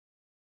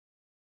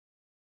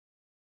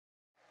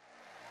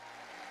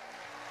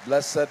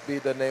Blessed be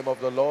the name of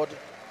the Lord.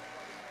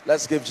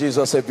 Let's give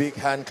Jesus a big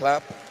hand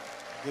clap.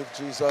 Give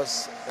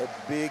Jesus a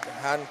big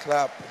hand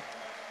clap.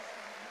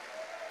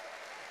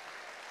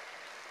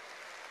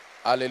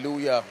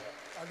 Hallelujah.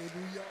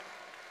 Alléluia.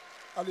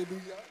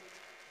 Alléluia.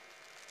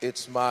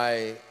 It's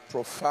my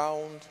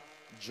profound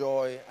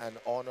joy and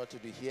honor to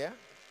be here.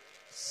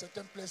 C'est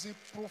un plaisir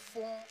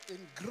profond et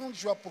une grande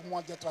joie pour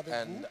moi d'être avec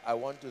vous. And I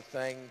want to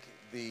thank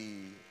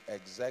the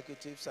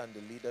executives and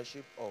the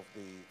leadership of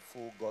the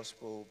Full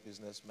Gospel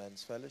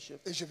Businessmen's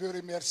Fellowship. Et je veux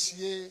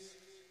remercier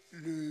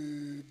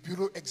le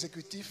bureau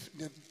exécutif,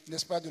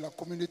 n'est-ce pas, de la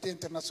communauté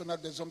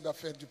internationale des hommes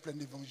d'affaires du plein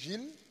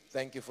évangile.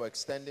 Thank you for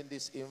extending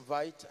this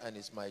invite, and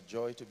it's my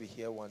joy to be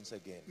here once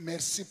again.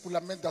 Merci pour la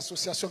main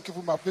d'association que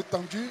vous m'avez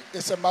tendue et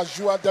c'est ma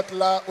joie d'être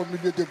là au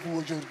milieu de vous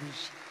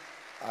aujourd'hui.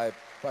 I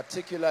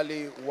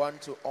particularly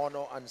want to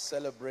honor and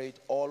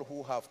celebrate all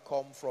who have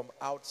come from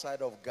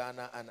outside of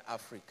Ghana and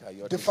Africa.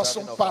 You're De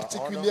façon deserving of our honor.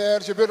 particulière,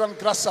 je veux rendre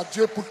grâce à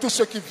Dieu pour tous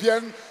ceux qui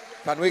viennent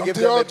Can we en give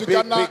them dehors a du big,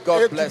 Ghana big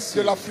God et bless de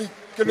you? l'Afrique.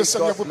 Que le Big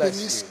Seigneur God vous bless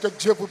bénisse, you. que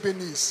Dieu vous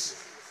bénisse.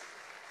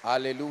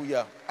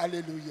 Hallelujah.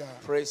 Alléluia.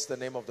 Praise the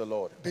name of the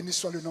Lord. Béni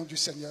soit le nom du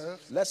Seigneur.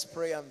 Let's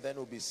pray and then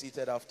we'll be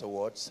seated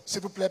afterwards.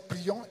 S'il vous plaît,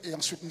 prions et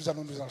ensuite nous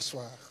allons nous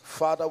asseoir.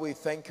 Father, we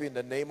thank you in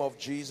the name of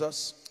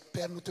Jesus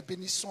Père, nous te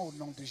bénissons au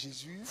nom de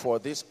Jésus for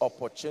this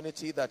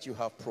opportunity that you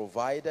have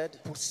provided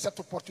pour cette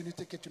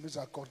opportunité que tu nous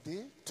as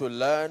accordée, to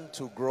learn,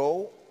 to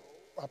grow,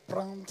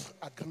 apprendre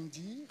à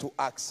grandir, to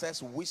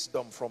access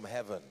wisdom from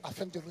heaven.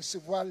 afin de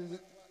recevoir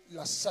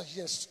la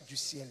sagesse du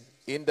ciel.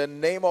 In the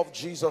name of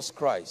Jesus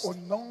Christ, Au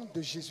nom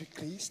de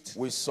Jésus-Christ,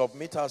 we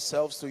submit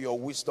ourselves to your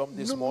wisdom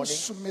this nous nous morning.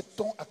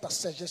 soumettons à ta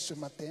sagesse ce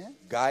matin.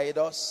 Guide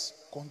us,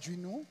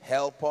 Conduis-nous,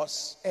 help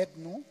us,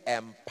 aide-nous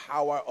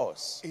empower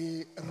us,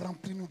 et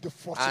remplis-nous de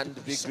force et de and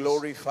be puissance.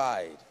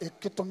 glorified. Et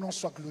que ton nom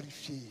soit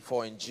glorifié.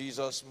 For in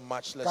Jesus'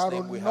 matchless Car au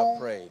name we have nom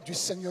prayed. du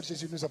Seigneur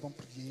Jésus, nous avons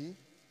prié.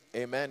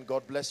 Amen.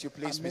 God bless you.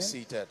 Please be Amen.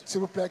 seated. S'il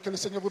vous plaît, que le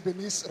Seigneur vous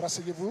bénisse.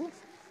 Rasseyez-vous.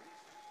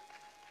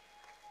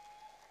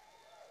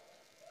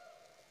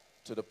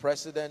 To the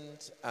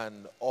President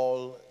and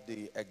all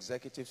the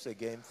executives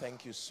again,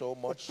 thank you so Au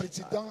much.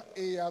 président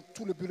et à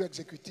tout le bureau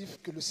exécutif,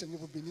 que le Seigneur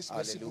vous bénisse.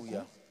 Merci Alléluia.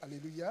 beaucoup.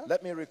 Alléluia.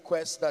 Let me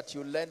request that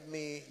you lend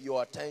me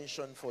your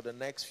attention for the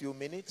next few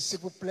minutes. S'il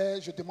vous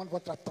plaît, je demande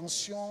votre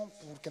attention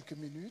pour quelques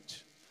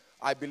minutes.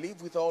 I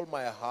believe with all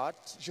my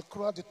heart Je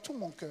crois de tout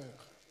mon cœur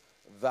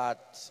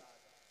that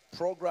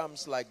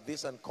programs like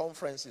this and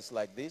conferences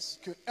like this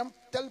qu'un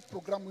tel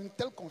programme ou une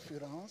telle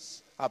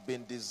conférence have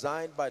been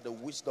designed by the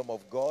wisdom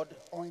of God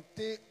ont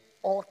été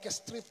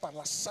orchestrés par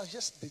la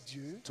sagesse de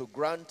Dieu to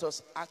grant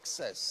us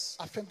access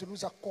afin de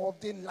nous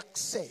accorder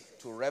l'accès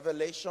to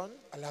revelation,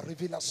 à la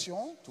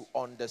révélation, to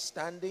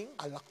understanding,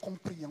 à la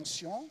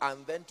compréhension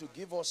and then to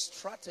give us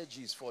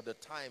strategies for the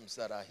times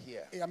that are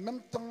here. et en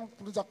même temps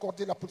pour nous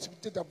accorder la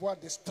possibilité d'avoir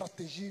des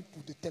stratégies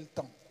pour de tels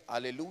temps.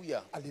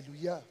 Hallelujah.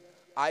 Alléluia.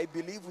 I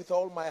believe with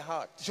all my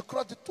heart Je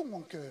crois de tout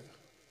mon cœur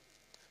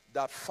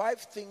that 5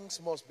 things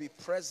must be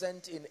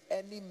present in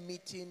any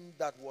meeting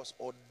that was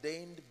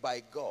ordained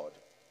by God.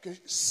 que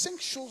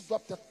 5 choses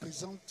doivent être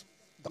présentes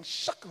dans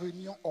chaque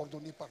réunion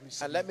ordonnée par le And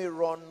Seigneur. let me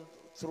run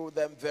through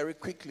them very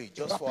quickly,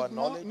 just for our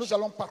Rapidement, knowledge. nous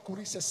allons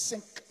parcourir ces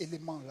 5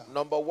 éléments-là.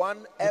 Number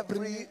 1,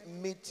 every premier-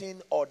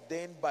 meeting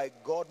ordained by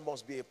God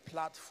must be a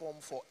platform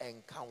for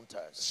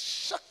encounters.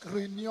 Chaque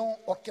réunion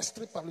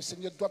orchestrée par le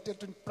Seigneur doit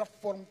être une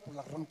plateforme pour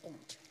la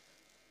rencontre.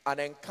 An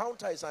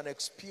encounter is an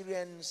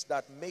experience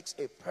that makes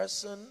a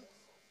person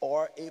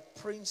or a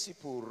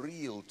principle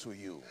real to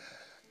you.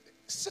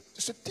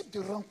 Ce type de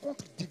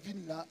rencontre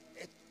divine-là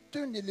est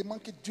un élément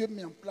que Dieu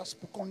met en place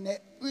pour qu'on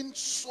ait une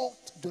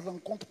sorte de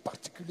rencontre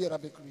particulière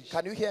avec lui.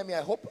 Can you hear me?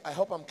 I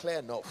hope I'm clear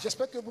enough.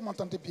 J'espère que vous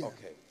m'entendez bien.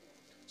 Okay.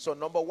 So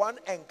number 1,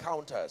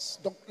 encounters.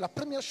 Donc la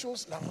première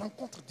chose, la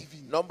rencontre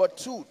divine. Number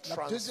 2,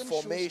 La deuxième chose,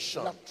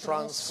 transformation. la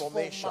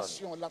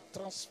Transformation. La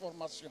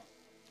transformation.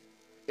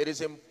 It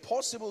is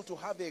impossible to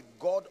have a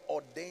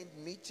God-ordained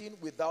meeting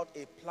without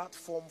a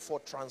platform for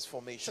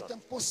transformation. C'est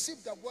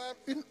impossible d'avoir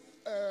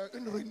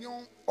une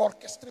réunion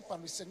orchestrée par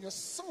le Seigneur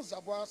sans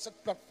avoir cette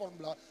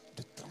plateforme-là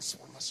de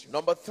transformation.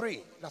 Number 3,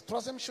 La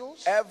troisième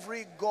chose,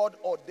 every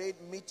God-ordained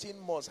meeting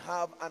must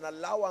have an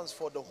allowance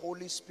for the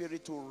Holy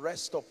Spirit to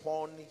rest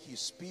upon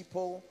His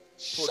people,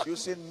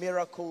 producing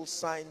miracles,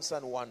 signs,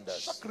 and wonders.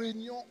 chaque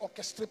réunion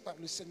orchestrée par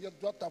le Seigneur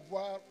doit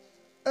avoir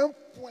un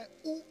point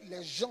où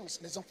les gens,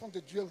 les enfants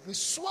de Dieu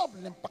reçoivent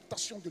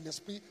l'impactation de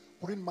l'Esprit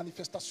pour une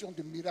manifestation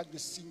de miracles, de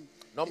signes,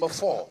 Number et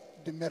 4,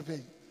 de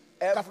merveilles.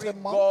 every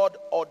Quatrièmement,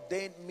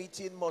 God-ordained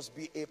meeting must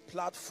be a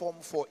platform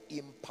for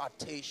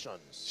impartations.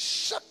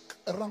 chaque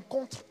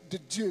rencontre de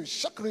Dieu,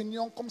 chaque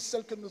réunion comme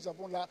celle que nous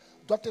avons là,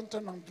 doit être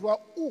un endroit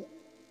où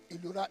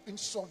il y aura une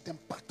sorte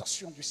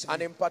d'impartation du An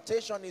Seigneur.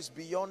 impartation is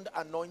beyond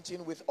anointing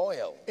with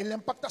oil. Et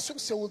l'impactation,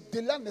 c'est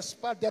au-delà, n'est-ce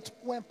pas, d'être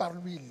oint par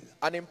l'huile.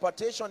 An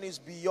impartation is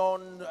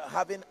beyond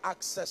having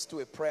access to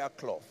a prayer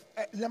cloth.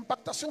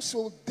 L'impactation, c'est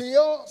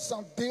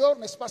au-dehors,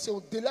 n'est-ce pas, c'est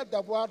au-delà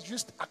d'avoir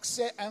juste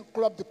accès à un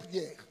club de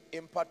prière.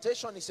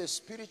 Impartation is a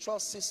spiritual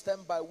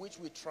system by which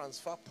we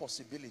transfer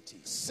possibilities.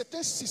 C'est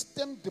un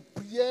système de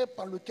prière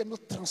par lequel nous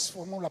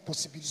transformons la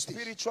possibilité.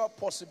 Spiritual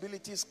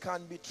possibilities can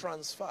be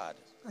transferred.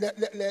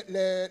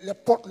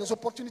 Les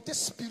opportunités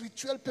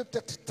spirituelles peuvent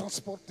être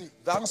transportées.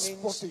 That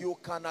means you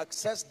can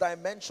access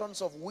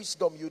dimensions of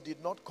wisdom you did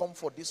not come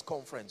for this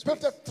conference Peuvent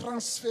with. être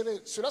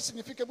transférées. Cela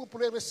signifie que vous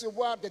pourrez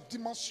recevoir des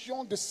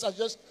dimensions de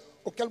sagesse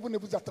auxquelles vous ne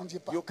vous attendiez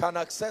pas. You can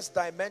access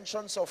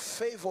dimensions of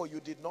favor you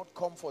did not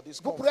come for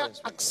this Vous pourrez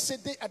conference with.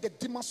 accéder à des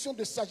dimensions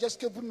de sagesse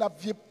que vous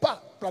n'aviez pas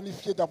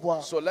planifié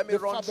d'avoir. So let me De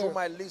run through faveur.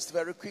 my list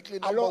very quickly.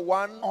 Alors, Number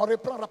one, on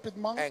reprend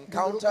rapidement.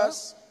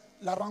 encounters.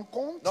 La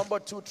rencontre. Number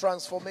two,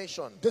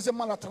 transformation.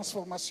 Deuxièmement, la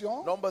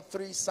transformation. Number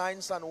three,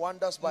 signs and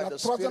wonders by La the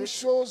troisième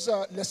Spirit. chose,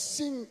 les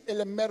signes et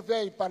les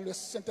merveilles par le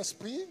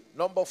Saint-Esprit.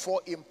 Number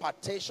four,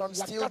 impartation La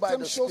still by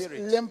quatrième the chose,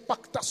 Spirit.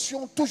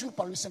 l'impactation toujours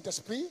par le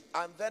Saint-Esprit.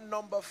 And then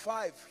number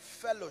five,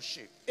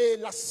 fellowship. Et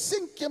la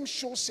cinquième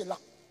chose, c'est la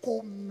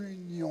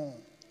communion.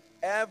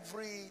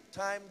 Every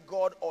time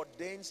God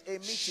ordains a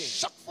meeting,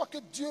 Chaque fois que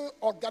Dieu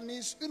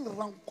organise une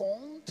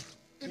rencontre,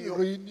 une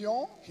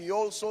réunion, He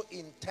also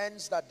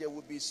intends that there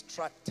will be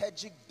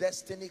strategic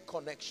destiny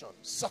connections.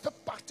 ça fait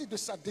partie de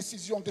sa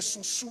décision, de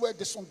son souhait,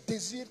 de son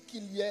désir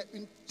qu'il y ait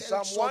une telle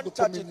Psalm sorte de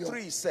communion.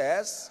 133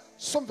 says,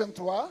 Psaume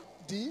 23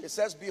 dit, it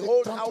says, et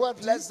behold 33 how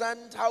dit,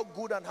 pleasant, how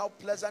good and how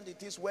pleasant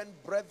it is when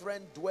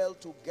brethren dwell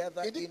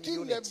together il dit in qu'il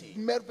unity. est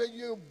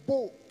merveilleux,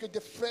 beau que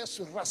des frères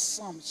se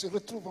rassemblent, se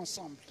retrouvent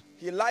ensemble.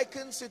 He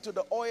likens it to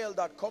the oil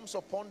that comes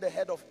upon the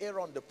head of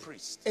Aaron the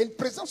priest. Et il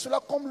présente cela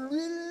comme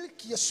l'huile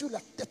qui est sur la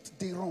tête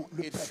d'Aaron,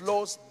 le It prêtre,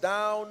 flows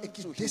down Et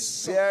qui to his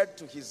descend. beard,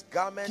 to his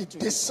garment, qui to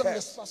his descend head.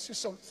 l'espace sur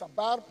sa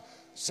barbe,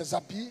 ses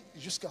habits,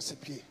 jusqu'à ses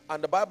pieds. And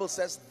the Bible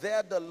says,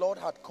 there the Lord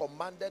had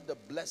commanded the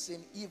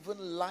blessing, even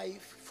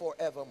life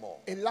forevermore.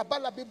 Et là-bas,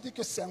 la Bible dit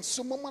que c'est en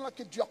ce moment-là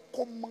que Dieu a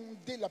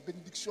commandé la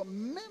bénédiction,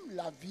 même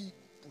la vie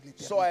pour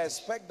l'éternité. So I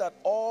expect that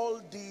all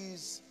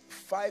these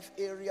 5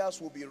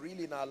 areas will be real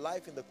in our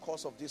life in the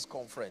course of this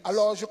conference.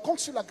 Alors, je compte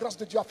sur la grâce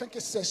de Dieu afin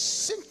que ces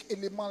 5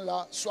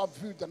 éléments-là soient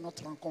vus dans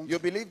notre rencontre. You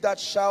believe that?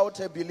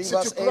 Shout a Si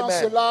believer's tu crois en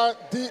amen. cela,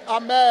 dis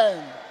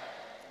Amen.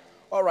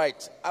 All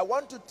right. I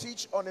want to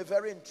teach on a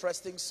very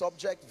interesting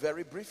subject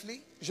very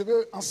briefly. Je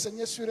veux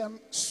enseigner sur un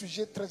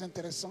sujet très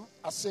intéressant,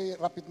 assez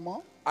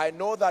rapidement. I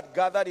know that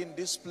gathered in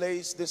this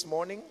place this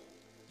morning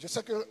Je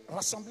sais que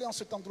rassemblés en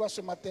cet endroit ce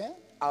matin,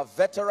 are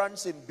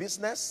veterans in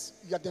business,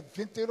 il y a des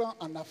vétérans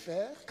en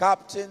affaires,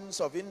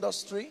 captains of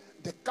industry,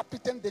 des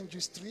capitaines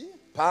d'industrie,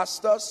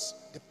 pastors,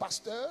 des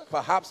pasteurs,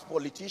 perhaps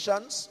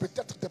politicians,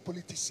 peut-être des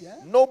politiciens,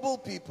 noble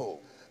people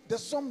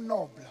des hommes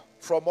nobles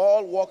from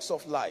all walks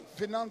of life.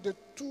 venant de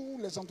tous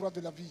les endroits de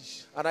la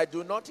vie. And I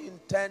do not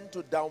intend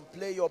to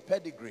downplay your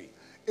pedigree,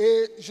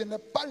 Et je n'ai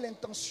pas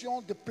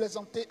l'intention de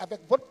plaisanter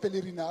avec votre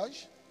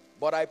pèlerinage,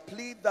 but I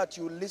plead that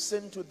you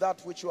listen to that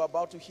which you are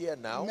about to hear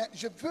now, mais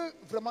je veux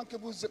vraiment que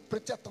vous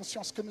prêtiez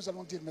attention à ce que nous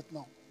allons dire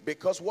maintenant.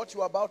 because what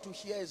you are about to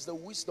hear is the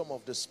wisdom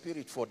of the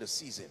Spirit for the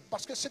season.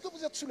 Parce que ce que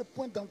vous êtes sur le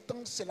point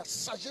d'entendre, c'est la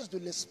sagesse de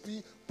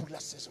l'esprit pour la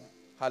saison.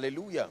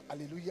 Hallelujah.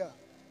 Alléluia.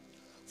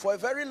 For a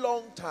very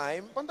long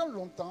time, Pendant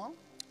longtemps,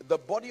 the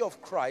body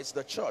of Christ,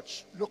 the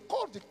church, le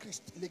corps de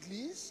Christ,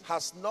 l'Église,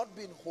 has not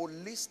been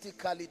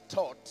holistically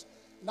taught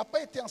n'a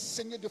pas été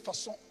enseigné de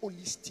façon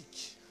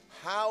holistique.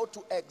 how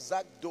to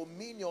exact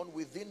dominion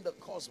within the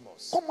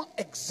cosmos. Comment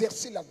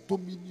exercer la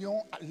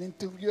dominion à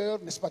l'intérieur,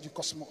 n'est-ce pas, du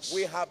cosmos?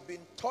 We have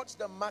been taught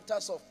the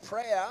matters of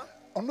prayer,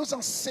 On nous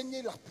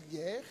enseignait la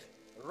prière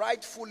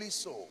rightfully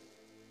so.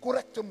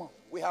 correctement.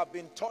 We have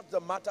been taught the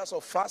matters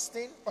of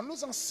fasting, On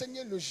nous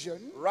enseignait le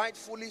jeûne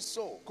rightfully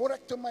so.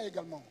 correctement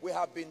également. We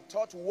have been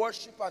taught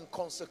worship and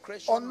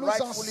consecration, On nous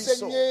rightfully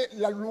so. enseignait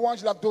la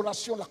louange,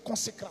 l'adoration, la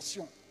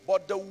consécration.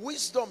 But the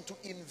wisdom to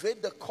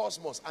invade the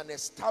cosmos and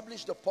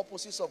establish the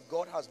purposes of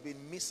God has been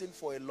missing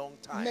for a long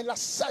Mais time. la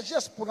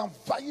sagesse pour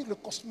envahir le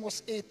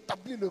cosmos et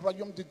établir le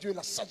royaume de Dieu,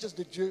 la sagesse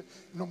de Dieu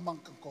nous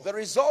manque encore. The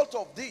result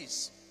of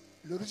this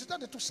Le résultat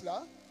de tout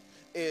cela,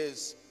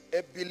 is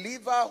a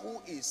believer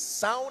who is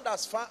sound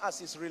as far as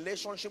his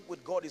relationship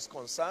with God is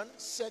concerned,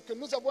 c'est que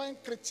nous avons un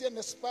chrétien,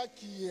 n'est-ce pas,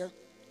 qui est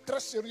très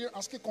sérieux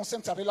en ce qui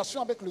concerne sa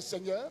relation avec le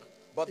Seigneur.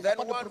 but Il n'y a then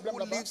pas de one problème who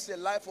là-bas. lives a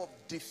life of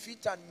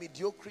defeat and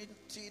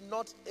mediocrity,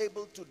 not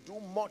able to do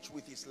much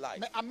with his life.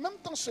 Mais en même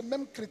temps, ce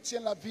même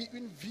chrétien-là vit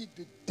une vie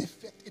de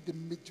défaite et de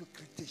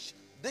médiocrité.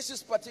 This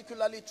is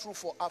particularly true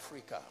for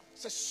Africa.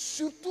 C'est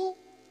surtout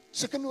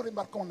ce que nous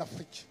remarquons en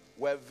Afrique.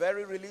 We're a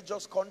very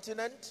religious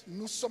continent,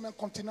 Nous sommes un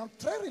continent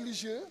très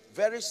religieux,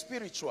 very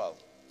spiritual,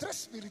 très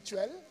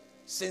spirituel.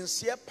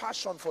 sincere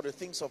passion for the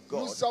things of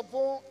God. Nous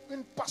avons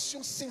une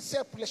passion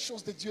sincère pour les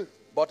choses de Dieu.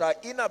 But our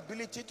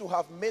inability to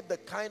have made the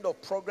kind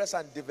of progress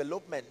and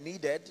development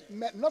needed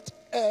Mais notre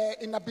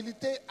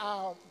inhabilité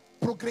à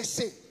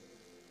progresser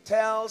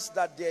tells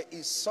that there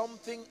is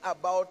something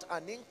about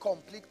an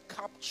incomplete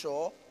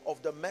capture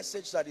of the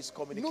message that is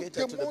nous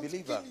communicated to the démontre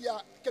believer. qu'il y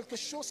a quelque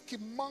chose qui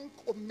manque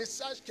au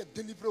message qui est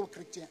délivré aux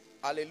chrétiens.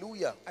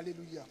 Hallelujah.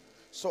 Alléluia.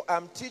 So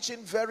I'm teaching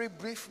very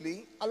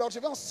briefly Alors je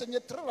vais enseigner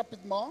très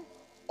rapidement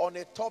on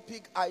a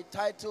topic I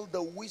titled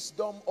The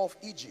Wisdom of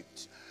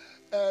Egypt.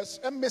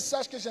 Un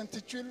message que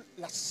j'intitule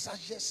La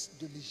sagesse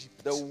de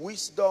l'Égypte. The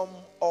Wisdom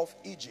of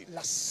Egypt.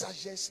 La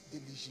sagesse de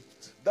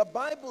l'Égypte. The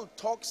Bible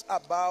talks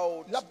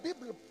about La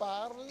Bible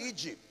parle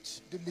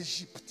Egypt. de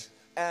l'Égypte.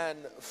 And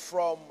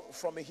from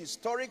a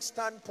historic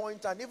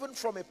standpoint and even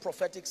from a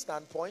prophetic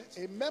standpoint,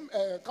 Et même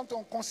quand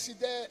on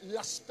considère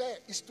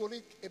l'aspect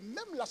historique et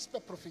même l'aspect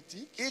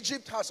prophétique,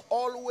 Egypt has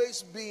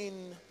always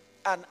been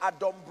an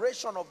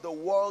adumbration of the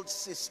world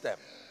system.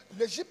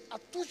 l'Égypte a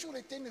toujours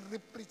été une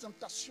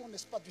représentation,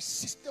 n'est-ce pas, du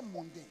système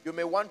mondain. You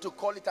may want to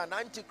call it an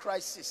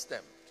antichrist system.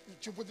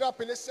 Tu voudrais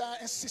appeler ça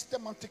un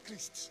système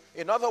antichrist.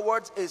 In other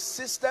words, a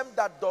system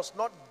that does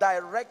not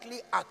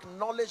directly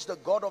acknowledge the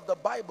God of the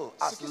Bible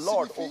as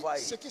Lord over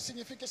Ce it. qui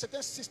signifie que c'est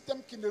un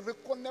système qui ne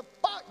reconnaît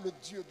pas le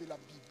Dieu de la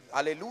Bible.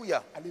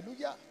 Hallelujah.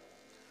 Alléluia.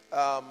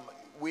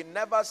 We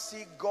never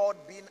see God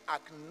being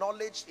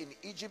acknowledged in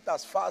Egypt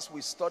as far as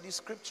we study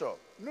scripture.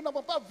 Nous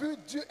n'avons pas vu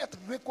Dieu être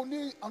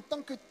reconnu en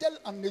tant que tel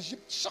en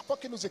Égypte chaque fois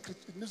que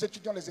nous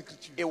étudions les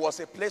Écritures. It was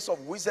a place of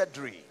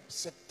wizardry,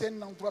 C'est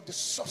un endroit de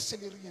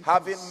sorcellerie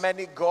having intense.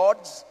 many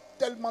gods.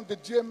 Tellement de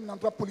dieux, un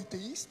endroit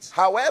polythéiste.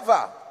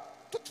 However,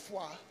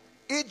 Toutefois,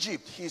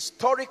 Egypt,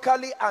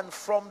 historically and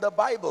from the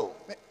Bible,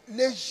 mais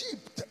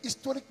l'Égypte,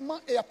 historiquement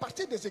et à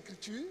partir des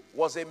Écritures,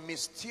 was a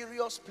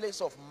mysterious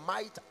place of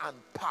might and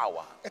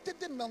power. était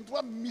un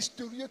endroit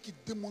mystérieux qui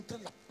démontrait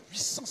la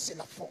puissance et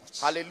la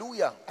force.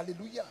 Hallelujah.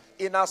 Alléluia.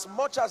 In as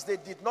much as they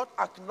did not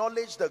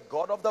acknowledge the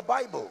God of the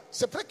Bible,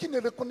 C'est vrai qu'ils ne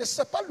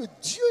reconnaissaient pas le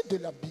Dieu de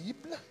la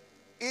Bible.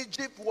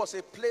 Egypt was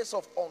a place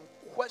of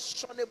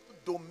unquestionable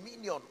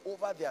dominion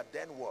over their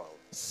then world.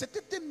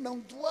 C'était un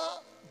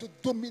endroit de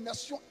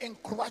domination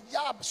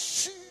incroyable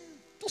sur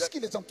tout ce qui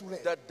les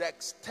entourait. The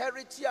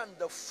dexterity and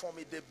the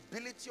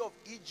formidability of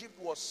Egypt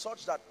was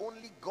such that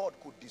only God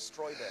could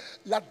destroy them.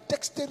 La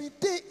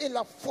dextérité et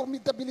la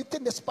formidabilité,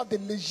 n'est-ce pas, de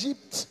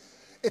l'Égypte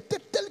étaient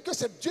telles que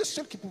c'est Dieu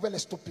seul qui pouvait les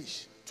stopper.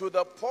 To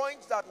the point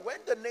that when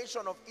the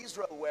nation of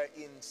Israel were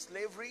in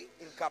slavery,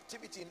 in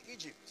captivity in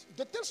Egypt,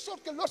 De telle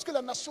sorte que lorsque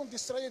la nation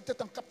d'Israël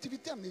était en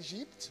captivité en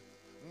Égypte,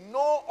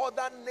 no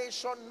other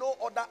nation, no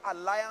other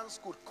alliance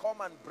could come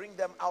and bring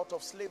them out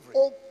of slavery.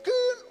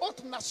 aucune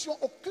autre nation,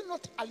 aucune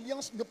autre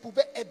alliance ne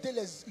pouvait aider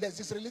les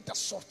Israélites à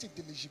sortir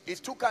de l'Égypte.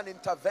 It took an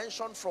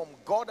intervention from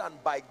God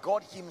and by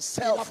God Il a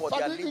himself for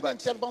their fallu une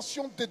liberty.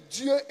 intervention de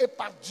Dieu et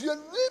par Dieu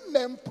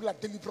lui-même pour la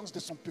délivrance de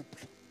son peuple.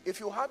 If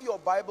you have your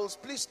Bibles,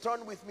 please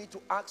turn with me to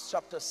Acts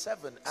chapter 7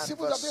 Si and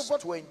vous avez verse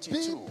votre 22.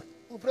 Bible,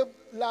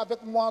 ouvrez-la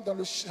avec moi dans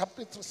le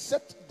chapitre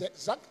 7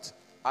 des Actes,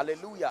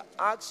 Hallelujah.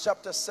 Acts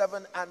chapter 7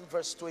 and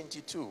verse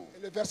 22. et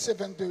le verset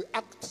 22.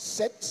 Acte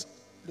 7,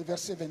 le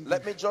verset 22.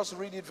 Let me just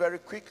read it very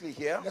quickly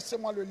here.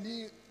 Laissez-moi le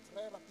lire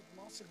très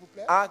rapidement, s'il vous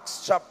plaît.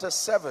 Acts chapter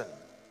 7.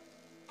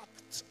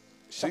 Actes,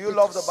 Do you chapitre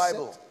love the 7.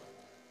 Bible?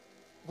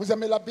 Vous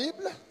aimez la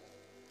Bible?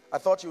 I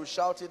thought you would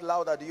shout it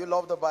louder. Do you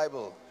love the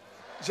Bible?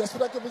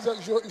 J'espère que vous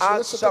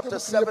Acts chapter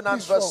 7 and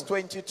plus verse fort.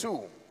 22.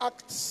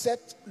 Acte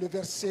 7, le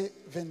verset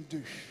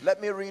 22.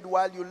 Let me read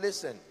while you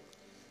listen.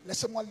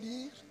 Laissez-moi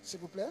lire, s'il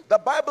vous plaît. The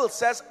Bible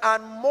says, and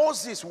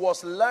Moses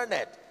was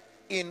learned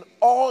in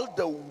all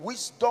the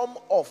wisdom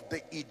of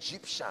the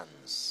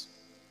Egyptians.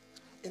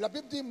 Et la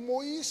Bible dit,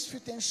 Moïse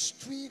fut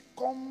instruit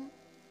comme...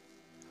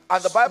 And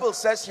the Bible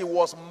says he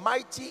was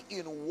mighty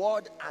in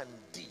word and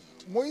deed.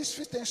 Moïse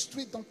fut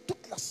instruit dans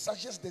toute la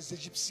sagesse des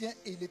Égyptiens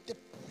et il était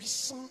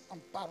puissant en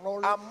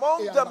parole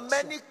Among et en the action.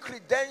 many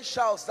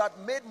credentials that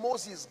made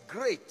Moses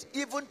great,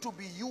 even to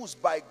be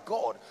used by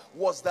God,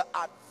 was the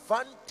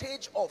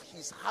advantage of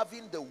his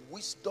having the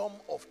wisdom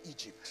of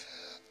Egypt.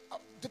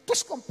 De tout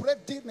ce qu'on pourrait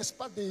dire, n'est-ce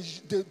pas,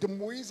 de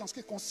Moïse en ce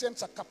qui concerne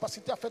sa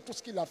capacité à faire tout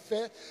ce qu'il a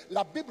fait,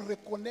 la Bible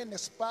reconnaît,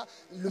 n'est-ce pas,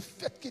 le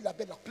fait qu'il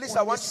avait la Please,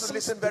 I want you to connaissance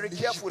listen de very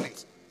l'Égypte. carefully.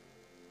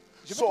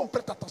 Je veux So, qu'on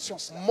prête attention à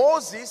ça.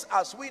 Moses,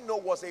 as we know,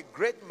 was a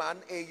great man,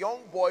 a young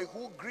boy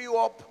who grew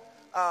up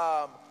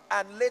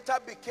and later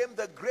became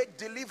the great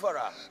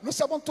deliverer. Nous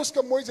savons tous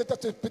que Moïse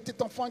était un petit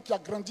enfant qui a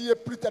grandi et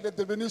plus tard est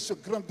devenu ce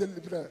grand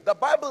délivreur. The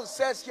Bible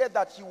says here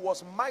that he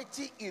was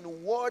mighty in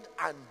word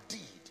and deed.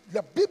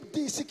 La Bible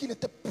dit ici qu'il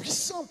était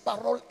puissant en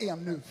parole et en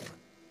œuvre.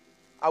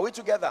 Are we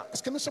together?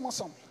 Est-ce que nous sommes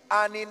ensemble?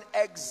 And in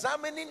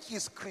examining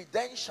his Et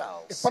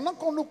credentials, pendant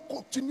que nous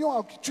continuons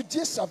à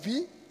étudier sa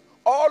vie,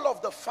 all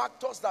of the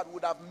factors that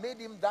would have made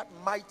him that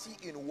mighty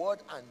in word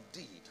and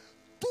deed,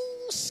 tout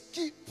ce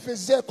qui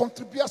faisait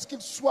contribuer à ce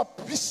qu'il soit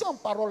puissant en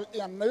parole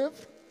et en œuvre,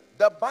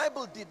 the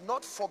Bible did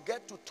not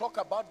forget to talk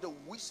about the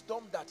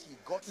wisdom that he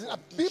got la from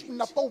Bible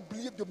n'a Egypt. pas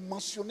oublié de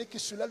mentionner que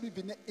cela lui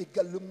venait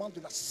également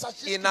de la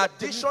sagesse In qu'il a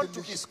obtenue addition de to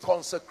his l'Égypte.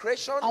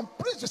 consecration, En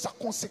plus de sa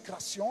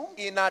consécration,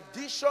 in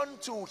addition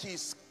to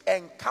his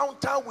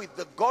encounter with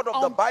the God of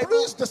the en Bible,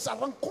 plus de sa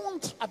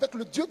rencontre avec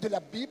le Dieu de la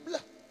Bible,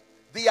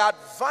 the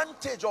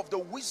advantage of the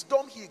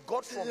wisdom he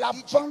got from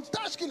Egypt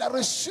l'avantage qu'il a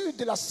reçu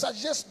de la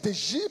sagesse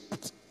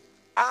d'Égypte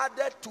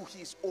added to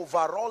his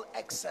overall a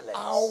excellence.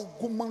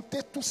 augmenté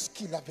tout ce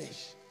qu'il avait.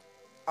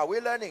 Are we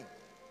learning?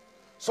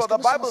 So the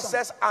Bible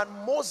says, and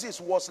Moses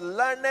was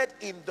learned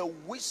in the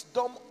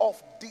wisdom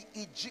of the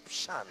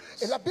Egyptians.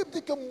 Et la Bible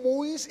dit que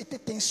Moïse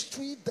était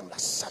instruit dans la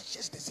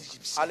sagesse des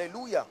Égyptiens.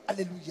 Hallelujah.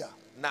 Alléluia.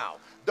 Now,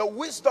 the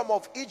wisdom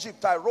of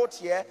Egypt, I wrote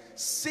here,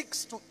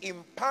 seeks to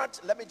impart.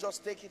 Let me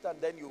just take it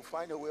and then you'll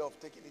find a way of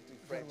taking it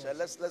to French.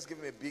 Let's give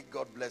him a big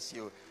God bless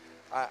you.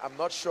 I'm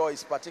not sure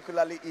it's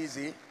particularly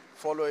easy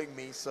following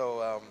me,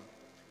 so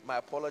my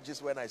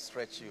apologies when I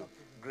stretch you.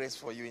 Grace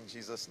for you in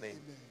Jesus' name.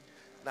 Amen.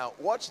 Now,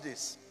 watch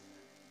this.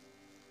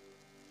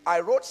 I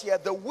wrote here,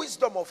 the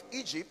wisdom of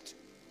Egypt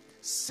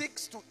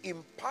seeks to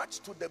impart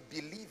to the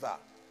believer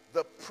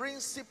the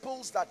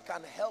principles that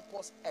can help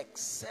us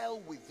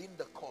excel within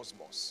the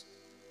cosmos.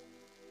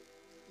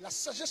 La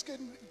sagesse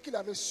qu'il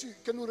a reçue,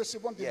 que nous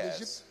recevons de Yes.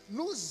 l'Égypte,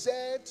 nous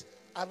aide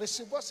à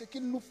recevoir ce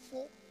qu'il nous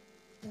faut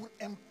pour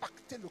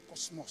impacter le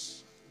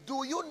cosmos.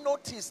 Do you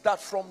notice that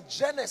from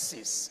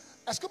Genesis,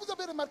 Est-ce que vous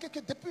avez remarqué que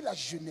depuis la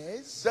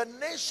Genèse, the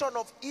nation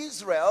of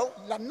Israel,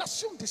 la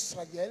nation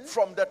d'Israël,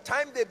 from the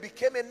time they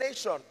became a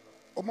nation,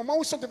 au moment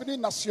où ils sont devenus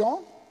une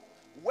nation,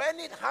 when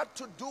it had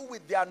to do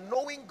with their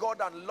knowing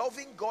God and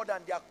loving God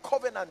and their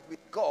covenant with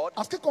God,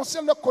 en ce qui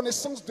concerne leur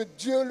connaissance de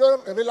Dieu,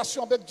 leur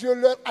relation avec Dieu,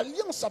 leur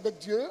alliance avec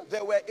Dieu,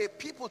 they were a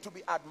people to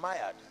be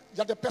admired. il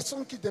y a des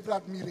personnes qui devraient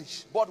admirer.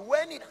 But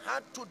when it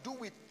had to do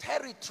with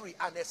territory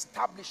and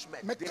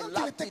establishment, Mais they quand il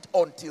lacked était- it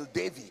until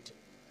David.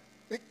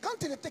 Et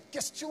quand il était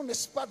question,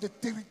 n'est-ce pas, de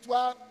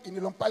territoire, ils ne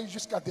l'ont pas eu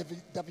jusqu'à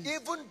David.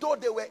 Even though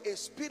they were a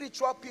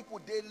spiritual people,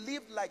 they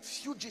lived like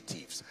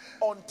fugitives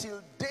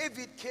until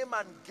David came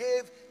and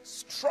gave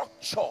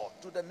structure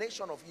to the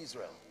nation of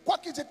Israel.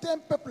 Quoiqu'ils étaient un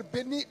peuple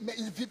béni, mais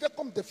ils vivaient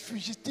comme des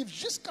fugitifs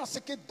jusqu'à ce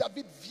que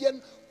David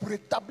vienne pour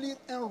établir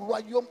un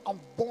royaume en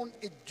bonne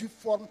et due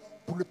forme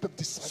pour le peuple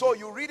d'Israël. So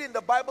you read in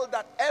the Bible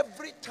that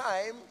every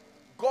time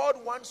God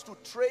wants to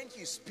train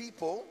his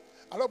people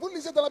Alors vous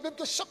lisez dans la Bible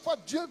que chaque fois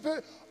Dieu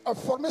veut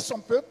former son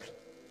peuple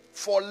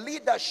for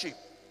leadership,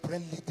 pour un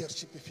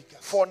leadership efficace,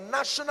 for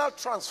national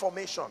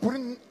transformation, pour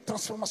une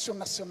transformation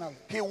nationale,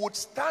 he would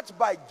start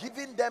by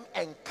giving them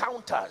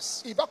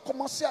encounters. il va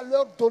commencer à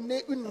leur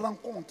donner une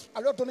rencontre,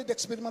 à leur donner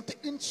d'expérimenter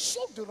une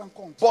sorte de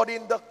rencontre. But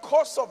in the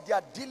course of their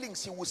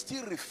dealings, he will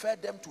still refer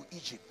them to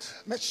Egypt.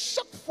 Mais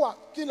chaque fois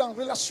qu'il est en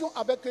relation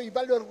avec eux, il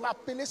va leur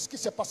rappeler ce qui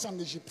s'est passé en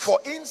Égypte.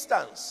 For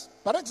instance,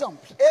 Par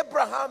exemple,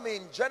 Abraham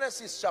in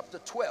Genesis chapter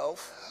 12,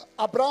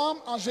 Abraham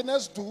en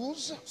Genèse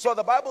 12, so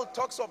the Bible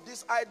talks of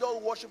this idol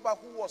worshiper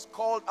who was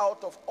called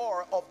out of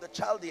Ur of the la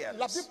Chaldeans.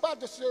 Bible parle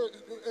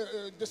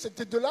de cet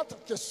idolâtre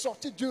qui est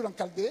sorti d'Ur en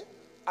Chaldée.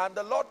 And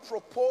the Lord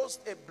proposed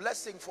a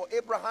blessing for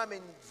Abraham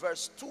in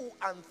verse 2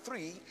 and 3.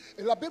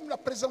 Et la Bible a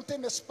présenté,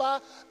 n'est-ce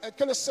pas,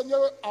 que le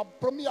Seigneur a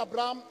promis à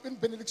Abraham une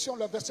bénédiction,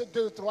 le verset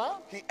 2 et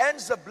 3. He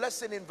ends the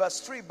blessing in verse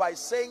 3 by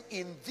saying,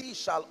 in thee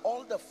shall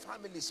all the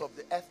families of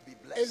the earth be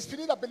Et il blessed.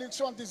 finit la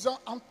bénédiction en disant,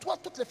 en toi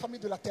toutes les familles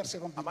de la terre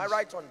seront Am I bénies.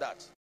 right on that?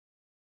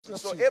 So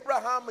Là-dessus.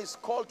 Abraham is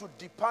called to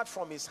depart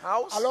from his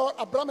house, Alors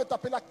Abraham est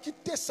appelé à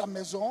quitter sa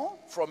maison,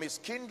 from his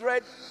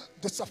kindred.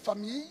 de sa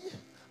famille.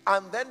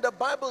 And then the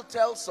Bible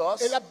tells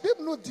us Et la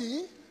Bible nous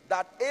dit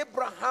that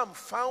Abraham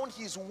found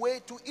his way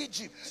to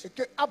Egypt.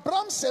 que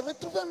Abraham s'est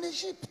retrouvé en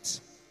Égypte.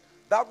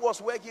 That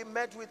was where he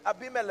met with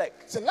Abimelech,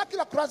 C'est là qu'il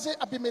a croisé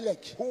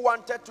Abimelech, who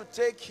wanted to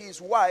take his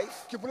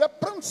wife. qui voulait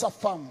prendre sa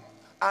femme.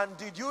 And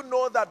did you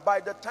know that by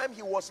the time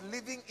he was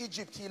leaving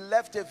Egypt, he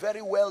left a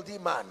very wealthy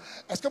man?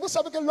 Est-ce que vous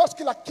savez que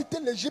lorsqu'il a quitté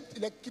l'Égypte,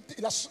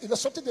 il est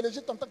sorti de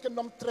l'Égypte en tant qu'un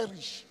homme très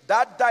riche.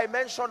 That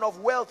dimension of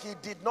wealth he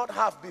did not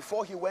have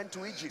before he went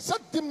to Egypt.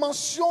 Cette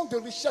dimension de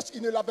richesse,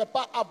 il ne l'avait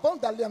pas avant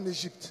d'aller en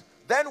Égypte.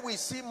 Then we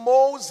see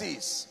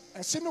Moses.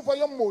 Ainsi, nous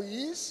voyons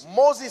Moïse.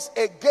 Moses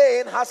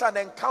again has an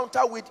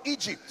encounter with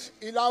Egypt.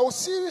 Il a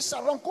aussi eu sa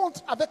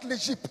rencontre avec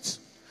l'Égypte.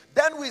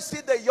 Then we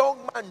see the young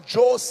man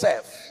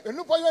Joseph. Et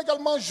nous voyons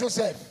également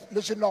Joseph, le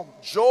jeune homme.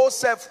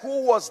 Joseph,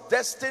 who was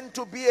destined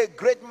to be a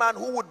great man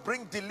who would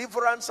bring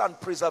deliverance and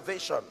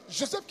preservation.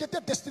 Joseph qui était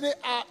destiné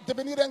à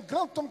devenir un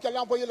grand homme qui allait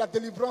envoyer la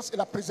délivrance et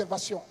la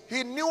préservation.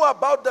 He knew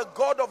about the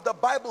God of the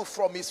Bible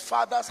from his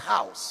father's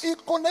house. Il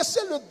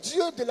connaissait le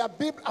Dieu de la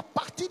Bible à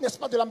partir, n'est-ce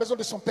pas, de la maison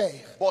de son père.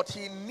 But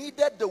he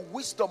needed the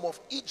wisdom of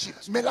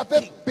Egypt. Mais il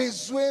avait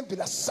besoin de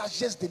la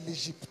sagesse de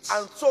l'Égypte.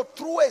 And so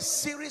through a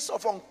series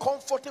of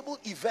uncomfortable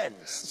events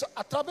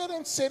À travers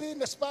une série,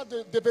 n'est-ce pas,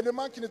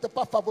 d'événements qui n'étaient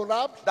pas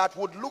favorables, that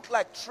would look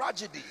like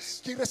tragedies,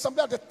 qui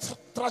ressemblaient à des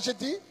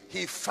tragédies,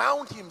 he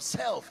found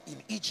himself in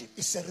Egypt.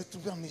 il s'est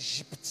retrouvé en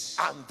Égypte.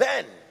 And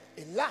then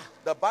Et là,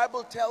 the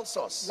Bible tells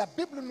us la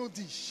Bible nous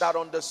dit that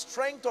on the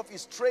strength of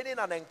his training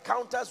and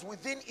encounters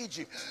within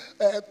Egypt,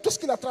 tout ce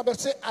qu'il a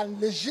traversé en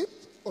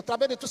Égypte, au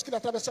travers de tout ce qu'il a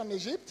traversé en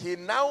Égypte, he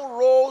now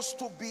rose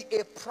to be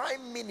a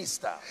prime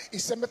minister. il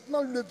s'est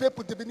maintenant levé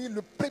pour devenir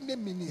le premier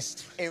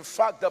ministre. In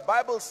fact, the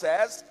Bible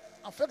says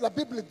En fait, la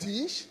Bible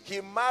dit,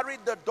 he married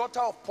the daughter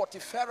of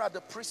Potiphar,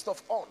 the priest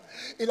of On.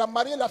 il a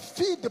marié la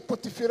fille de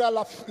Potiphera,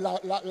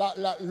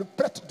 le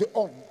prêtre de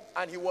On.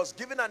 And he was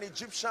given an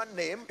Egyptian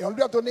name. Et on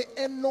lui a donné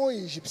un nom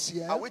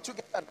égyptien. Are we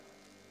together?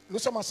 Nous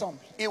sommes ensemble.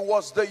 It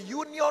was the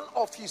union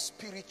of his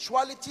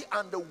spirituality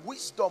and the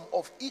wisdom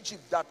of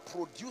Egypt that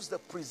produced the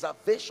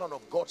preservation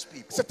of God's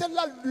people. C'était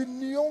là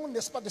l'union,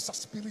 n'est-ce pas, de sa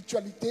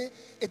spiritualité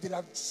et de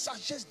la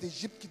sagesse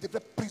d'Égypte qui devait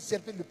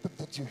préserver le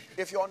peuple de Dieu.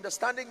 If you're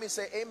understanding me,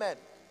 say amen.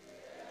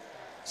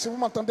 Si vous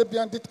m'entendez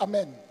bien, dites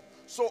amen.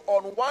 So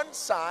on one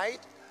side,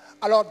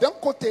 alors d'un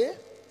côté,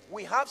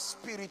 we have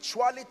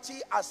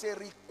spirituality as a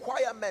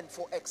requirement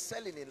for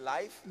excelling in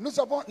life. Nous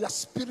avons la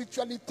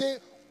spiritualité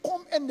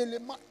comme un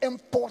élément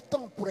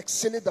important pour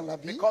exceller dans la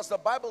vie. Because the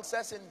Bible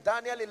says in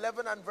Daniel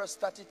 11 and verse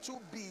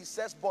 32b, it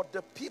says, but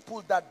the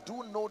people that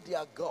do know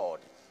their God.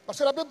 Parce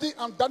que la Bible dit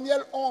en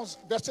Daniel 11,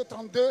 verset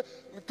 32,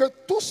 que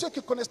tous ceux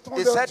qui connaîtront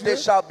It leur said Dieu, they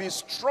shall be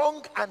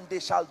strong and they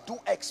shall do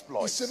ils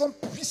exploits. seront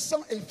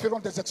puissants et ils feront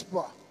des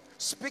exploits.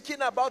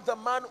 Speaking about the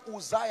man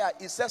Uzziah,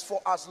 it says, for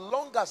as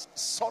long as he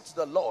sought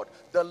the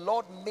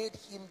Lord made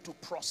him to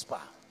prosper.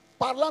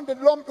 Parlant de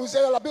l'homme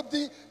Uzziah, la Bible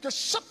dit que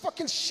chaque fois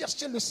qu'il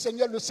cherchait le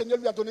Seigneur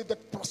lui a donné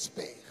d'être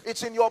prospère.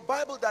 It's in your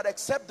Bible that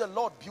except the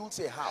Lord builds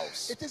a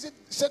house,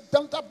 C'est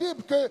dans ta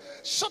Bible que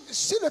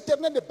si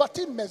l'Éternel ne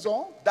bâtit une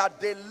maison, that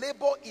they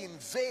labor in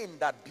vain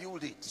that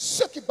build it.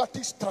 ceux qui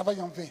bâtissent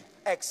travaillent en vain.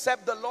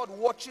 Except the Lord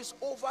watches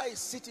over a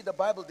city, the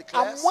Bible À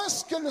declares. moins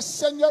que le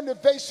Seigneur ne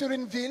veille sur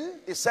une ville,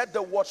 It said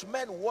the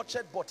watchman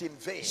watched but in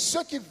vain.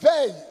 ceux qui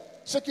veillent,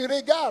 ceux qui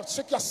regardent,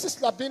 ceux qui assistent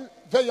la ville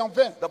veillent en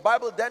vain. The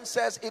Bible then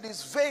says it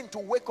is vain to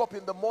wake up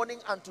in the morning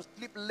and to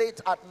sleep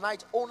late at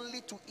night only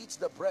to eat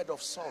the bread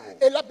of sorrow.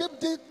 Et la Bible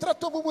dit, très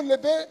tôt vous vous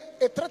levez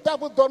et très tard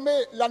vous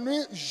dormez la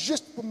nuit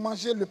juste pour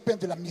manger le pain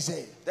de la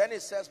misère. Then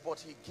it says, but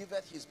he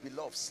giveth his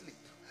beloved sleep.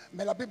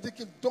 Mais la Bible dit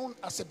qu'il donne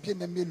à ses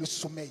bien-aimés le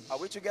sommeil. Are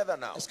we together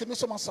now? Est-ce que nous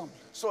sommes ensemble?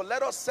 So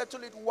let us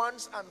settle it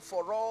once and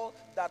for all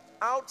that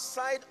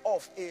outside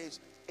of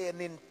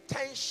an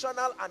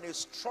intentional and a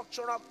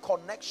structural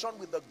connection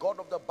with the God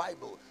of the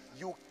Bible,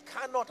 you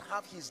cannot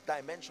have his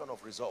dimension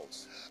of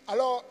results.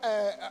 Alors,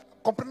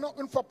 comprenons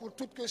une fois pour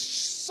toutes que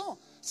sans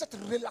cette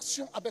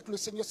relation avec le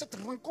Seigneur, cette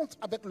rencontre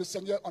avec le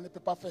Seigneur, on ne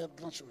peut pas faire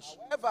grand-chose.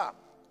 However,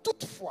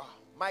 Toutefois,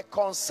 my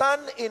concern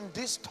in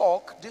this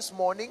talk this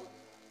morning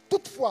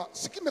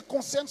ce qui me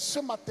concerne ce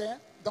matin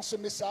dans ce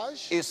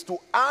message, is to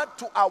add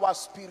to our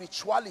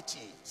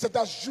spirituality c'est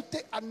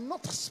d'ajouter à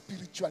notre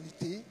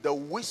spiritualité the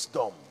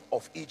wisdom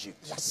of Egypt.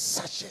 la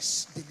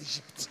sagesse de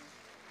l'Égypte.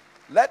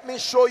 Let me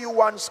show you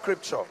one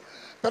scripture.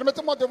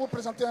 Permettez-moi de vous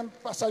présenter un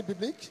passage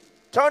biblique.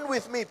 Turn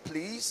with me,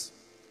 please,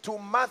 to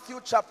Matthew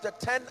chapter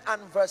 10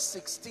 and verse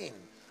 16.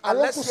 And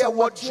Allons let's tous hear à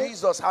what Matthieu.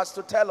 Jesus has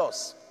to tell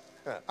us.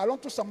 Allons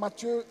tous à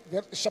Matthieu,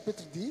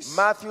 chapitre 10,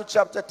 Matthew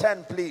chapter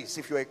 10, please,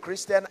 if you're a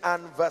Christian,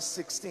 and verse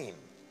 16.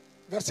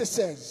 verset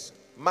 16.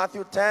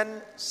 Matthew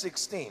 10,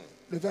 16.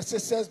 Le verset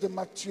 16 de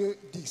Matthieu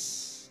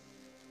 10.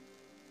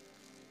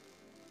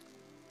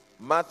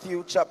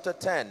 Matthew chapter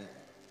 10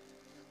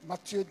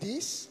 Matthieu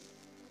 10,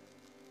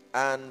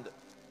 and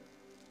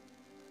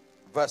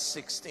verse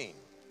 16.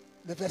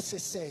 le verset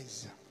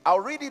 16. I'll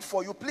read it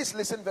for you. Please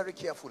listen very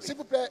carefully. S'il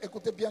vous plaît,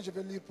 écoutez bien, je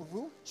vais lire pour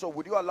vous. So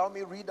would you allow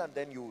me read and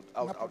then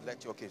I'll problem.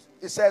 let you. Okay.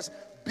 It says,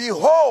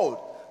 behold,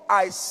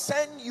 I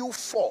send you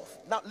forth.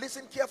 Now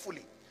listen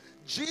carefully.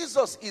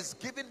 Jesus is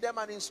giving them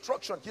an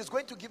instruction. He's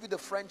going to give you the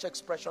French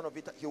expression of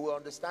it. He will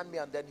understand me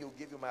and then he'll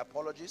give you my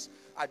apologies.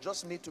 I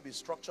just need to be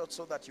structured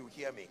so that you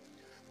hear me.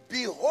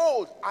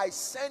 Behold, I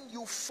send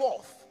you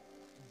forth.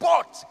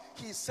 But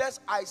he says,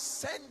 I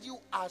send you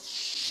as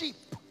sheep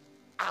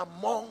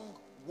among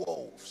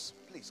wolves.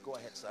 Please go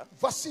ahead, sir.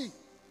 Voici,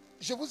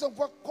 je vous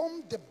envoie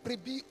comme des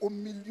brebis au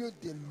milieu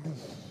des loups.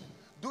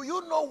 Do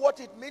you know what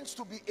it means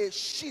to be a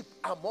sheep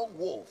among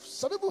wolves?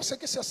 Savez-vous ce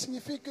que ça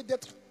signifie que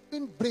d'être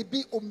une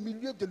brebis au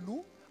milieu des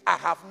loups? I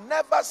have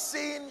never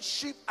seen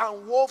sheep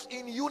and wolves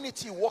in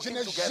unity Je walking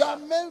n'ai together.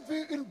 jamais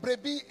vu une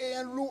brebis et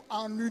un loup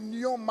en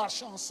union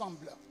marchant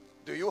ensemble.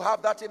 Do you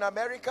have that in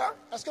America?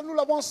 Est-ce que nous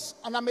l'avons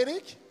en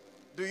Amérique?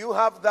 Do you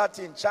have that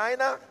in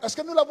China? Est-ce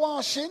que nous l'avons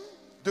en Chine?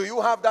 Do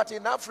you have that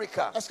in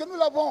Africa? Est-ce que nous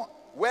l'avons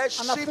Where en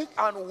sheep Afrique?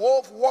 and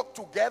wolf walk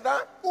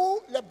together, Où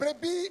les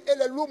brebis et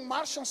les loups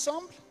marchent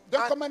ensemble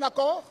d'un commun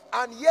accord?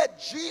 and yet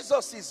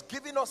Jesus is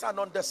giving us an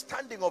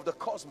understanding of the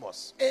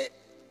cosmos. Et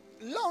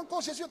là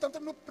encore, Jésus est en train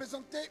de nous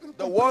présenter une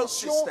The world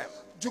compréhension system.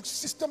 du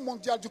système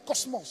mondial, du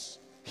cosmos.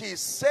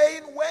 He's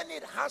saying when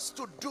it has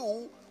to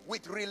do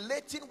with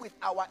relating with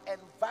our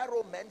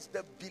environment,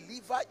 the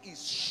believer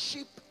is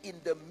sheep in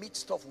the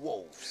midst of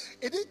wolves.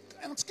 Et dit,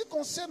 en ce qui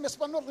concerne, n'est-ce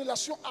pas, nos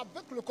relations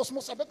avec le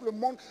cosmos, avec le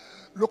monde,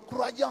 le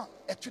croyant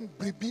est une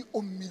brebis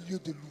au milieu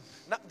de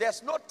loups. Now,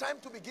 there's no time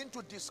to begin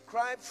to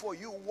describe for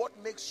you what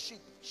makes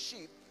sheep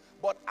sheep,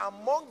 but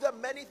among the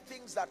many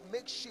things that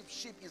make sheep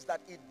sheep is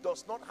that it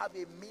does not have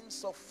a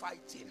means of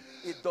fighting.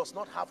 It does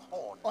not have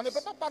horns. On ne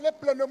peut pas parler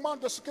pleinement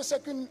de ce que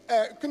c'est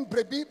qu'une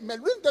brebis, mais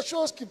l'une des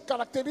choses qui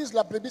caractérise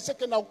la brebis, c'est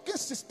qu'elle n'a aucun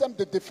système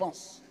de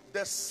défense.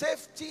 The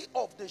safety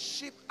of the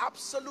sheep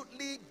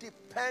absolutely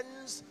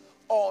depends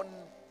on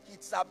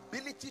its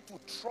ability to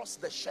trust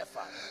the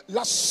shepherd.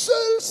 La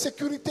seule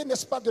sécurité,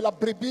 n'est-ce pas, de la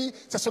brebis,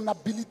 c'est son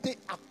habilité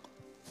à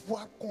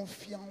avoir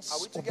confiance Are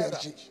we au together?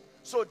 berger.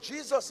 So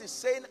Jesus is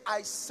saying,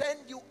 I send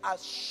you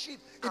as sheep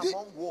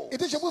among wolves. Il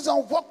dit, je vous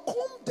envoie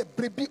comme des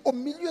brebis au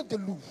milieu des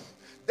loups.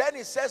 Then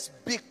he says,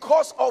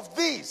 because of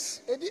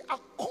this, Il dit, à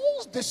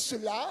cause de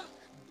cela,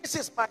 this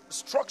is my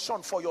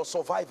instruction for your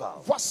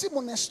survival. voici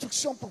mon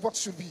instruction pour votre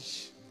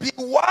survie. Be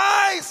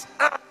wise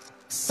as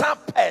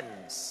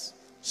serpents.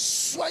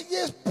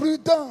 Soyez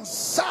prudents,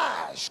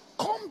 sages,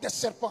 comme des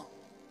serpents.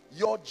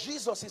 Your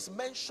Jesus is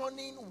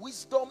mentioning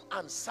wisdom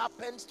and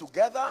serpents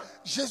together.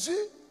 Jésus,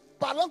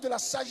 parlant de la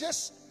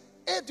sagesse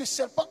et du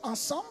serpent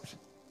ensemble,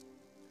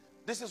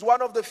 This is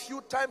one of the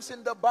few times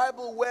in the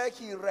Bible where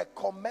he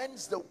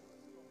recommends the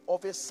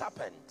of a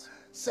serpent.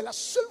 c'est la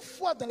seule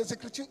fois dans les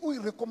Écritures où il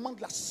recommande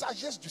la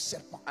sagesse du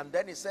serpent. And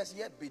then he says,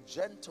 yet be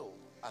gentle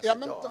as Et a en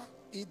même dove. temps,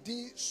 il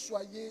dit,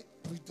 soyez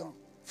prudents.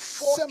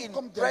 Four Simple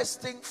comme des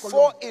four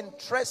colombes.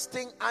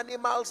 interesting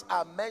animals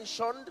are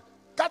mentioned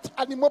 4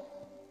 animaux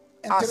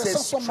as a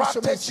intéressants sont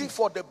mentionnés strategy ici,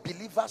 for the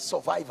believer's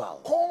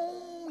survival.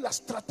 comme la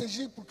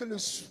stratégie pour que le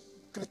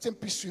chrétien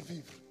puisse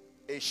survivre.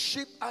 A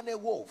sheep and a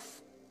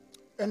wolf,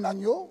 Un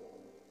agneau,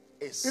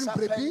 a brebis.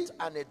 serpent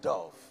and a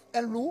dove.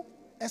 un loup,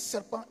 un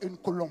serpent et une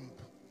colombe.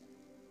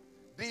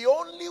 The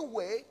only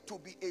way to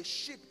be a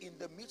sheep in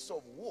the midst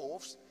of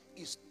wolves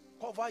is to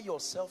cover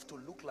yourself to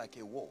look like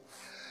a wolf.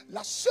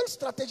 La seule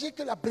stratégie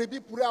que la brebis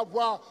pourrait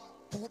avoir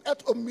pour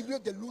être au milieu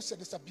des loups, c'est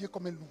de s'habiller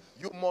comme un loup.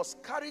 You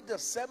must carry the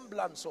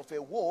semblance of a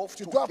wolf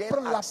Tu to dois gain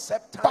prendre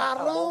acceptance among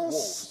l'apparence,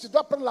 wolves. tu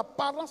dois prendre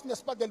l'apparence,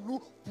 n'est-ce pas, des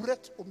loups pour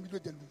être au milieu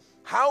des loups.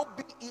 How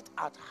be it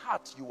at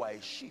heart, you are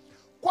a sheep.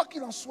 Quoi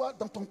qu'il en soit,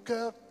 dans ton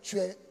cœur, tu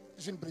es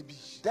une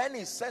brebis. Then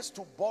he says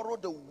to borrow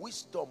the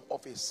wisdom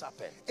of a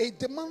serpent. Et il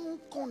demande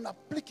qu'on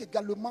applique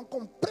également,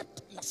 qu'on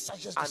prête la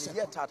sagesse du And serpent.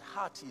 yet at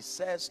heart he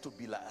says to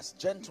be as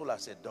gentle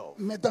as a dove.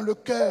 Mais dans le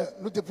cœur,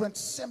 nous devons être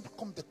simples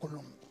comme des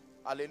colombes.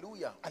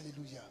 Hallelujah.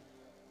 Alléluia.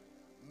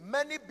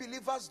 Many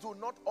believers do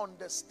not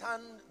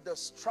understand the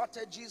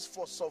strategies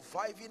for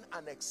surviving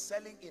and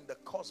excelling in the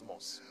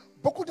cosmos.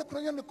 Beaucoup de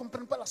croyants ne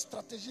comprennent pas la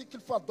stratégie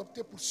qu'il faut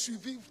adopter pour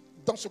survivre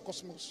dans ce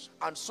cosmos.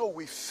 And so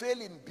we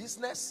fail in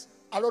business,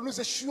 Alors nous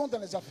échouons dans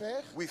les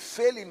affaires, we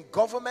fail in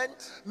government,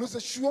 nous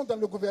échouons dans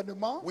le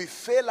gouvernement, we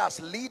fail as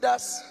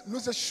leaders,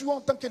 nous échouons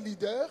en tant que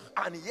leaders.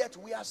 and yet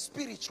we are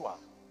spiritual.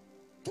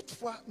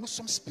 Toutefois, nous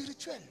sommes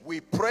spirituels. We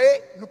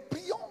pray, Nous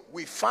prions,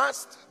 we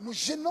fast, nous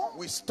gênons,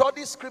 we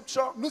study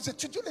scripture, nous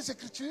étudions les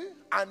Écritures.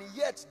 and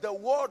yet the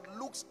world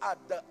looks at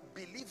the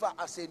believer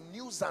as a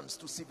nuisance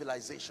to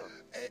civilization.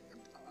 Et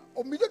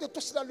au milieu de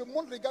tout cela, le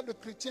monde regarde le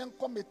chrétien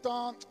comme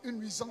étant une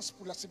nuisance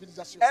pour la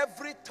civilisation.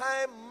 Every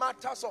time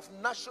matters of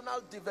national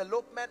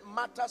development,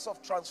 matters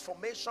of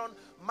transformation,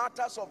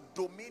 matters of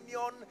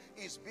dominion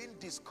is being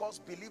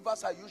discussed,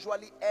 believers are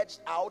usually edged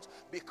out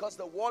because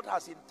the world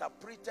has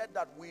interpreted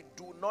that we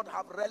do not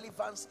have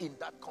relevance in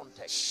that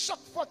context.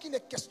 Chaque fois qu'il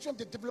est question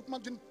de développement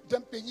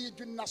d'un pays,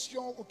 d'une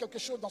nation ou quelque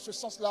chose dans ce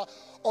sens-là,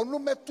 on nous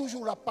met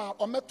toujours à part,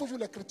 on met toujours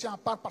les chrétiens à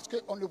part parce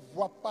qu'on ne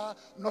voit pas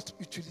notre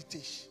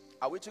utilité.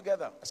 Are we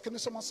together? Est-ce que nous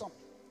sommes ensemble?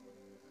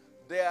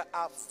 There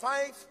are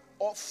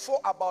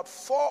about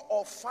four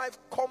or five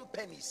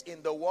companies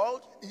in the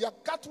world Il y a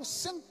 4 ou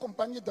 5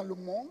 compagnies dans le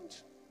monde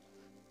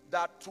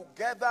that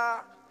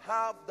together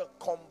have the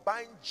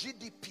combined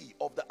GDP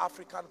of the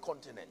African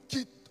continent.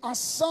 qui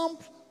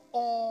ensemble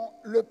ont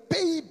le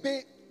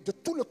PIB de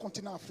tout le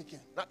continent africain.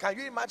 Now, can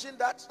you imagine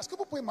that? Est-ce que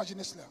vous pouvez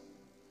imaginer cela?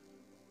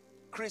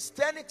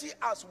 Christianity,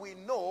 as we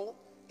know,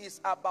 is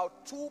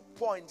about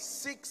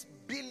 2.6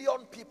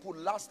 billion people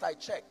last I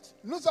checked.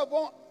 Nous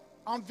avons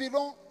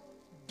environ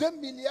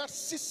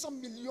 2,6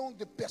 milliards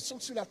de personnes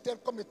sur la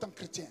terre comme étant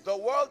chrétiens. The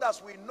world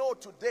as we know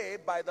today,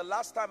 by the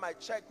last time I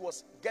checked,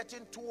 was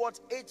getting towards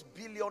 8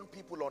 billion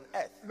people on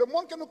earth. Le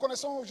monde que nous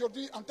connaissons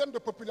aujourd'hui en termes de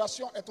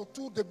population est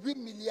autour de 8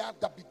 milliards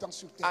d'habitants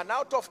sur terre. And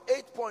out of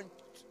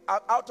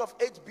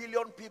 8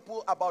 billion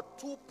people, about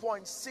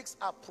 2.6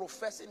 are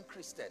professing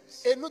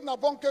Christians. Et nous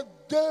n'avons que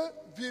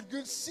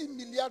 2,6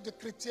 milliards de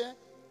chrétiens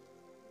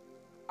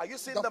Are you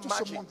seeing dans the tout ce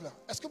magic? monde-là.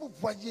 Est-ce que vous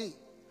voyez?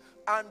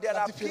 And there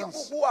La are people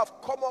différence. who have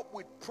come up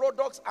with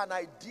products and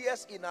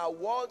ideas in our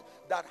world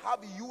that have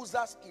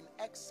users in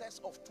excess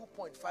of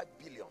 2.5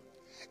 billion.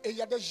 Et il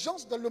y a des gens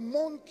dans le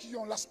monde qui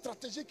ont la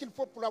stratégie qu'il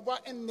faut pour avoir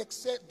un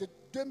excès de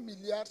 2,6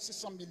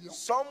 milliards.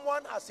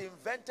 Someone has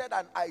invented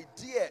an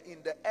idea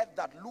in the earth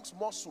that looks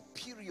more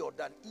superior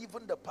than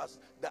even the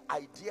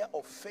idea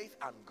of faith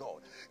and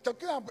God.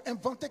 Quelqu'un a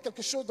inventé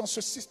quelque chose dans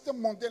ce système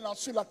mondial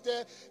sur la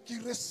terre qui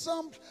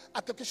ressemble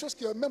à quelque chose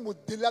qui est même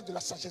au-delà de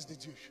la sagesse de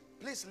Dieu.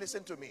 Please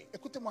listen to me.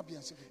 Écoutez-moi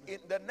bien, s'il vous plaît.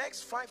 In the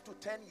next 5 to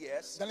 10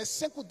 years, Dans les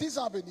 5 ou 10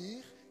 ans à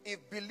venir, if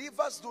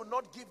believers do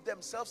not give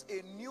themselves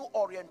a new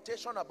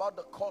orientation about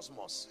the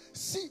cosmos,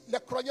 si les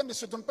croyants ne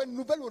se donnent pas une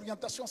nouvelle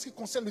orientation en ce qui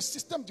concerne le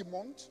système du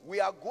monde, we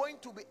are going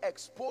to be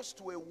exposed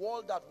to a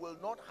world that will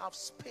not have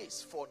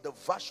space for the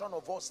version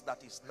of us that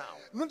is now.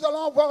 nous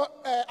allons avoir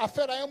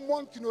affaire à un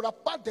monde qui n'aura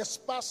pas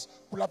d'espace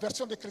pour la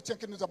version des chrétiens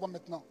que nous avons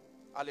maintenant.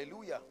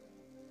 Hallelujah.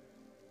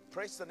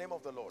 Praise the name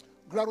of the Lord.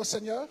 Gloire au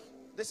Seigneur.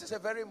 This is a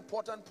very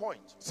important point.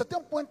 C'est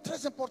un point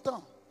très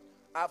important.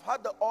 I've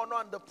had the honor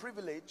and the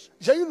privilege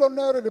J'ai eu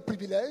l'honneur et le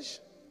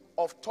privilège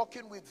of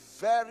talking with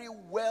very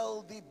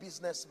wealthy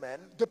businessmen,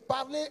 de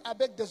parler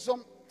avec des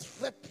hommes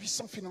très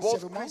puissants both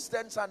financièrement,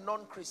 Christians and des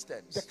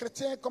non-Christians.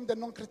 chrétiens comme des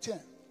non-chrétiens.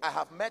 I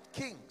have met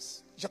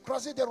kings. J'ai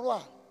croisé des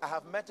rois. I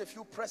have met a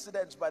few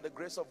presidents by the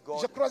grace of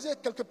God. J'ai croisé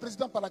quelques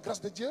présidents par la grâce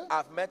de Dieu.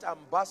 I've met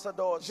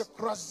ambassadors. J'ai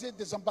croisé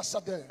des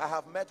ambassadeurs. I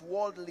have met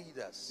world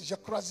leaders. J'ai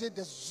croisé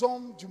des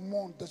hommes du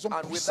monde, des hommes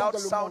And puissants without dans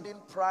le monde.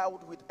 sounding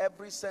proud, with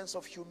every sense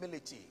of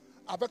humility,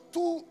 Avec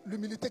toute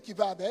l'humilité qui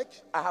va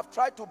avec, I have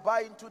tried to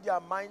buy into their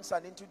minds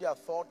and into their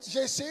thoughts.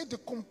 j'ai essayé de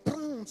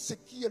comprendre ce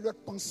qui est leur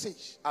pensée.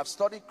 I've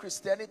studied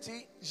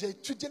Christianity. J'ai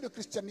étudié le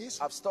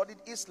christianisme, I've studied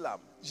Islam.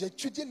 j'ai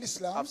étudié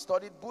l'islam, I've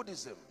studied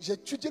Buddhism. j'ai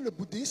étudié le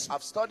bouddhisme,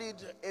 I've studied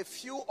a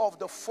few of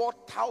the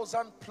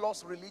 4,000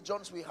 plus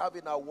religions we have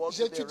in our world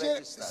j'ai today étudié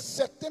registered.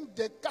 certaines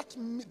des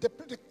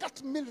plus de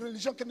 4000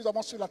 religions que nous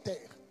avons sur la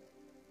terre.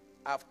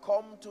 I've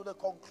come to the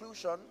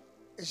conclusion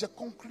Et j'ai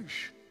conclu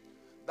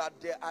that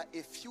there are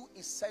a few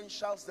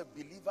essentials the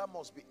believer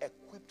must be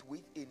equipped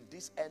with in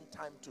this end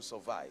time to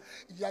survive.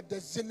 il y a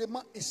des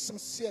éléments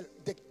essentiels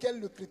desquels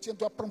le chrétien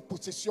doit prendre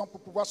possession pour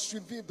pouvoir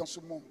survivre dans ce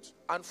monde.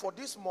 And for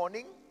this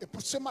morning, Et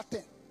pour ce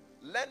matin,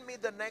 lend me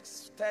the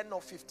next 10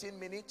 or 15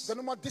 minutes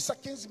donnez-moi 10 à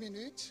 15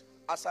 minutes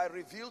as I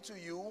reveal to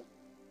you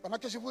pendant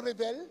que je vous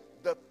révèle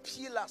the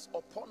pillars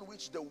upon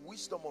which the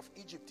wisdom of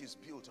Egypt is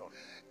built on.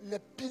 les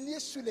piliers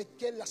sur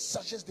lesquels la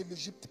sagesse de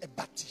l'Égypte est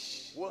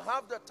bâtie. We'll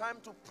have the time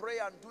to pray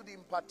and do the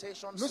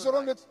impartations Nous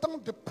aurons le tonight. temps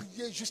de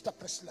prier juste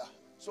après cela.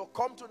 So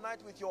come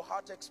tonight with your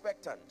heart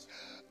expectant.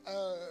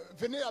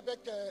 Venez avec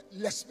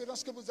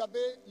l'espérance que vous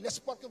avez,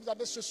 l'espoir que vous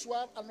avez ce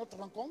soir à notre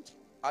rencontre.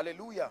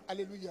 Hallelujah.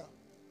 Alléluia.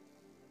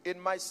 In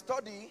my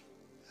study,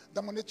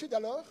 Dans mon étude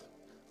alors,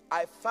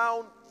 I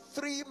found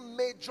 3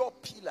 major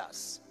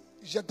pillars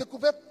j'ai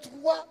découvert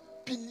 3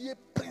 piliers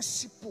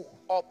principaux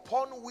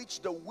upon which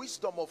the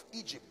wisdom of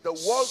Egypt, the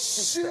world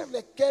sur system,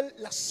 lesquels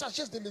la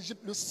sagesse de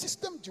l'Égypte, le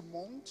système du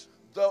monde,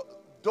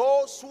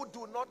 those who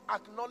do not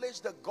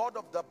acknowledge the God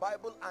of the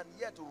Bible and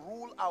yet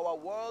rule our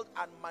world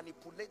and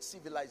manipulate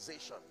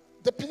civilization.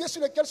 des piliers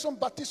sur lesquels sont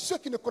bâtis ceux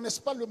qui ne connaissent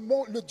pas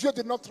le Dieu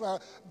de notre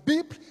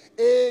Bible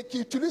et qui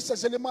utilisent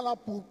ces éléments-là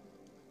pour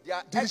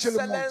Their diriger le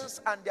monde.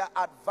 excellence and their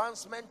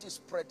advancement is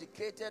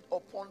predicated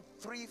upon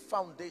 3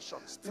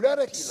 foundations, 3 Leur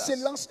pillars.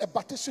 excellence est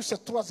bâtie sur ces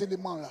 3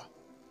 éléments-là.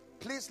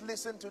 Please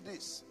listen to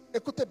this.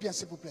 Écoutez bien,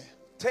 s'il vous plaît.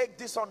 Take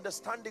this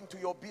understanding to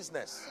your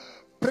business.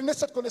 Prenez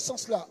cette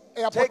connaissance-là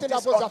et Take apportez-la à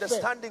this vos affaires.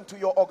 understanding to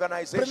your Prenez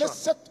organization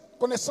cette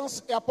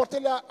connaissance et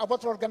apportez-la à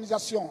votre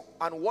organisation.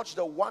 and watch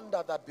the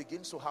wonder that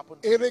begins to happen.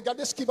 Et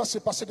regardez ce qui va se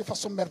passer de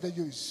façon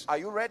merveilleuse. Are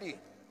you ready?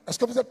 Est-ce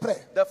que vous êtes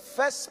prêts? The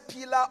first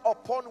pillar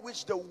upon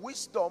which the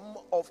wisdom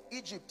of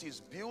Egypt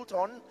is built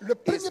on Le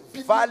premier is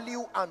pilier-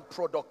 value and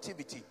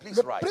productivity. Please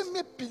Le write.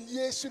 premier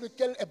pilier sur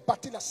lequel est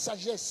bâtie la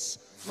sagesse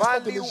n'est-ce pas,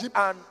 de Value l'Égypte,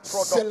 and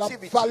c'est la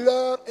productivity.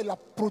 valeur et la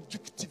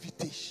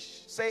productivité.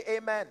 Say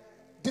amen.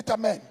 Dites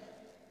Amen.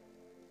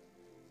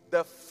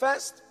 The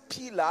first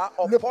pillar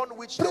Le upon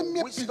which the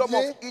premier wisdom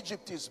pilier- of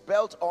Egypt is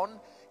built on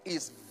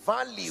is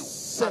value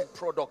C'est and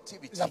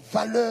productivity. la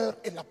valeur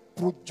et la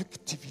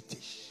productivité.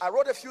 I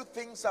wrote a few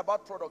things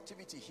about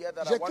productivity here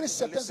that I J'ai want écrit you to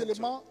certains listen to.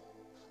 éléments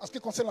en ce qui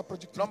concerne la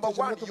productivité. Number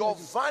J'aimerais one, que vous your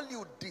les lisiez.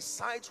 value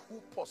decides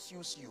who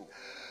pursues you.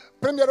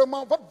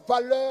 Premièrement, votre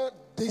valeur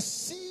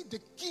décide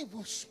qui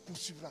vous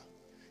poursuivra.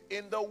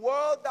 In the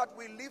world that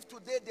we live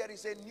today, there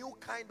is a new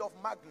kind of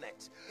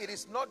magnet. It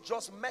is not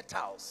just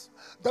metals.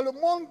 Dans le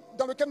monde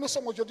dans lequel nous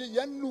sommes aujourd'hui, il y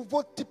a un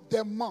nouveau type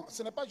d'aimant.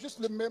 Ce n'est pas juste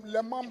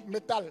l'aimant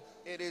métal.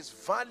 It is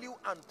value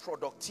and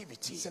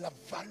productivity. C'est la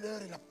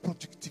valeur et la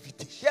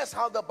productivité. Here's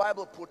how the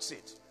Bible puts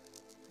it.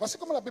 Voici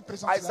comment la Bible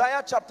présente cela.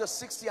 Isaiah chapter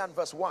 60 and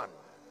verse 1.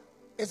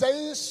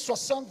 Ésaïe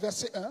 60,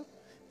 verset 1.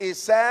 It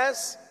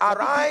says,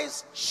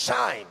 arise,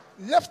 shine.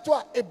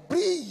 Lève-toi et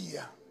brille,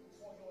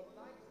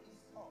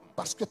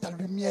 parce que ta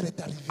lumière est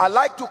arrivée. I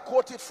like to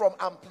quote it from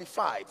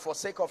Amplified for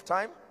sake of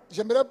time.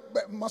 J'aimerais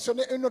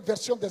mentionner une autre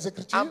version des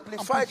Écritures.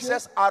 Amplified amplifiée.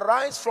 says,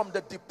 arise from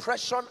the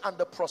depression and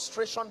the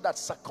prostration that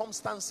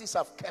circumstances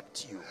have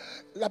kept you.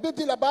 La Bible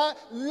dit là-bas,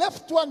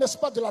 lève-toi, n'est-ce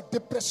pas, de la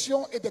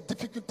dépression et des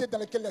difficultés dans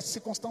lesquelles les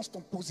circonstances t'ont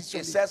It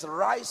positionné. says,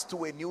 rise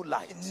to a new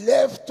light.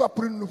 Lève-toi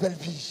pour une nouvelle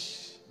vie.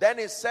 Then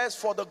it says,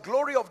 for the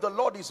glory of the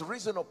Lord is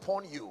risen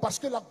upon you. Parce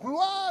que la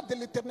gloire de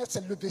l'Éternel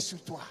s'est levée sur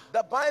toi.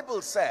 The Bible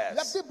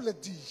La says, Bible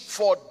dit,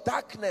 for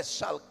darkness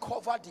shall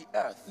cover the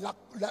earth,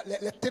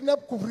 les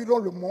ténèbres couvriront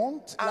le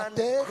monde, la and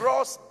terre,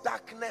 gross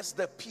darkness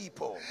the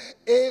people.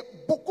 et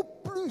beaucoup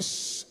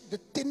plus de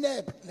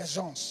ténèbres les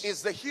gens.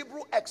 Is the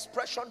Hebrew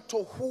expression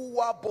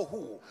tohuwa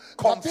bohu,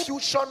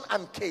 confusion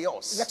and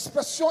chaos.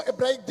 L'expression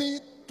hébraïque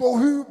dit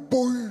tohu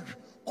bohu,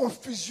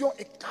 confusion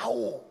et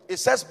chaos. It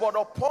says, but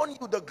upon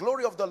you the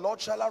glory of the Lord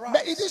shall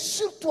Mais il arise. dit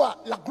sur toi,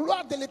 la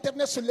gloire de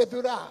l'Éternel se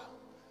lèvera.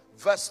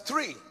 Verse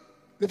 3.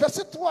 Le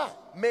verset 3,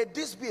 May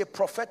this be a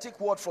prophetic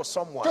word for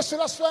someone. que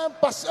cela soit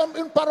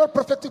une parole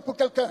prophétique pour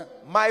quelqu'un.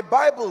 My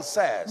Bible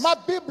says, Ma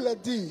Bible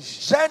dit,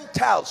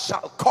 Gentiles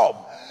shall come.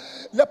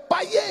 Les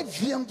païens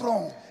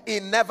viendront. He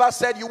never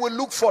said you will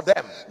look for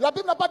them. La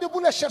Bible n'a pas dit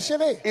vous les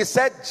chercherez. He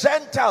said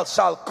Gentiles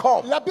shall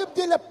come. La Bible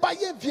dit les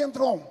païens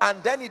viendront.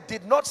 And then it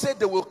did not say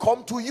they will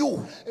come to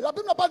you. Et la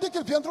Bible n'a pas dit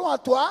qu'ils viendront à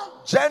toi.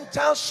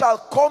 Gentiles shall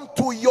come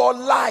to your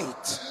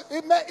light.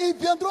 Mais ils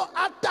viendront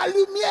à ta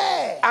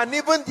lumière. And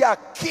even their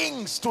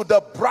kings to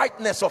the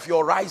brightness of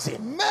your rising.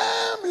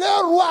 Même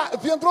les rois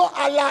viendront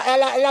à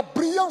la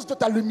brillance de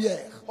ta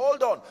lumière.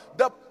 Hold on.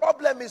 The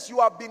problem is you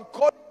have been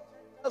called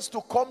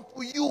to come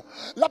to you.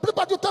 La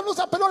plupart du temps, nous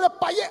appelons les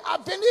païens à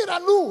venir à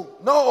nous.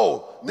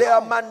 No, they are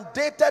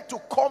mandated to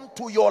come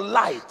to your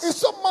light. Ils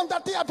sont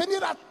mandatés à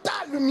venir à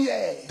ta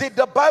lumière. Did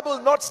the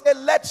Bible not say,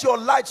 let your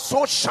light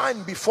so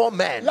shine before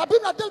men? La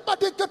Bible n'a-t-elle pas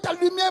dit que ta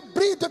lumière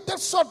brille de telle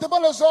sorte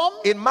devant les hommes?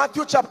 In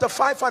Matthew chapter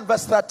 5 and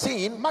verse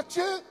 13,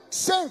 Matthieu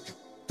 5,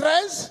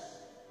 13.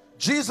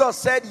 Jesus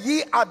said,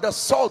 ye are the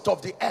salt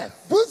of the earth.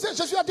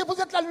 Jésus a dit, vous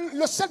êtes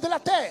le sel de la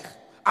terre.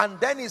 And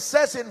then he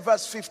says in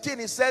verse 15,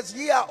 he says,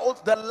 ye are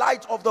the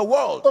light of the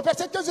world. Au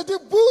verset 15, il dit,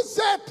 vous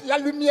êtes la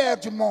lumière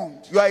du monde.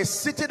 You are a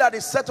city that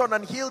is set on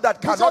an hill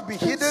that cannot be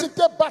hidden. Vous êtes une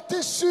cité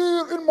bâtie sur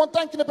une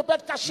montagne qui ne peut pas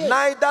être cachée.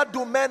 Neither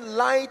do men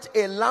light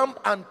a lamp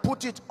and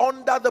put it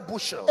under the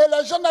bushel, Et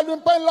les gens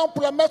n'allument pas une lampe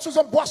pour la mettre sous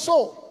un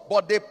boisseau.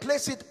 but they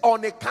place it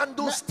on a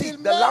candlestick,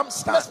 the N'est-ce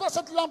lampstand, pas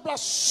cette lampe-là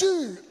sur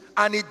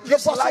and it le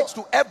gives boisseau, light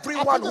to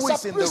everyone afin que who ça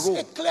is in the puisse room.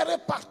 éclairer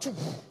partout.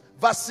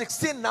 Verse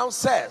 16 now Le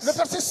says,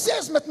 verset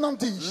 16 maintenant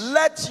dit,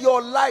 let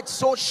your light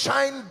so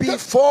shine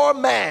before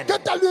men, que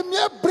ta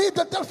lumière brille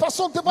de telle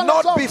façon devant les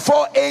not hommes,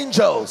 before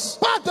angels,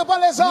 pas devant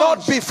les not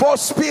anges, before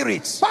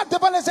spirits. pas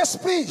devant les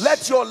esprits.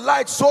 Let your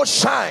light so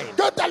shine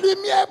Que ta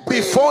lumière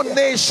brille before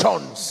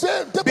nations,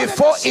 devant les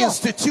before nations,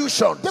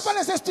 institutions. devant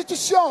les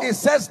institutions, It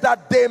says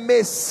that they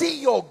may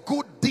see your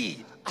good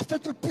deed afin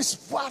qu'ils puissent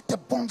voir tes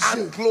bons and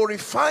yeux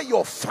glorify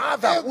your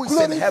Father et who is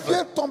in glorifier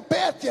heaven. ton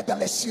Père qui est dans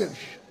les cieux.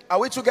 Are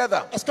we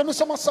together? Est-ce que nous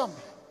sommes ensemble?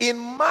 In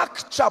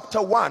Mark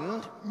chapter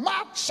 1,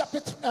 Marc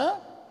chapitre 1,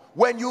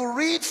 when you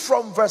read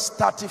from verse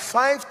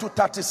 35 to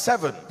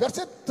 37,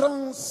 verset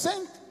 35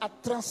 à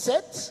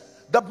 37,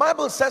 the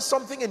Bible says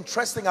something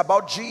interesting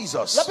about la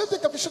Jesus. Bible dit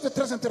quelque chose de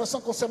très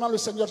intéressant concernant le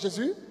Seigneur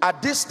Jésus.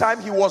 At this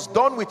time, he was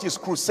done with his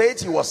crusade.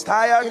 He was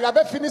tired. Il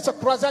avait fini sa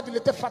croisade, il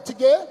était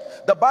fatigué.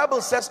 The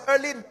Bible says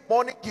early in the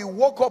morning, he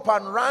woke up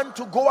and ran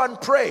to go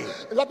and pray.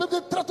 La Bible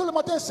dit très tôt le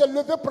matin, il s'est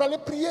levé pour aller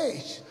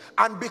prier.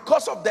 And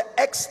because of the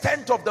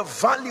extent of the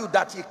value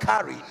that he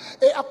carried,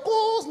 Et à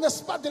cause,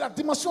 n'est-ce pas, de la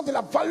dimension de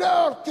la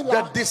valeur qu'il the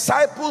a,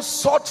 disciples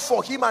sought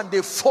for him and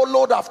they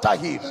followed after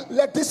him.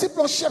 les disciples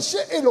l'ont cherché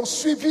et l'ont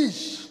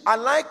suivi. I'd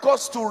like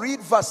us to read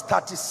verse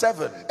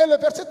 37. Et le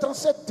verset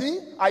 37 dit,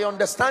 I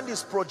understand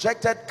it's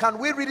projected. Can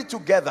we read it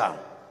together?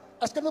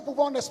 est-ce que nous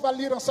pouvons, n'est-ce pas,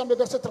 lire ensemble le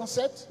verset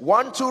 37?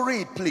 One to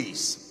read,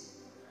 please.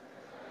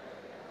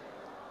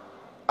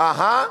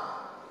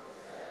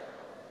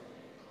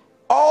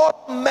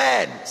 All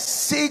men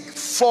seek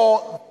for,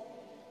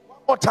 one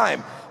more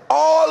time.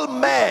 All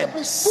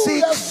men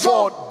seek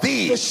for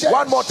thee.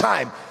 One more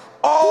time.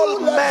 All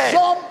Tous les men.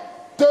 hommes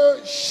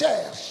te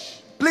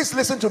cherchent. Please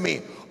listen to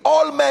me.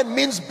 All men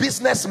means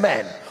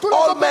businessmen. Tous les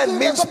All hommes men disent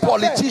means les hommes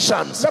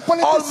politicians. d'affaires,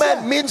 les All politiciens.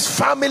 men means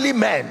family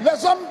men.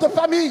 Les hommes de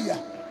famille.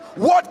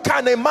 What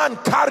can a man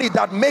carry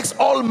that makes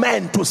all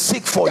men to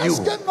seek for you?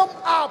 Qu'est-ce qu'un homme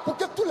a pour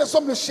que tous les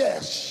hommes le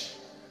cherchent?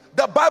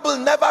 The Bible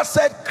never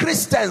said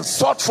Christians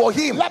sought for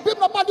him. La Bible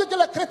n'a pas dit que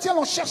les chrétiens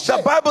l'ont cherché.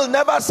 The Bible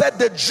never said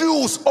the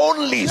Jews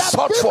only La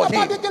sought Bible for n'a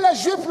pas him. dit que les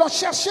juifs l'ont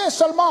cherché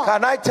seulement.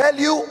 Can I tell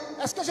you?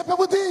 Est-ce que je peux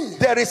vous dire?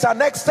 There is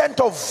an extent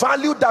of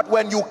value that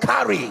when you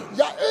carry, Il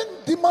y a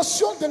une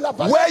dimension de la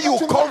valeur. where you que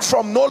tu come l'as.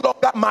 from no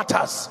longer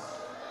matters.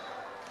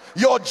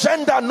 Your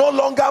gender no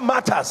longer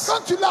matters.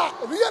 Quand tu l'as,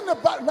 rien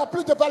n'a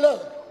plus de valeur.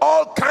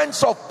 All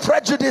kinds of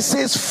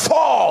prejudices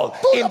fall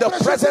Tous in les the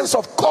préjugés presence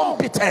of tombent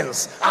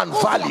competence and à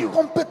cause de la value.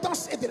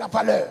 compétence et de la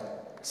valeur.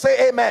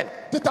 Say amen.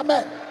 Dites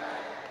amen.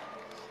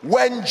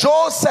 When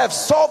Joseph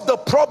solved the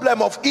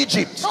problem of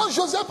Egypt, Quand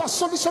Joseph a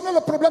solutionné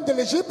le problème de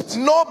l'Égypte,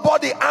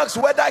 nobody asked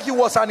whether he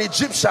was an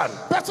Egyptian.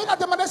 personne n'a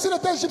demandé s'il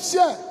était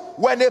égyptien.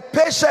 When a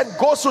patient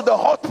goes to the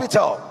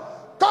hospital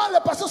Quand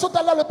les patients sont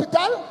allés à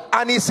l'hôpital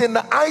and is in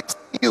the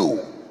ICU,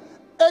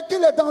 et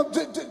qu'il est dans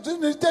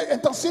une unité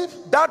intensive,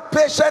 that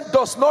patient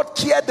does not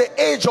care the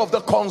age of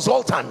the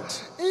consultant.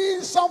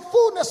 il s'en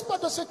fout, n'est-ce pas,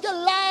 de ce qu'est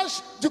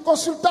l'âge du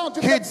consultant, du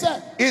médecin.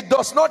 He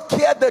does not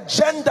care the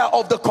gender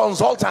of the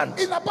consultant.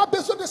 Il n'a pas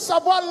besoin de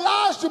savoir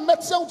l'âge du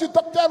médecin ou du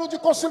docteur ou du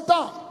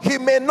consultant. He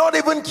may not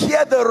even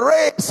care the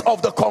race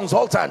of the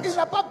consultant. Il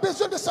n'a pas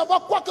besoin de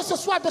savoir quoi que ce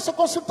soit de ce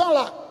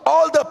consultant-là.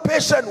 All the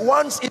patient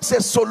wants is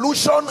a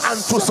solution and to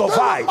Ce que le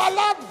survive.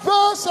 malade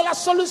veut, c'est la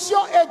solution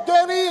et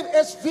guérir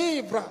et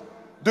vivre.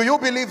 Do you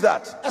believe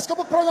that? Est-ce que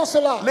vous croyez en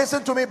cela?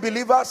 Listen to me,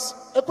 believers.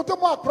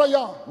 Écoutez-moi,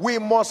 croyants. We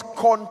must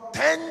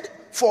contend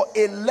for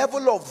a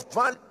level of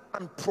value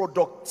and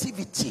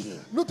productivity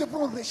Nous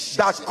devons rechercher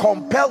that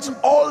compels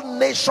all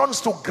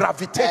nations to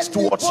gravitate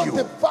towards you.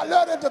 de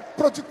valeur et de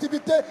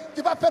productivité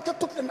qui va faire que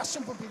toutes les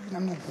nations vont venir à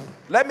nous.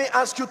 Let me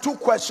ask you two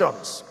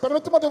questions.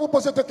 Permettez-moi de vous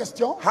poser deux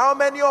questions. How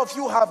many of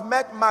you have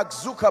met Mark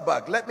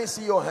Zuckerberg? Let me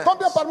see your hands.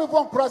 Combien parmi vous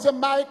ont croisé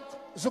Mike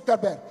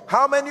Zuckerberg?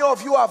 How many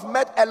of you have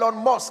met Elon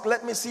Musk?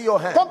 Let me see your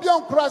hands. Combien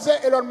ont croisé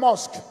Elon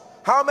Musk?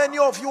 How many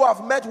of you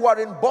have met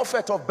Warren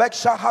Buffett of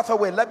Berkshire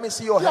Hathaway? Let me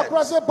see your Qui a hands.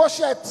 croisé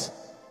Bochette?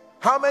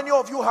 How many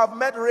of you have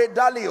met Ray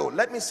Dalio?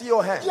 Let me see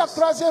your hands. Qui a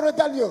croisé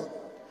Redalio?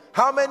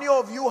 How many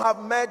of you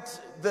have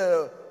met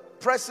the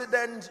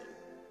President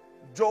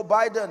Joe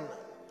Biden?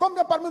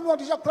 Combien parmi nous ont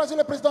déjà croisé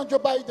le président Joe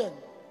Biden?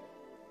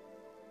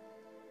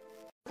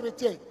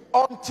 Chrétien.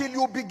 Until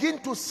you begin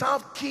to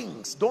serve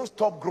kings, don't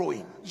stop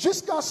growing.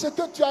 Jusqu'à ce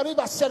que tu arrives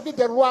à servir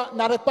des rois,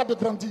 n'arrête pas de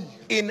grandir.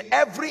 In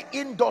every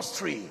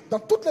industry, Dans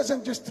toutes les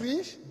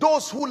industries,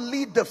 those who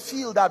lead the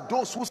field are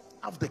those who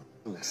serve the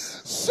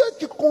kings. ceux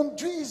qui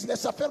conduisent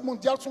les affaires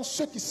mondiales sont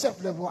ceux qui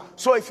servent les rois.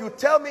 So if you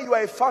tell me you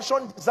are a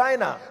fashion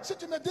designer, Si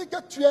tu me dis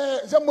que tu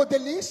es un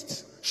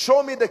modéliste,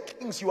 show me the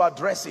kings you are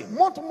dressing.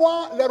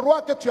 montre-moi les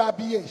rois que tu as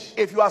habillés.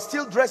 If you are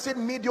still dressing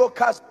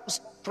mediocre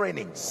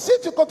training, Si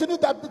tu continues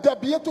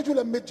d'habiller toujours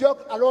les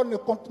médiocres, alors ne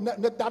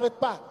t'arrête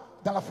pas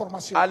dans la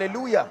formation.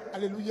 hallelujah.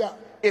 Alléluia.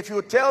 If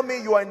you tell me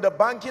you are in the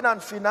banking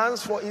and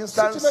finance, for Si tu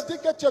instance, me dis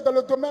que tu es dans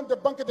le domaine de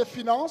banque et de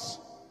finances,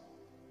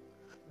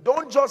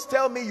 don't just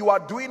tell me you are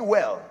doing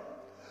well.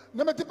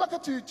 ne me dis pas que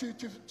tu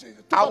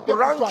vas I'll bien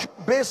pour toi. rank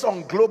based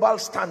on global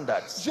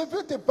standards. Je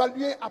veux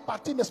t'évaluer à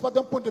partir, n'est-ce pas,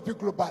 d'un point de vue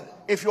global.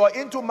 If you are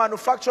into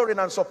manufacturing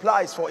and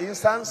supplies, for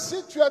instance,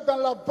 Si tu es dans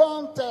la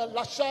vente,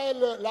 l'achat et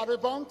la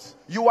revente,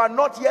 you are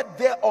not yet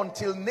there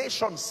until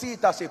nations see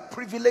it as a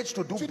privilege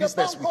to do tu n'es pas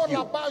business encore with you.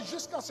 là-bas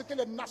jusqu'à ce que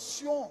les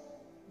nations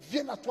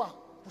viennent à toi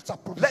pour sa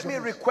Let me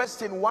provision.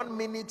 request in 1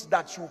 minute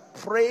that you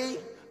pray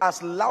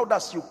as loud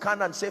as you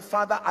can and say,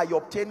 Father, I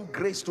obtain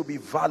grace to be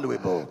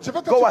valuable. Je veux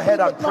que Go tu ahead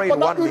pries and pray in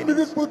maintenant 1 pendant une minute.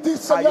 minute pour dire, I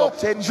Seigneur,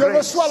 obtain je grace.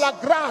 reçois la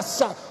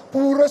grâce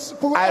pour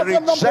I être un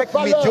homme de reject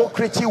valeur.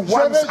 mediocrity Je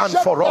once and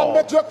rejette for la all.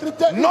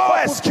 médiocrité une No fois pour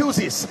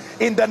excuses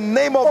in the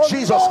name of Au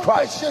Jesus nom de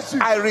Christ. Jésus.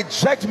 I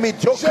reject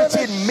mediocrity Je in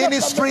rejette la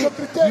ministry,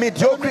 médiocrité dans le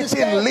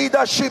mediocrity in ministère,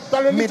 leadership,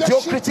 dans le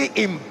leadership, mediocrity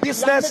in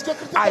business.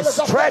 médiocrité dans I les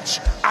affaires. stretch,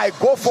 I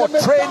go for Je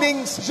m'étends,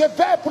 trainings, je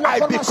vais pour la I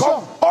formation.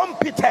 become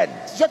competent.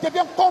 Je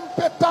deviens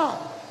compétent.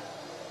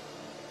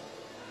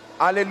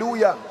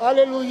 Hallelujah.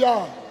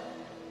 Alléluia.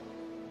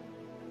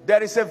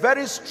 There is a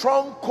very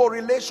strong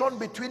correlation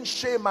between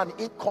shame and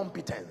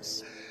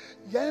incompetence.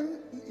 Il y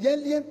a un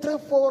lien très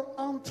fort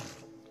entre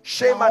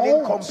Shame la and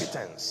honte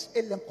incompetence.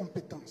 et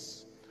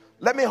l'incompétence.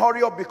 Let me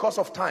hurry up because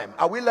of time.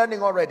 Are we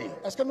learning already?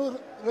 Est-ce que nous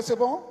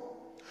recevons?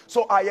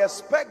 So I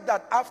expect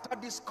that after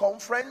this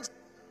conference,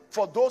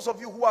 for those of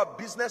you who are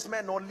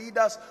businessmen or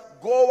leaders,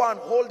 go and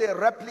hold a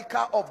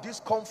replica of this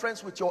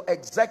conference with your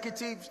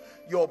executives,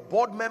 your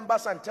board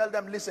members, and tell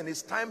them, listen,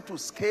 it's time to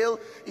scale,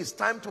 it's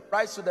time to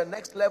rise to the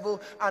next level.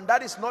 And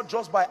that is not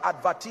just by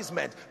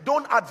advertisement.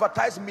 Don't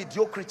advertise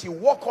mediocrity.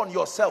 Work on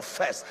yourself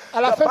first.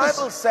 The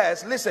Bible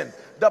says, listen,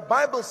 the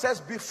Bible says,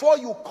 before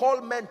you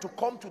call men to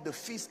come to the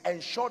feast,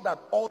 ensure that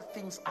all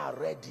things are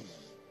ready.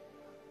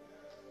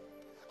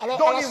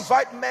 Don't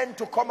invite men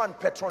to come and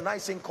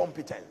patronize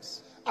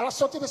incompetence. À la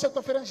sortie de cette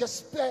conférence,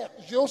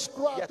 j'ose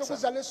croire que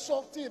vous allez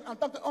sortir en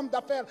tant qu'homme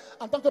d'affaires,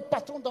 en tant que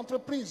patron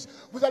d'entreprise.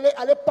 Vous allez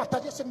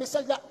partager ce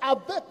message-là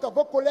avec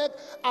vos collègues,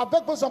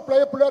 avec vos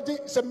employés pour leur dire,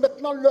 c'est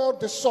maintenant l'heure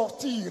de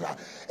sortir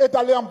et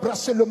d'aller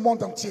embrasser le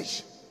monde entier.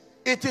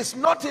 It is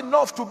not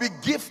enough to be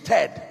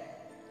gifted.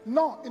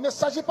 Non, il ne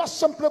s'agit pas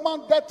simplement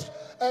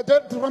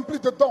d'être rempli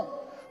de dons.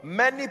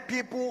 Many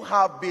people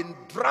have been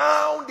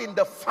drowned in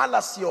the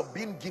fallacy of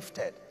being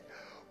gifted.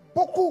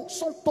 Beaucoup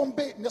sont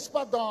tombés, n'est-ce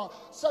pas, dans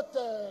cette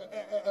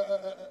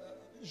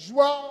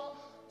joie,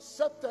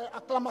 cette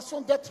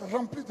acclamation d'être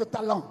remplis de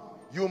talent.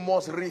 You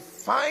must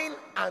refine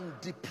and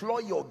deploy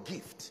your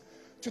gift.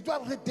 Tu dois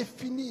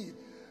redéfinir,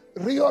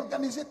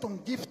 réorganiser ton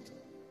gift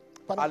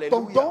par ton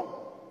Hallelujah. don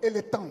et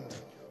l'étendre.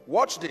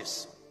 Watch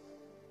this.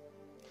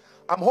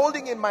 I'm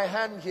holding in my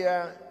hand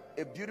here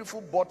a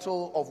beautiful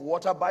bottle of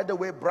water, by the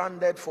way,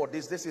 branded for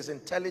this. This is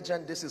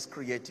intelligent, this is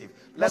creative.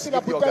 Let's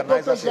give the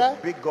organizers a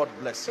big God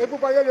bless you. Et vous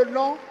voyez le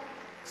nom,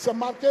 c'est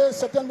marqué,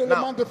 c'est un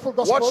élément de full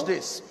gospel. Watch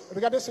this.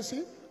 Regardez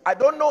ceci. I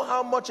don't know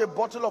how much a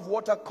bottle of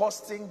water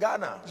costs in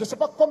Ghana. Je ne sais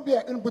pas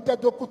combien une bouteille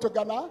d'eau coûte au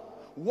Ghana.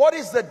 What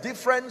is the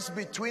difference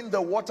between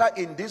the water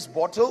in this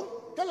bottle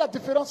Quelle est la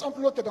différence entre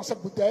l'eau qui est dans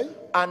cette bouteille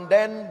and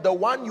then the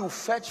one you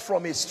fetch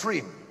from a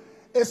stream?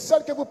 et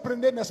celle que vous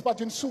prenez, n'est-ce pas,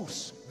 d'une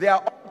source? They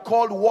are all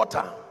called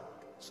water.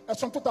 Elles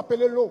sont toutes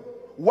appelées l'eau.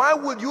 Why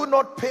would you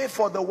not pay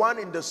for the one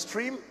in the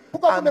stream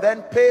and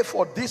then pay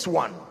for this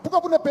one? Pourquoi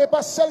vous ne payez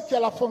pas celle qui est à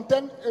la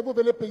fontaine et vous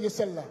venez payer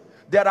celle-là?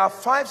 There are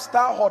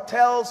 5-star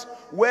hotels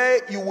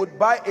where you would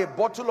buy a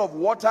bottle of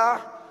water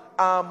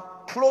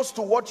close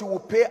to what you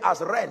would pay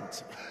as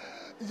rent.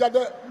 Il y a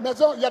des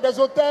maisons, il y a des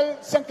hôtels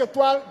 5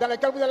 étoiles dans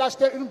lesquels vous allez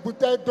acheter une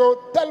bouteille d'eau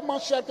tellement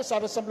chère que ça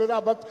ressemblera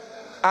à votre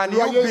And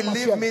you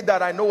believe me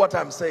that I know what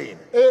I'm saying.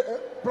 Et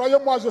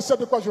croyez-moi, je sais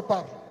de quoi je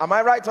parle. Am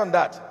I right on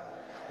that?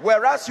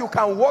 Whereas you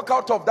can walk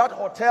out of that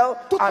hotel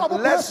at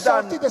less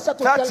than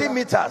 30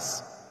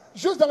 meters.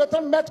 Juste dans les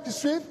 30 mètres qui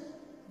suivent,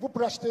 vous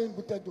pourrez acheter une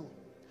bouteille d'eau.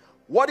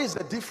 What is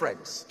the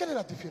difference? Quelle est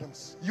la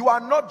différence? You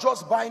are not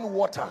just buying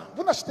water.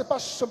 Vous n'achetez pas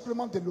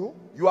simplement de l'eau.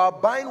 You are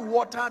buying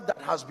water that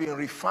has been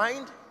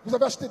refined. Vous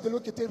avez acheté de l'eau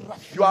qui était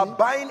raffinée. You are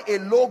buying a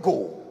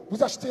logo.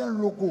 Vous achetez un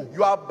logo.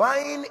 You are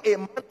buying a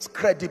man's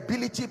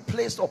credibility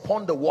placed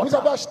upon the water. Vous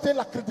avez acheté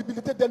la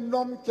crédibilité d'un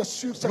homme qui est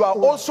sur cette You are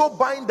eau. also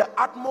buying the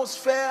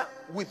atmosphere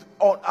with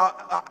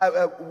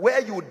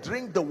where you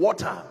drink the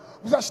water.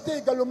 Vous achetez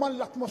également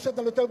l'atmosphère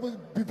dans laquelle vous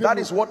buvez. That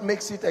is what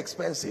makes it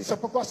expensive. C'est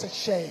pourquoi c'est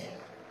cher.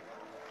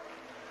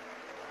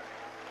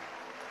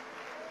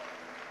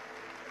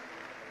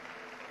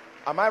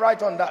 Am I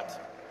right on that?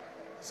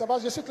 Ça va,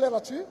 je suis clair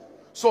là-dessus?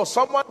 So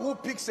someone who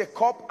picks a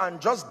cup and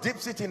just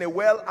dips it in a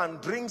well and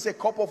drinks a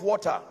cup of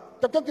water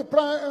Quelqu'un qui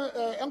prend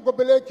un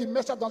gobelet, qui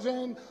met ça dans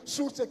une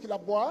source et qui la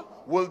boit,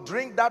 will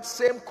drink that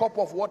same cup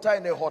of water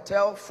in a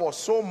hotel for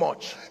so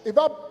much. il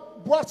va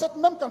boire cette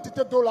même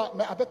quantité d'eau là,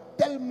 mais avec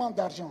tellement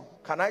d'argent.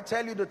 Can I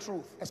tell you the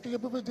truth? Est-ce que je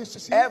peux vous dire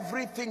ceci?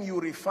 Everything you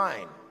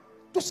refine,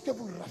 Tout ce que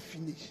vous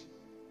raffinez,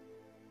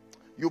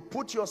 you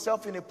put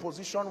yourself in a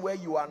position where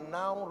you are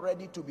now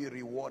ready to be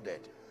rewarded.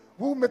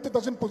 vous vous mettez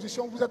dans une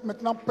position où vous êtes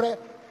maintenant prêt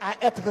à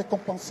être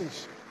récompensé.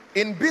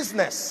 In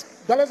business,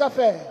 Dans les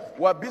affaires,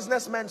 we're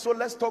businessmen, so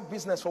let's talk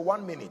business for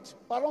 1 minute.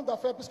 parlons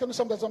d'affaires puisque nous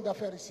sommes des hommes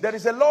d'affaires ici. There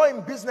is a law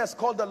in business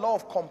called the law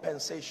of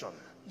compensation.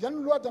 Il y a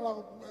une loi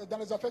dans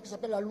les affaires qui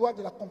s'appelle la loi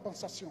de la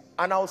compensation.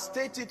 And I'll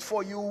state it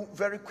for you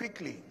very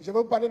quickly. Je vais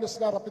vous parler de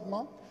cela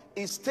rapidement.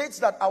 It states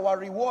that our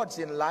rewards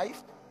in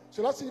life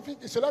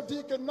Cela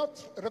dit que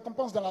notre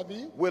récompense dans la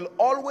vie will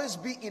always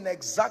be in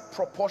exact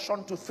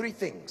proportion to 3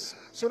 things.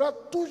 sera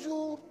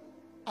toujours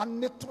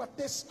en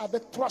étroitesse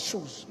avec 3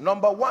 choses.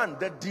 Number 1,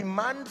 the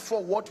demand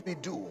for what we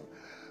do.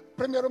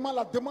 Premièrement,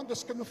 la demande de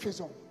ce que nous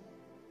faisons.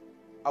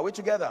 Are we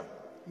together?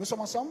 Nous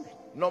sommes ensemble.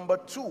 Number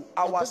 2,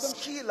 our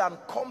skill and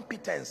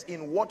competence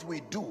in what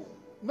we do.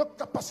 Notre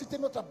capacité,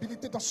 notre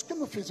habilité dans ce que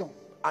nous faisons.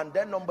 And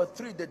then number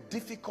 3, the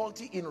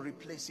difficulty in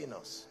replacing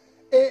us.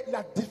 Et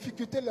la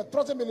difficulté, le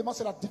troisième élément,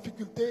 c'est la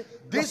difficulté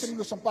lorsque nous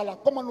ne sommes pas là.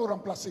 Comment nous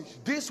remplacer?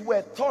 These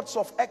were thoughts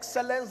of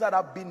excellence that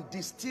have been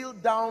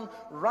distilled down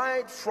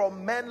right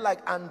from men like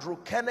Andrew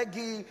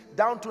Carnegie,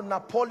 down to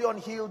Napoleon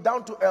Hill,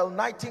 down to Earl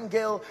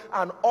Nightingale,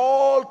 and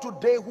all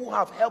today who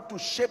have helped to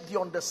shape the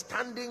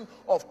understanding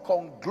of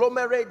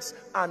conglomerates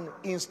and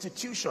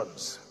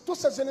institutions. Tous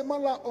ces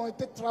éléments-là ont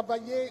été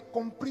travaillés,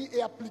 compris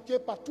et appliqués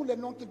par tous les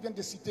noms qu'il vient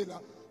de citer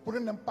là, pour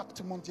un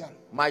impact mondial.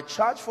 My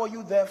charge for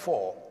you,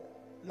 therefore,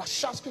 La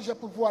charge que j'ai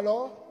pour vous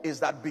alors, is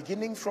that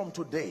beginning from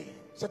today,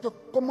 c'est que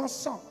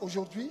commençant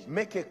aujourd'hui,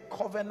 make a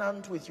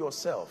covenant with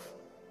yourself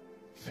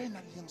fais une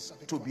alliance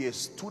avec to toi. be a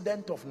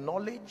student of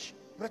knowledge,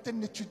 Pour être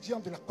un étudiant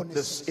de la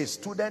connaissance, a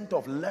student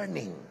of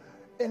learning,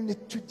 un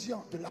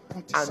étudiant de and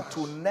l'apprentissage,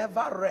 to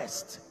never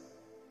rest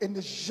et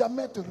ne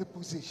jamais te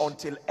reposer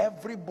until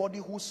everybody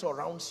who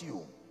surrounds you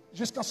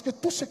jusqu'à ce que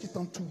tout ce qui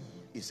t'entoure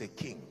is a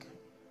king.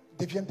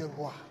 devienne des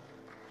rois.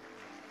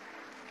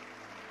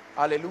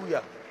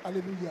 Hallelujah.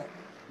 Alléluia.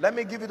 Let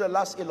me give you the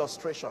last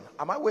illustration.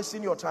 Am I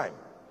wasting your time?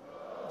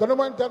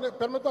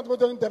 Permettez-moi de vous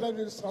donner une dernière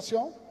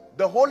illustration.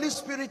 The Holy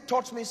Spirit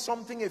taught me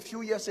something a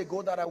few years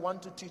ago that I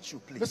want to teach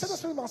you, Le please.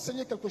 Saint-Esprit m'a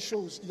enseigné quelque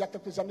chose il y a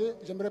quelques années.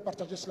 J'aimerais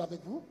partager cela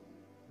avec vous.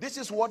 This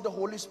is what the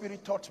Holy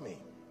Spirit taught me.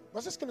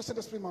 Voici ce que le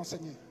Saint-Esprit m'a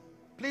enseigné.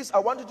 Please, I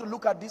want you to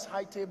look at this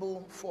high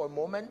table for a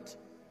moment.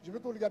 Je veux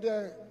que vous regardiez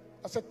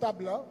à cette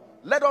table-là.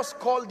 Let us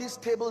call this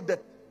table the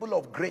table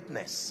of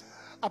greatness.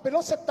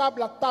 Appelons cette table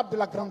la table de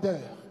la grandeur.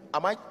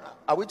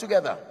 Are we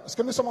together? Est-ce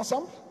que nous sommes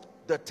ensemble?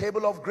 The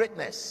table of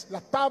greatness. La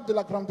table de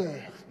la grandeur.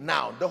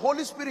 Now, the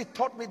Holy Spirit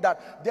taught me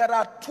that there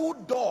are 2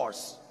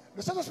 doors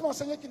Le Saint-Esprit m'a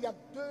enseigné qu'il y a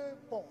 2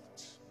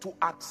 portes to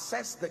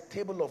access the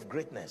table of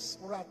greatness.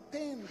 pour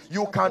atteindre.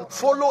 You la can porte-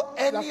 follow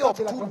la any table of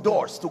de la 2 grandeur.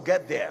 doors to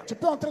get there. Tu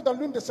peux entrer dans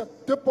l'une de ces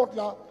 2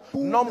 portes-là.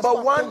 Pour, Number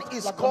n'est-ce pas, 1 atteindre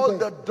is la called the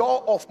grandeur.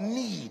 door of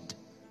need.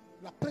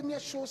 La première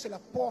chose, c'est la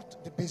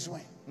porte de besoin.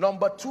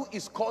 Number 2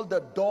 is called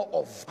the door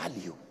of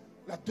value.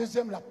 La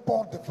deuxième, la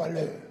porte de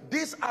valeur.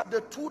 These are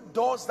the 2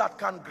 doors that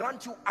can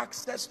grant you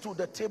access to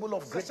the table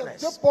of C'est ces 2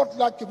 greatness.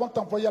 portes-là qui vont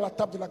t'envoyer à la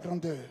table de la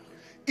grandeur.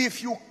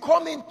 If you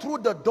come in through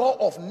the door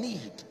of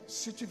need,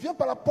 Si tu viens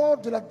par la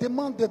porte de la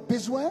demande de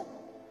besoin,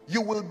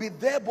 you will be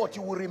there, but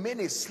you will remain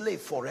a slave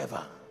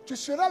forever. tu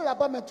seras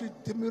là-bas, mais tu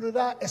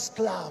demeureras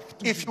esclave.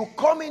 If you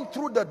come in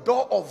through the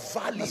door of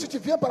Mais si value, tu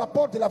viens par la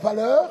porte de la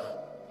valeur,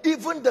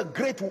 even the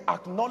great will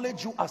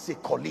acknowledge you as a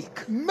colleague,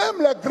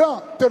 même les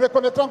grands te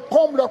reconnaîtront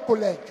comme leurs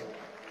collègues.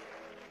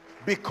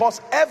 because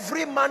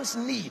every man's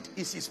need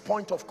is his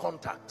point of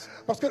contact.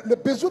 Parce que le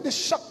besoin de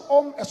chaque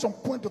homme est son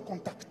point de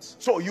contact.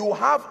 So you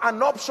have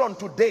an option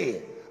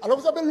today Alors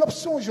vous avez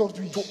l'option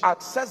aujourd'hui to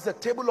access the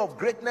table of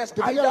greatness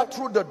De venir either à-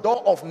 through the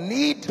door of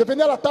need de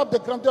venir à la table de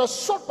grandeur,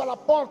 soit par la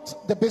porte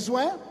de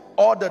besoin,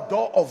 or the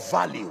door of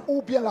value.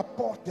 ou bien la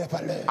porte des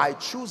valeurs. I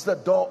choose the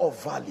door of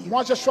value.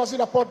 Moi, j'ai choisi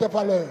la porte des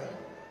valeurs.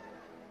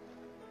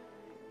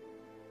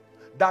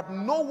 That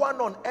no one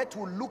on earth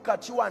will look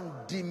at you and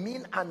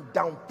demean and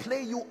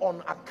downplay you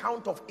on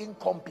account of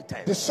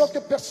incompetence. De sorte que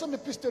personne ne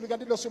puisse te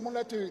regarder dans ce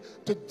monde-là,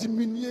 te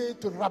diminuer,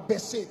 te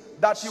rabaisser.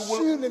 That you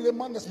sur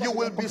l'élément, n'est-ce pas, you de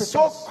will la be compétence.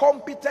 so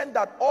competent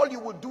that all you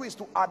will do is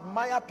to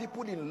admire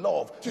people in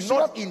love, Tu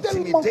seras not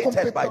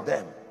intimidated by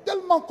them.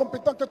 Tellement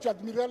compétent que tu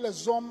admireras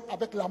les hommes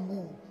avec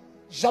l'amour.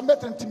 Jamais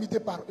être intimidé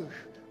par eux.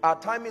 Our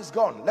time is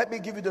gone. Let me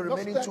give you the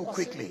remaining two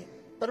quickly.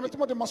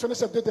 Permettez-moi de mentionner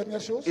ces deux dernières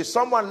choses. Is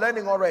someone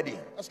learning already?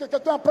 Est-ce que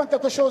quelqu'un apprend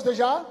quelque chose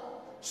déjà?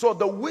 So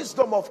the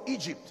wisdom of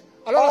Egypt,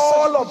 Alors,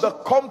 all of the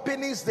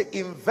companies, the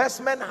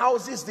investment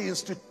houses, the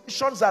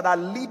institutions that are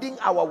leading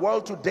our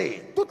world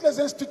today, Toutes les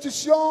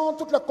institutions,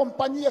 toutes les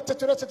compagnies,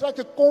 etc.,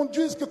 qui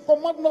conduisent, qui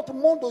commandent notre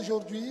monde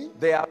aujourd'hui,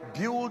 they are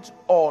built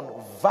on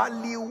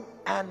value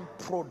and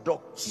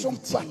sont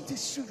productivity. bâties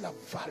sur la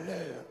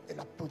valeur et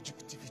la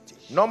productivité.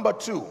 Number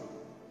two,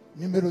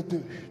 Numéro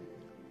 2.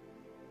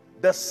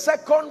 the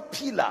second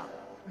pillar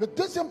Le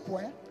deuxième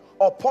point,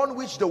 upon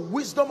which the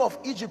wisdom of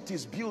Egypt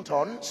is built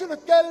on sur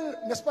lequel,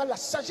 n'est-ce pas, la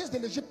sagesse de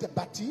l'Égypte est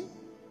bâtie,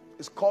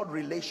 is called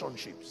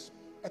relationships.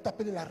 est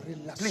appelée la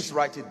relation. Please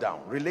write it down.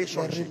 Les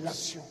Relationships.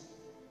 relations.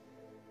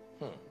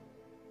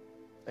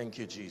 Thank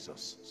you,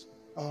 Jesus.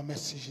 Oh,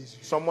 merci Jésus.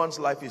 Someone's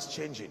life is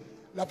changing.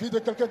 La vie de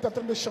quelqu'un est en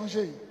train de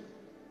changer.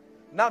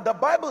 Now, the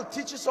Bible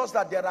teaches us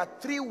that there are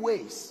three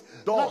ways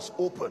doors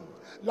open.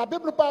 La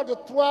Bible parle de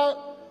 3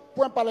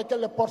 points par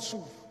lesquels les portes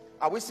s'ouvrent.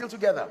 Are we still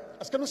together?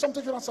 Est-ce que nous sommes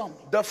toujours ensemble?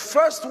 The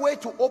first way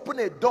to open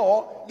a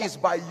door is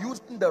by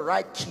using the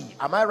right key.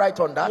 Am I right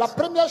on La that?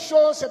 première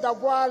chose, c'est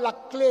d'avoir la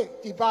clé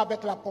qui va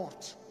avec la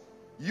porte.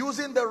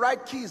 Using the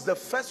right key is the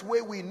first way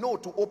we know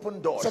to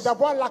open doors. C'est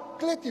d'avoir la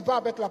clé qui va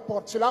avec la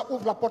porte. Cela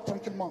ouvre la porte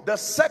tranquillement. The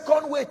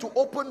second way to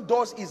open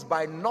doors is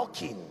by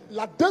knocking.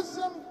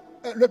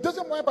 Le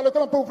deuxième moyen par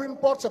lequel on peut ouvrir une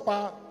porte, c'est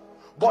par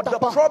But the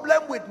tapant.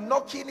 problem with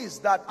knocking is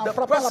that En the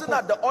frappant la person porte.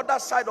 at the other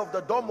side of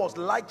the door must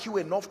like you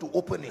enough to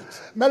open it.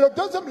 Mais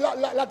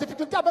la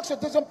difficulté avec ce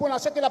deuxième point-là,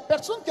 c'est que la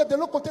personne qui est de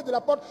l'autre côté de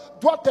la porte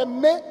doit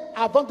t'aimer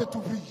avant de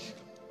t'ouvrir.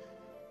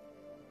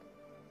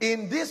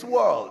 In this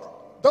world,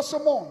 Dans ce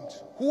monde,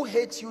 who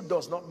hates you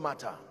does not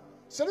matter,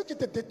 celui qui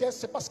te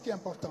déteste, c'est pas ce qui est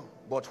important.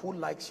 but who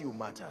likes you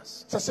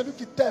matters. C'est celui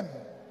qui t'aime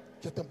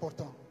qui est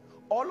important.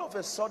 All of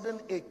a sudden,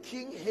 a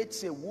king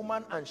hates a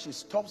woman and she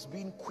stops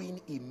being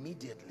queen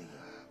immediately.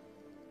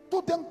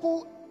 Tout d'un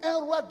coup, un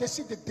roi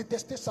décide de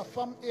détester sa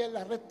femme et elle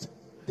arrête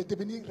de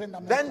devenir reine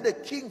d'Amérique. Then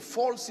the king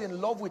falls in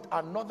love with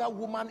another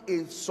woman,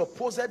 a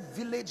supposed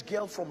village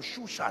girl from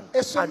Shushan,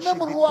 Et ce and she même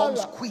becomes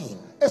roi-là, queen.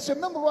 et ce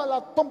même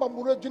roi-là tombe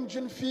amoureux d'une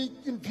jeune fille,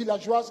 une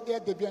villageoise, et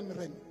elle devient une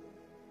reine.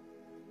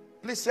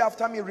 Please say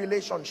after me,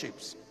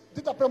 relationships.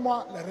 Dites après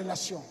moi les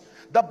relations.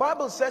 The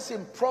Bible says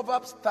in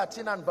Proverbs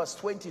 13 and verse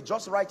 20,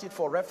 just write it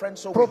for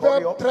reference so we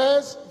hurry Proverbe up.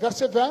 13,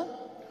 verset 20.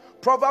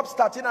 Proverbs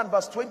 13 and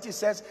verse 20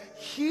 says,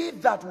 he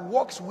that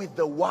walks with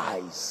the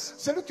wise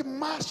Celui qui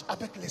marche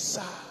avec les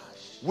sages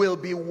will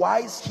be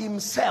wise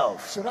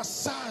himself. sera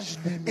sage It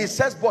lui-même.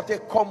 says, but a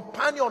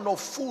companion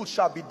of fools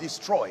shall be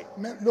destroyed.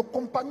 Mais le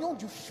compagnon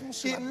du fou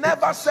He sera never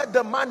détruit. said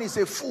the man is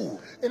a fool.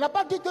 Il n'a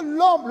pas dit que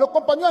l'homme, le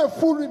compagnon est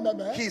fou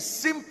lui-même. Hein. He's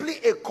simply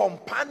a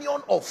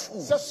companion of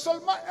fools. C'est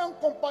seulement un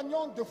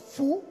compagnon de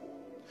fou.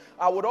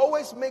 I would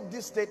always make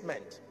this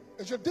statement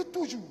Et je dis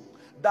toujours,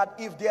 that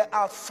if there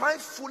are 5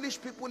 foolish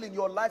people in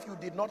your life you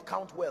did not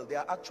count well, there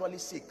are actually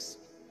 6.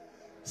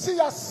 s'il y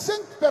a 5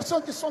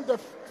 personnes qui sont des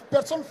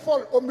personnes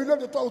folles au milieu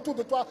de toi, autour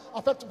de toi,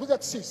 en fait, vous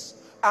êtes 6.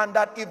 And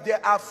that if there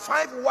are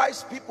 5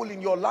 wise people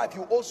in your life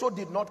you also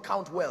did not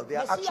count well, there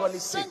Mais are s'il y a actually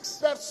 5 6.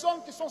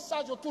 personnes qui sont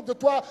sages autour de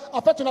toi,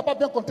 en fait, tu n'as pas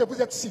bien compté,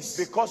 vous êtes 6.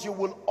 Because you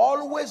will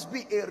always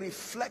be a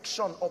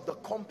reflection of the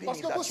company Parce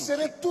que vous that you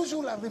serez keep.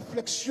 toujours la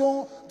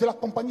réflexion de la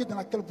compagnie dans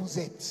laquelle vous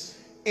êtes.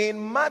 In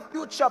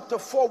Matthew chapter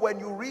 4, when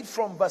you read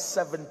from verse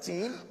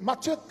 17,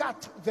 Matthieu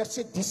 4,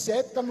 verset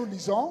 17, quand nous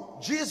lisons,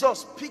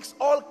 Jesus picks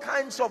all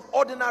kinds of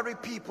ordinary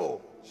people,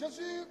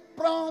 Jésus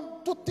prend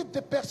tout type de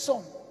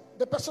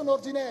personnes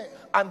ordinaires,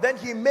 and then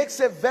he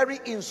makes a very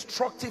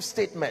instructive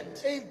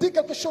statement. et il dit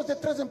quelque chose de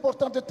très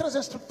important, de très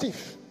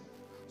instructif.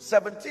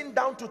 17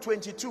 down to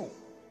 22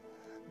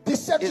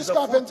 17 is the jusqu'à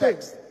full 22.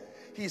 text.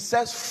 He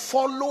says,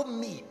 follow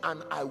me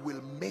and I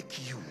will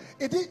make you.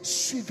 Il dit,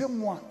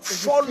 suivez-moi. et je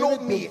Follow ferai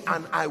de me vous.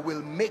 and I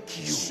will make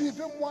you.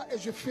 Suivez-moi et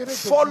je ferai de vous.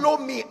 Follow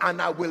me and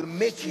I will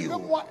make you.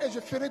 Suivez-moi et je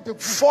ferai de vous.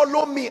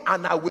 Follow me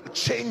and I will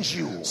change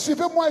you.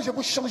 Suivez-moi et je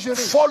vous changerai.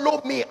 Follow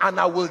me and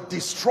I will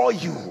destroy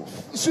you.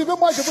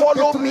 Suivez-moi et je vous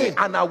Follow me détruirai.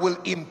 and I will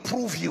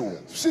improve you.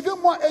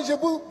 Suivez-moi et je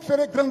vous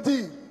ferai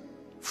grandir. Je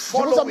vous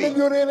Following,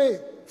 améliorerai.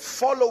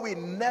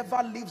 following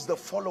never leaves the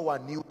follower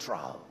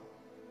neutral.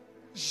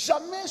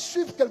 Jamais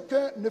suivre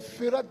quelqu'un ne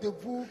fera de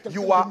vous quelqu'un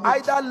You are de neutre.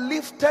 either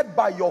lifted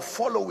by your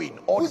following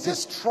or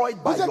destroyed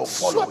by your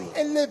following. Vous êtes soit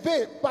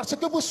élevé par ce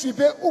que vous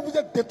suivez ou vous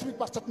êtes détruit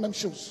par cette même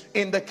chose.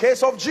 In the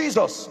case of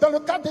Jesus, Dans le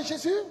cas de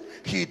Jésus,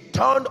 he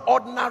turned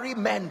ordinary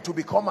men to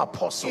become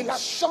apostles. il a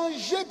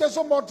changé des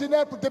hommes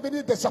ordinaires pour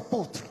devenir des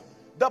apôtres.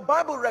 The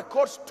Bible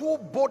records 2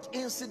 boat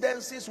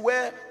incidences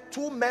where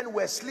 2 men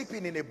were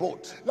sleeping in a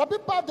boat. La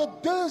Bible parle de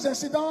 2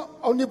 incidents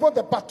au niveau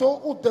des bateaux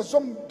où des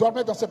hommes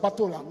dormaient dans ces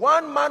bateaux-là.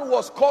 One man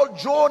was called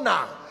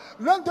Jonah.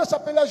 L'un d'eux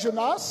s'appelait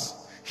Jonas.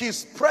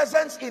 His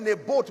presence in a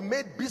boat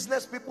made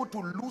business people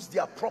to lose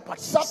their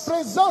properties. Sa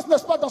présence,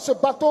 n'est-ce pas, dans ce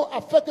bateau a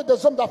fait que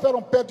des hommes d'affaires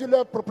ont perdu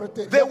leur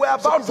propriété. They were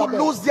about to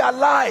lose their Ils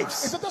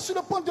lives étaient sur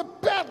le point de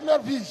perdre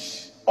leur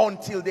vie.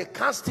 until they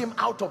cast him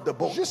out of the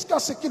boat. Jusqu'à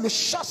ce qu'ils le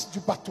chassent du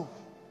bateau.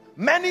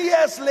 Many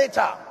years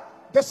later,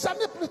 Des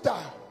années plus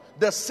tard,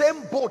 the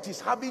same boat is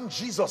having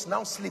Jesus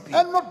now sleeping.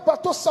 un autre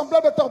bateau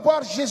semblable est à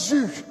voir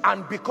Jésus.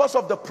 And because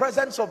of the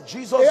presence of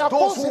Jesus, Et à those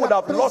cause who de would la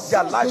have lost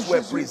their présence de lives were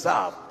Jésus,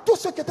 preserved. tous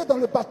ceux qui étaient dans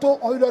le bateau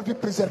ont eu leur vie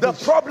préservée.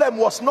 The problem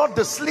was not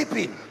the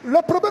sleeping. Le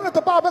problème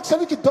n'était pas avec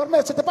celui qui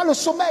dormait, ce n'était pas le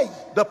sommeil.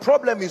 The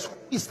problem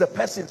is the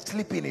person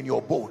sleeping in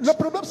your boat. Le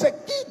problème, c'est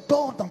qui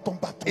dort dans ton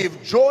bateau.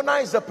 If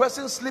Jonah is the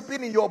person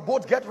sleeping in your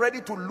boat, get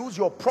ready to lose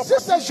your Si property,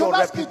 c'est your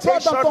Jonas qui dort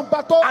reputation, dans ton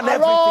bateau, and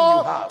everything you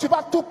alors have. tu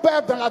vas tout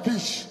perdre dans la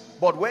vie.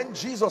 But when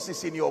Jesus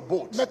is in your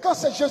boat, Mais quand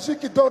c'est Jésus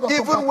qui dort dans ton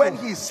even bateau, when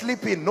he is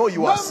sleeping, know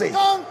you are même safe.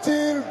 quand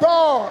il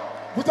dort,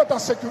 vous êtes en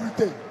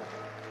sécurité.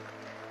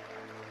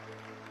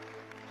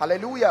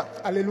 Hallelujah.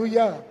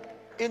 Alléluia.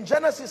 In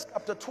Genesis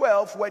chapter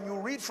 12, when you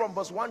read from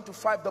verse 1 to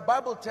 5, the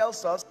Bible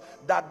tells us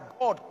that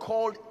God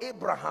called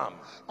Abraham.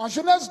 En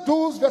Genèse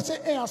 12,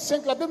 verset 1 à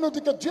 5, la Bible nous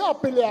dit que Dieu a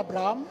appelé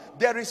Abraham.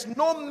 There is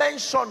no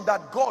mention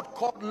that God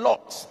called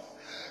Lot.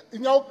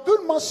 Il n'y a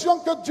aucune mention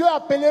que Dieu a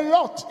appelé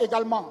Lot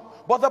également.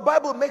 But the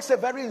Bible makes a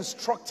very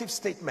instructive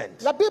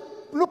statement. La Bible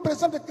nous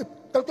présente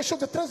quelque chose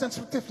de très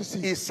instructif ici.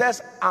 It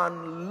says,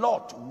 and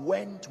Lot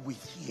went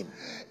with him.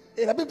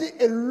 Et la Bible dit,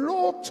 et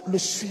Lot le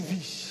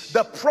suivit.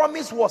 The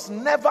promise was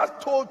never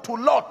told to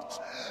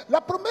Lot.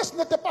 La promesse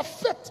n'était pas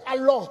faite à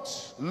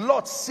Lot.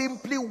 Lot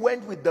simply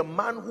went with the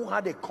man who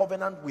had a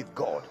covenant with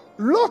God.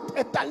 Lot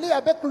est allé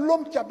avec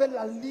l'homme qui avait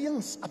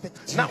l'alliance avec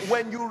Dieu. Now,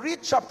 when you read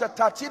chapter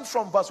 13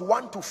 from verse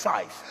 1 to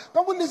 5,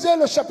 Quand vous lisez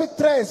le chapitre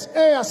 13,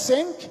 1 à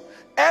 5,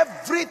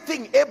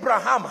 everything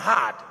Abraham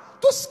had,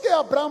 tout ce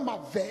qu'Abraham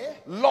avait,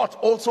 Lot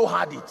also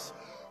had it.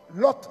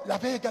 Lot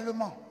l'avait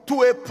également.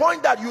 To a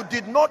point that you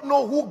did not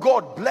know who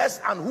God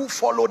blessed and who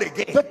followed De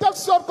again. telle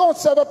sorte qu'on ne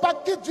savait pas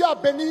qui Dieu a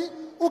béni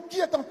ou qui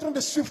est en train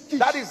de suivre qui.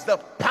 That is the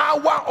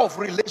power of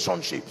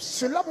relationships.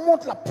 Cela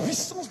montre la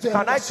puissance des Can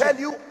I relations. tell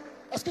you,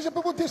 Est-ce que je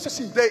peux vous dire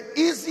ceci? the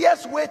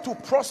easiest way to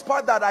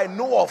prosper that I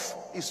know of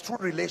is through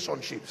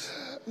relationships.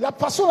 La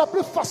façon la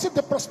plus facile de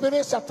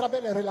prospérer, c'est à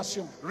travers les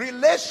relations.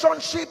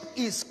 Relationship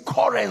is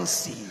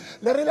currency.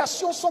 Les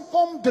relations sont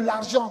comme de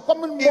l'argent,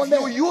 comme une If you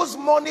monnaie. use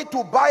money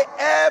to buy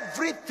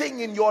everything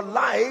in your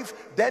life,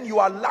 then you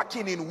are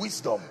lacking in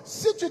wisdom.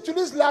 Si tu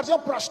utilises l'argent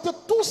pour acheter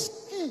tout ce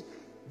qui...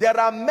 There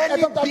are many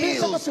Et dans ta vie, bills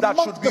c'est que tu that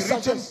manques should be de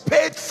written, sagesse.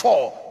 paid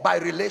for by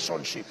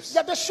relationships. Il y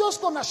a des choses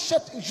qu'on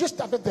achète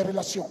juste avec des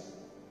relations.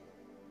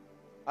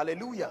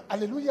 Hallelujah.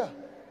 Alléluia.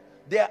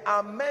 There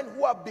are men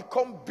who have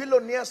become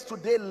billionaires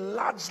today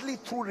largely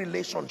through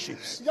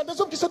relationships. Il y a des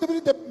hommes qui sont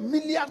devenus des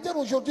milliardaires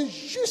aujourd'hui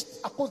juste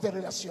à cause des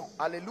relations.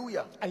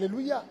 Hallelujah.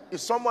 Alléluia. Is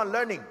someone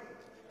learning?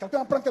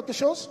 Quelqu'un apprend quelque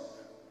chose?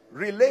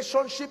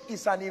 Relationship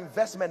is an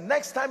investment.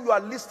 Next time you are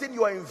listing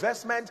your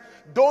investment,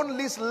 don't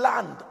list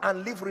land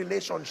and leave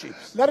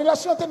relationships. La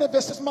relation est un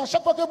investissement.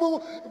 Chaque fois que vous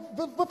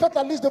faites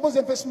la liste de vos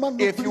investissements,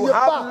 If you n'oubliez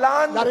have pas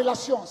land- la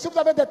relation. Si vous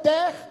avez des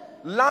terres,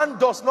 Land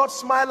does not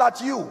smile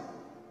at you.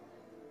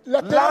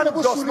 le terrain ne Land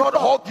vous does sourit not pas.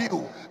 hug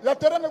you. Le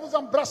terrain ne vous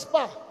embrasse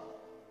pas.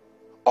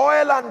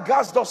 Oil and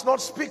gas does not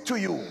speak to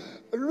you.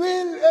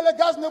 L'huile et le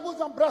gaz ne vous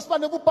embrassent pas,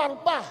 ne vous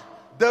parlent pas.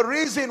 The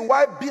reason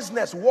why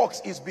business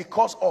works is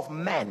because of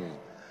men.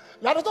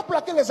 La raison pour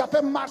laquelle les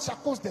affaires marchent, c'est à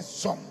cause des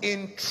hommes.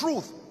 In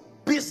truth,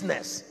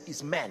 business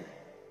is men.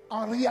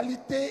 En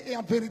réalité et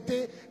en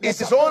vérité, les It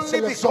is affaires, only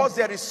c'est les because hommes.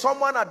 there is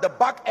someone at the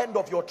back end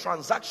of your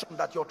transaction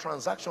that your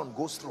transaction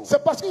goes through.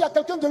 C'est parce qu'il y a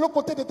quelqu'un de l'autre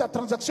côté de ta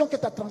transaction que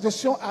ta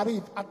transaction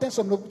arrive, atteint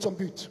son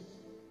but.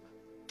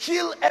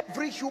 Kill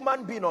every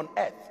human being on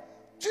earth.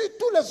 Tue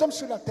tous les hommes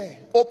sur la terre.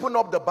 Open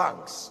up the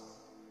banks.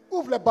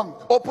 Ouvre les banques.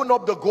 Open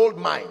up the gold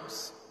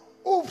mines.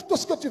 Ouvre tout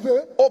ce que tu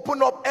veux.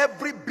 Open up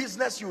every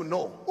business you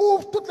know.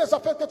 Ouvre toutes les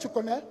affaires que tu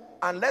connais.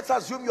 And let's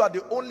assume you are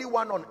the only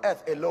one on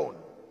earth alone.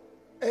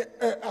 Et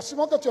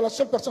assumons que tu es la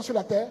seule personne sur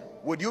la terre.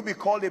 Would you be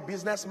called a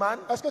businessman?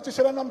 Est-ce que tu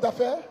serais un homme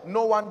d'affaires?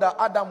 No wonder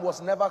Adam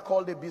was never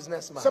called a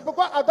businessman. C'est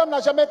pourquoi Adam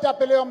n'a jamais été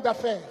appelé homme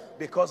d'affaires.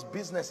 Because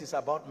business is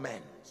about men.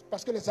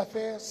 Parce que les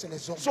affaires, c'est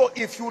les hommes. So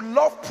if you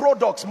love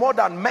products more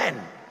than men,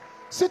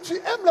 Si tu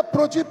aimes le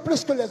produit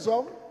plus que les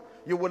hommes,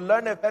 you will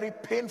learn a very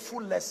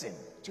painful lesson.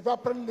 tu vas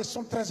apprendre une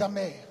leçon très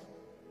amère.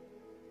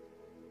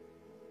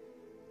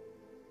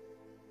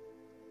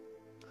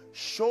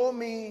 Show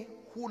me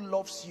who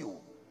loves you,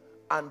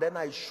 and then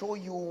I show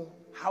you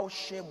how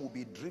shame will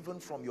be driven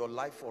from your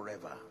life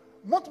forever.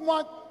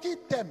 Montre-moi qui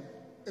t'aime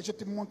et je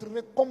te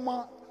montrerai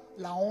comment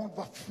la honte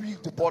va fuir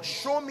de ta But vie.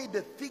 show me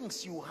the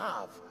things you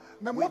have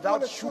Mais montre-moi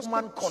without les choses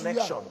human que tu as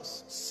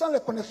connections. sans les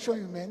connexions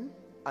humaines.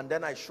 And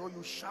then I show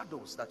you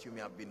shadows that you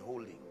may have been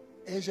holding.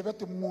 Et je vais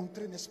te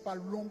montrer, n'est-ce pas,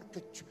 l'ombre que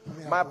tu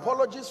pourrais My avoir.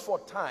 apologies for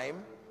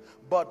time,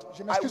 but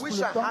Je I m'excuse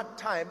wish pour le I temps. had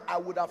time. I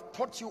would have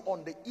taught you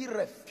on the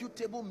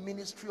irrefutable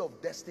ministry of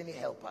destiny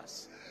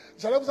helpers.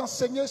 J'allais vous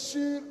enseigner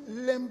sur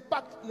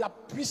l'impact, la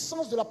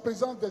puissance de la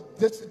présence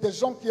des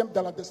gens qui aiment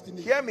dans la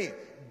destinée. Hear me.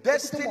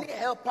 Destiny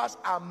helpers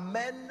are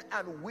men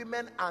and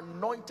women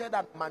anointed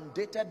and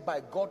mandated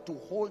by God to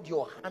hold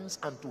your hands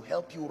and to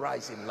help you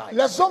rise in life.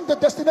 Les hommes de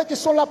destinée qui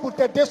sont là pour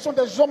t'aider sont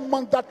des hommes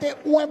mandatés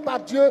ou par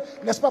Dieu,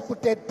 n'est-ce pas, pour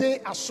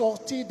t'aider à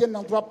sortir d'un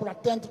endroit pour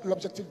atteindre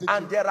l'objectif de Dieu.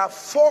 And there are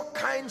 4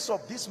 kinds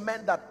of these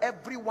men that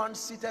everyone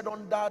seated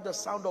under the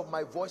sound of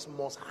my voice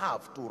must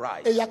have to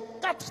rise. Et il y a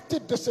 4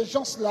 types de ces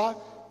gens-là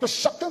que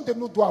chacun de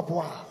nous doit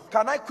avoir.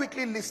 Can I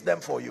quickly list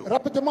them for you?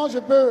 Rapidement, je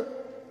peux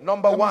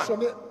Number les 1.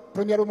 mentionner.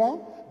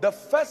 Premièrement, The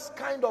first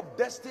kind of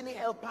destiny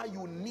helper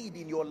you need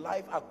in your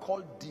life are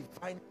called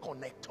divine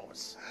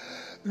connectors.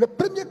 le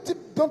premier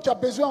type dont tu as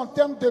besoin en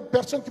termes de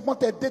personnes qui vont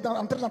t'aider à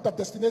entrer dans ta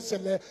destinée, c'est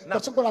les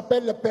personnes qu'on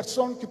appelle les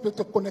personnes qui peuvent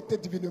te connecter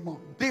divinement.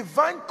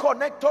 Divine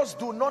connectors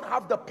do not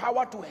have the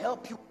power to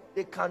help you.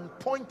 They can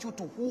point you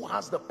to who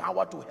has the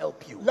power to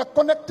help you. Les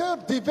connecteurs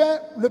divins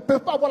ne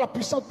peuvent pas avoir la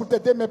puissance pour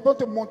t'aider, mais peuvent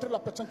te montrer la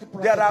personne qui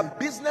pourra There t'aider. are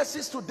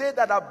businesses today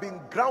that have been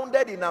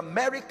grounded in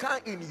America,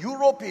 in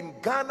Europe, in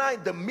Ghana,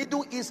 in the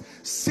Middle East,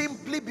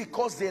 simply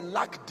because they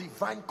lack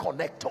divine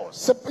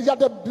connectors. Il y a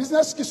des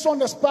business qui sont,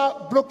 n'est-ce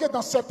pas, bloqués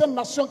dans certaines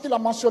nations qu'il a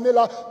mentionné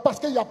là, parce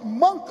qu'il y a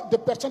manque de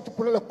personnes qui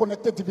pourraient les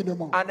connecter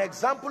divinement. An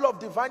example of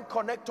divine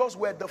connectors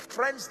were the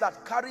friends that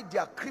carried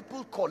their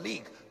crippled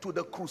colleague to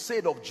the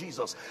crusade of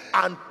Jesus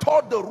and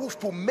tore the roof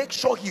to make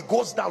sure he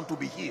goes down to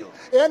be healed.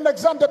 Et un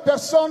exemple de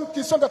personnes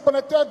qui sont des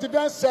connecteurs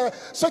divins, c'est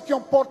ceux qui ont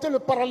porté le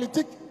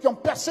paralytique, qui ont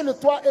percé le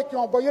toit et qui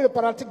ont envoyé le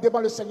paralytique devant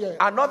le Seigneur.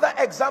 Another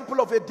example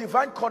of a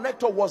divine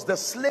connector was the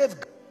slave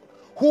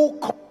who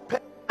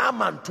compelled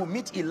Naaman to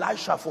meet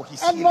Elisha for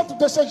his Un healing. autre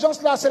de ces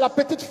gens-là, c'est la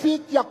petite fille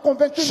qui a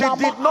convaincu She Naaman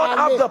did not à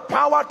have aller. the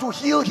power to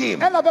heal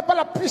him, Elle n'avait pas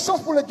la puissance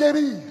pour le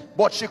guérir.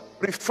 but she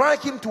referred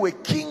him to a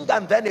king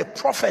and then a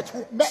prophet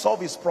who Mais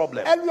solved his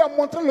problem. elle lui a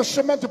montré le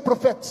chemin du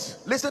prophète.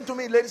 Listen to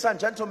me, ladies and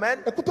gentlemen.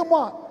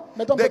 Écoutez-moi,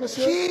 mesdames et The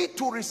messieurs, key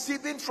to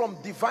receiving from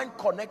divine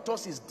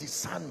connectors is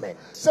discernment.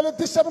 c'est le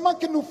discernement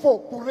qu'il nous faut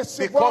pour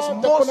recevoir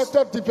Because des most-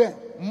 connecteurs divins.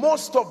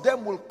 Most of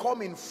them will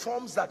come in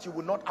forms that you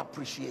will not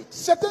appreciate.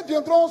 Certains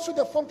viendront sous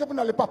des formes que vous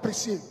n'allez pas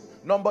apprécier.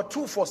 Number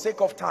 2, for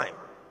sake of time,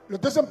 Le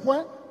deuxième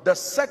point, the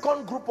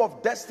second group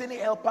of destiny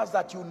helpers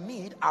that you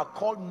need are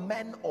called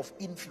men of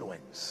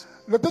influence.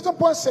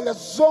 c'est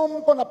les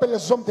hommes qu'on appelle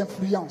les hommes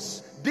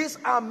d'influence. These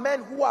are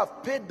men who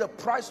have paid the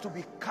price to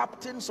be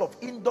captains of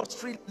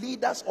industry,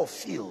 leaders of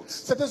fields.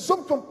 C'est des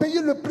hommes qui ont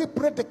payé le prix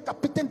pour être des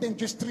capitaines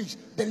d'industrie,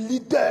 des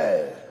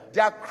leaders.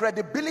 Their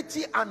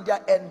credibility and their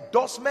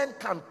endorsement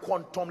can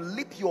quantum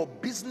leap your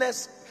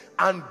business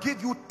and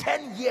give you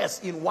 10 years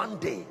in one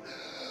day.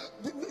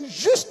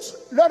 Juste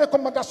leur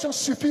recommandation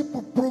suffit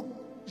pour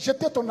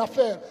jeter ton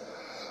affaire.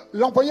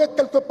 L'envoyer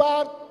quelque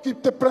part qui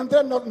te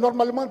prendrait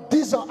normalement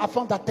 10 ans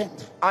avant d'atteindre.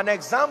 An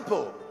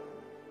example,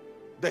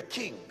 the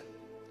king.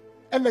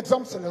 Un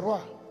exemple, c'est le roi.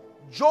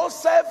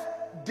 Joseph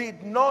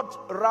did not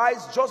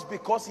rise just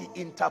because he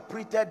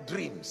interpreted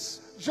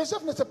dreams.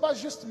 Joseph ne s'est pas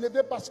juste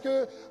levé parce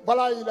que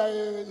voilà,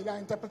 il a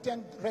interprété un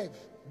rêve.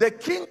 The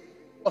king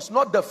was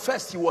not the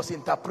first he was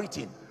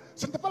interpreting,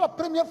 Ce n'était pas la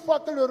première fois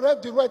que le rêve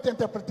du roi était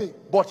interprété.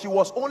 but he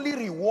was only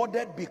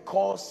rewarded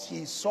because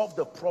he solved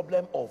the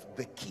problem of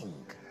the king.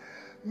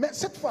 Mais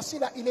cette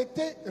fois-ci-là, il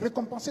était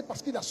récompensé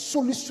parce qu'il a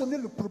solutionné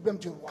le problème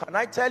du roi. Can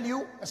I tell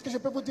you? Est-ce que je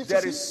peux vous dire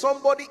There is ceci?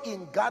 somebody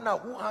in Ghana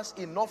who has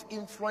enough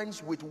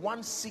influence with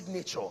one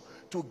signature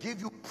to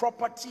give you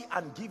property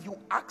and give you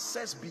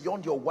access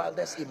beyond your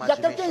wildest Il y a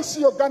quelqu'un imagination.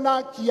 ici au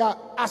Ghana qui a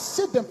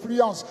assez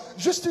d'influence.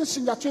 Juste une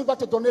signature va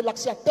te donner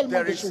l'accès à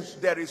tellement de choses.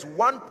 There is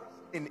one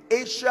in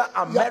Asia,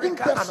 Il y a une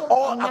America, and personne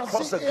all en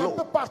across Asie the et un peu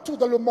globe. partout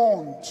dans le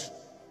monde.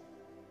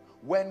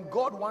 When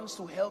God wants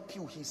to help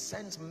you, he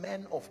sends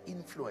men of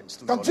influence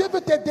to Quand your Dieu life.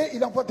 veut t'aider,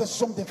 il envoie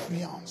des hommes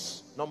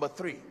d'influence. Number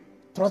 3,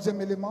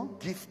 Troisième élément,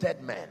 gifted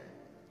men.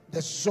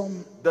 des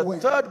hommes, The ouais,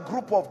 third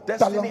group of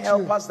destiny Talentueux.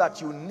 helpers that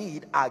you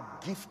need are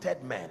gifted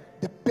men.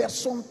 des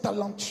personnes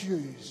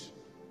talentueuses.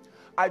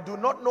 I do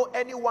not know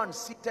anyone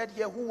seated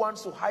here who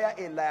wants to hire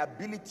a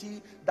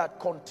liability that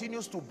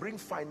continues to bring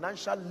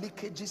financial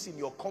leakages in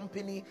your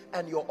company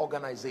and your Je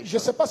organization. ne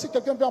sais pas si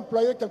quelqu'un veut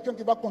employer quelqu'un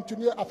qui va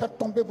continuer à faire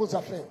tomber vos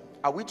affaires.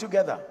 Are we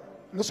together?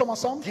 Nous sommes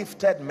ensemble,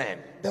 Gifted men.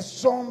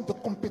 des hommes de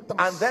compétence.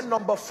 And then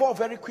number 4,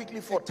 very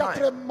quickly for time,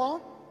 Quatrièmement,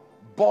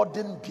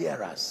 burden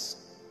bearers.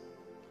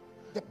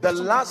 des The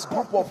personnes last qui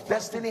group portent of des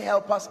destiny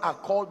helpers are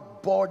called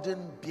burden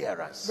fardeaux.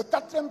 bearers. Le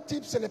quatrième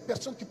type, c'est les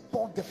personnes qui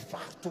portent des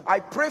fardeaux. I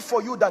pray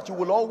for you that you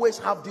will always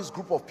have this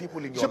group of people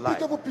in Je your prie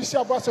que life. vous puissiez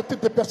avoir ce type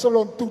de personnes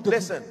autour de vous.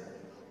 Listen,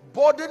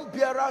 Burden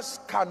bearers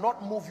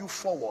cannot move you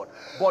forward,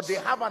 but they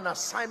have an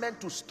assignment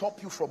to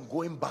stop you from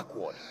going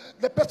backward.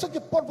 Les personnes qui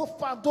portent vos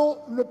fardeaux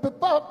ne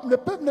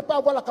peuvent ne pas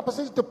avoir la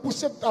capacité de te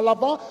pousser à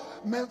l'avant,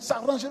 mais ça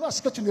arrangera à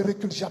ce que tu ne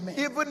recules jamais.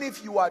 Even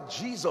if you are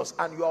Jesus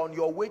and you are on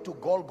your way to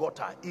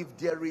Golgotha, if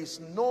there is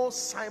no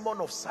Simon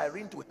of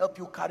Cyrene to help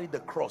you carry the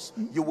cross,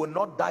 you will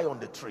not die on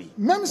the tree.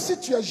 Même si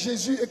tu es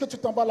Jésus et que tu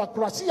t'en vas à la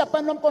croix, s'il n'y a pas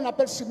un homme qu'on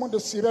appelle Simon de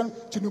Cyrène,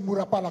 tu ne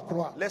mourras pas à la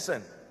croix.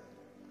 Listen.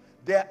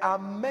 There are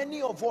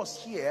many of us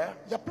here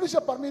Il y a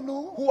plusieurs parmi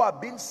nous who are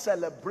being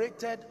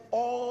celebrated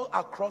all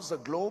across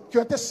the globe, qui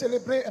ont été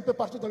célébrés un peu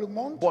partout dans le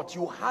monde, but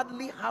you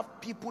hardly have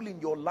people in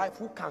your life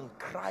who can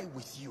cry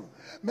with you.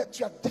 mais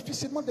tu as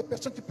difficilement des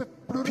personnes qui peuvent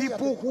pleurer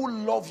People avec who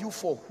love you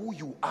for who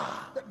you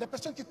are. des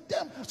personnes qui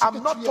t'aiment pour ce I'm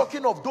que not tu es.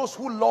 talking of those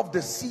who love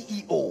the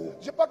CEO.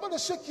 Je parle pas de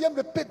ceux qui aiment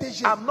le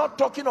PDG. I'm not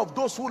talking of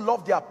those who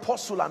love the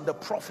apostle and the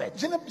prophet.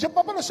 Je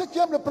parle pas de ceux qui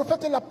aiment le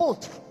prophète et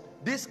l'apôtre.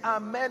 These are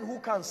men who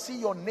can see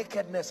your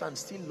nakedness and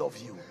still love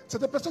you. C'est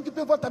des personnes qui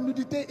peuvent voir ta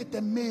nudité et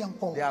t'aimer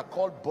encore. They are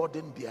called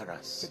burden bearers.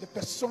 C'est des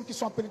personnes qui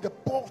sont appelées des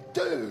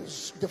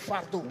porteuses de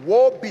fardeau.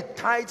 Woe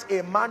betide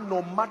a man,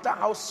 no matter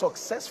how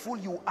successful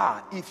you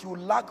are, if you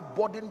lack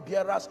burden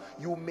bearers,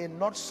 you may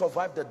not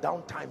survive the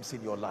down times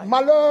in your life.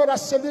 Malheur à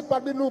celui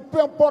parmi nous, peu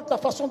importe la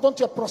façon dont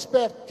tu es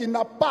prospère, qui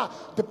n'a pas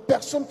de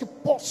personne qui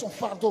porte son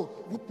fardeau,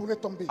 vous pourrez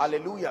tomber.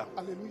 Hallelujah.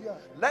 Alléluia.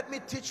 Let me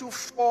teach you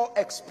 4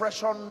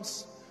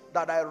 expressions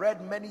that I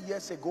read many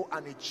years ago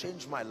and it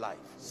changed my life.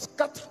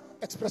 4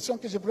 expressions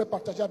que je voudrais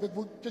partager avec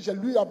vous, que j'ai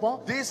lues avant,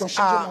 These qui ont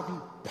changé ma are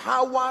vie.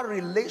 power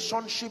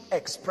relationship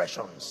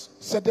expressions.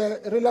 C'est des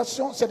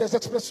relations, c'est des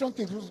expressions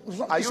qui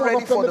Are you sont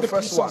ready for renfermées the de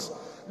first puissance.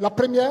 La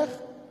première,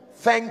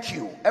 Thank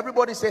you.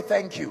 Everybody say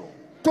thank you.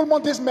 tout le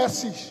monde dit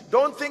merci.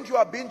 Don't think you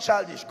are being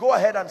childish. Go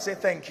ahead and say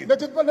thank you.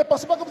 Ne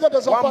pensez pas que vous êtes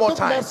des One enfants. more Dites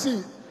time.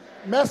 merci.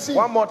 Merci.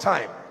 One more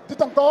time.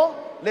 Dites encore.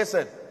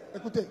 Listen.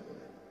 Écoutez.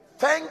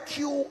 Thank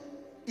you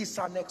is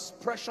an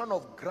expression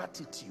of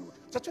gratitude.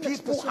 C'est une People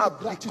expression have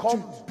de gratitude.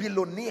 become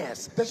billionaires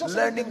Des gens sont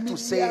learning to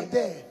say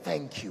milliardaires.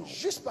 thank you.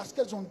 Juste parce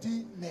qu'elles ont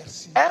dit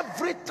merci.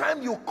 Every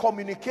time you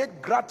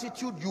communicate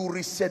gratitude, you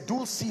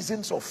reschedule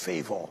seasons of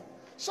favor.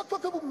 Chaque fois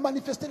que vous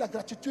manifestez la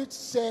gratitude,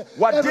 c'est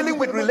We're dealing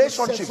with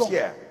relationships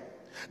here.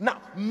 Now,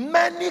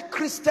 many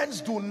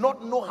Christians do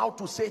not know how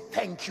to say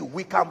thank you.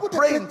 We can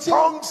pray in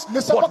tongues,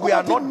 but we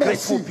are not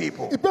grateful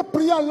people. Ils peuvent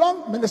prier en langue,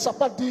 mais ne savent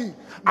pas dire.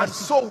 And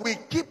so we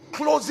keep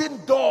closing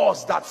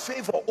doors that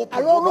favor open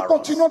Alors nous over us.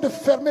 continuons de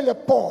fermer les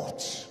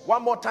portes.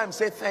 One more time,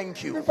 say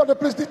thank Une you. fois de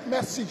plus, dites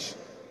merci.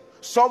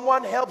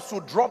 Someone helps to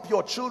drop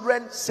your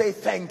children, say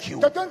thank you.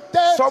 Quelqu'un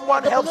t'aide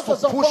Someone de helps to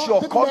poser tes push enfants, your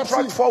dites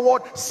contract merci.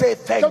 forward, say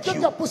thank Quelqu'un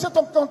qui a you. poussé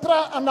ton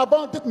contrat en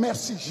avant, dites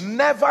merci.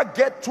 Never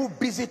get too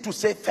busy to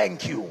say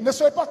thank you. Ne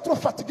soyez pas trop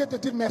fatigué de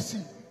dire merci.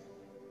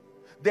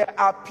 There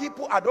are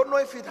people, I don't know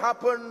if it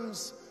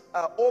happens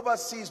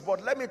overseas,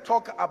 but let me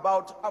talk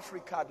about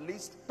Africa at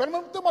least.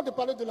 Permettez-moi de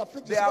parler de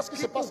l'Afrique. Je There sais are pas ce qui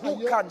se people passe who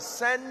ailleurs. can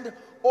send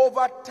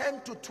over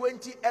 10 to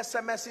 20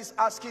 SMSs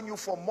asking you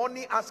for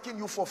money, asking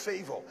you for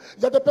favor.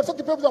 Il y a des personnes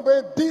qui peuvent vous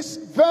envoyer 10,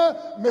 20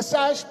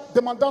 messages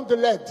demandant de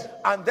l'aide.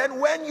 And then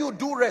when you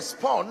do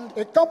respond,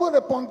 Et quand vous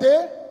répondez,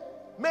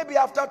 maybe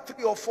after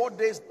 3 or 4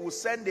 days, we'll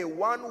send a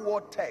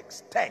one-word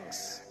text,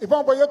 thanks. ils vont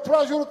envoyer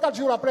 3 jours, 4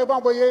 jours après, ils vont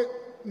envoyer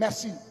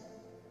merci.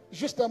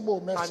 Juste un mot,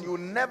 And merci. you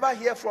never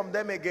hear from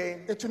them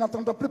again Et tu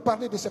n'entendras plus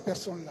parler de ces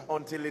personnes-là.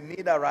 until a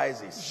need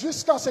arises.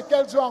 Jusqu'à ce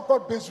qu'elles ont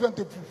encore besoin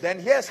de vous. Then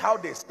here's how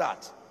they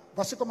start.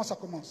 Voici comment ça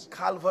commence.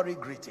 Calvary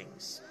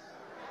greetings.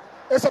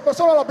 Et ces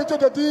personnes ont l'habitude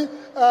de dire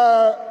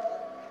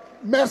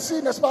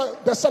merci, n'est-ce pas,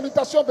 des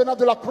salutations venant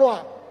de la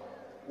croix.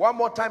 One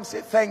more time,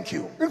 say thank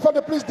you. Une fois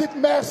de plus, dites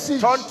merci.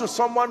 Turn to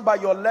someone by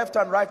your left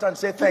and right and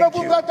say Vous thank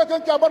vous you. voyez quelqu'un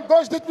qui est à votre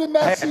gauche, dites-lui And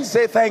merci.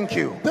 say thank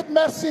you. Dites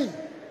merci.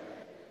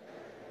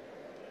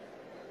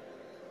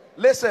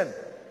 Listen,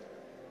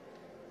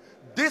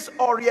 this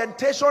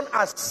orientation,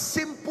 as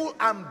simple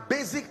and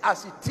basic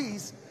as it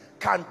is,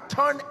 can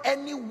turn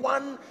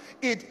anyone.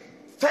 It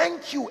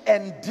thank you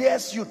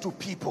endears you to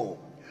people.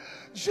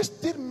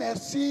 Juste dire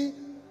merci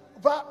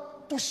va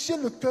toucher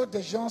le cœur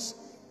des gens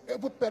et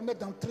vous permettre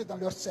d'entrer dans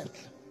leur cercle.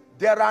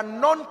 There are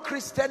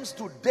non-Christians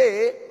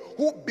today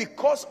who,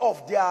 because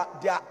of their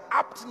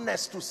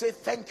aptness to say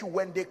thank you,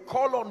 when they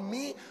call on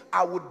me,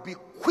 I would be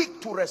quick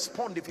to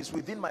respond if it's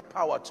within my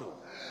power to.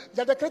 Il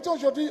y a des chrétiens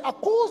aujourd'hui, à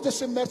cause de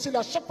ce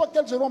merci-là, chaque fois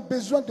qu'elles auront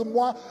besoin de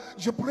moi,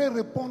 je pourrai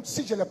répondre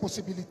si j'ai la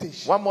possibilité.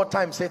 One more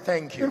time, say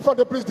thank Une you. fois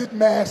de plus, dites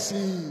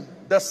merci.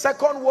 The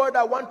second word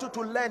I want you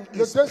to learn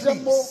Le is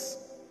deuxième mot, please.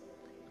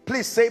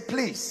 Please, say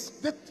please.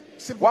 dites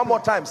s'il vous One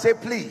more plaît. time, say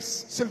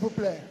please. S'il vous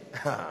plaît.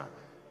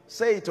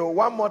 Say it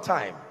one more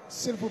time.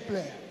 S'il vous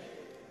plaît.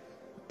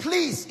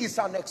 Please is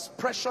an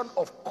expression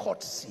of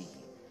courtesy.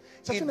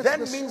 C'est It une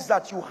then expression. means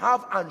that you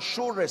have and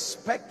show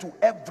respect to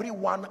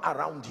everyone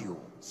around you.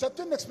 C'est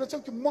une expression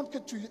qui montre que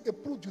tu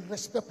éprouves du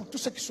respect pour tous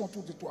ceux qui sont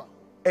autour de toi.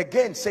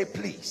 Again, say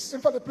please. Une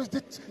fois de plus,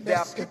 dites There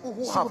are merci. people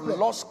who S'il have vous plaît.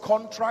 lost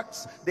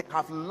contracts, they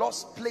have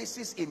lost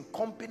places in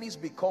companies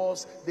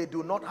because they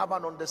do not have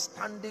an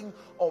understanding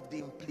of the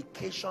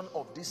implication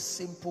of this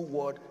simple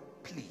word,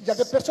 please. Il y a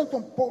des personnes qui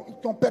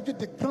ont perdu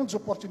de grandes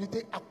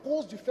opportunités à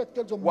cause du fait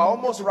qu'elles ont We're manqué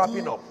almost de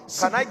wrapping dire, up.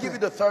 s'il Can I vous give you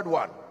plaît. the third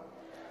one?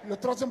 Le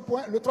troisième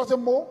point, le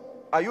troisième mot.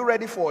 Are you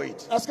ready for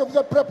it? Est-ce que vous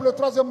êtes prêts pour le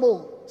troisième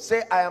mot? Say,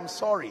 I am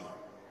sorry.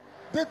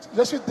 Dites,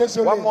 je suis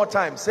désolé. One more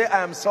time. Say,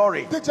 I am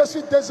sorry. Dites, je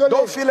suis désolé.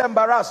 Don't feel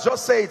embarrassed.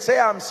 Just say it. Say,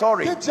 I am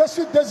sorry. Dites, je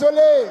suis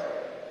désolé.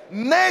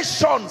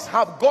 Nations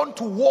have gone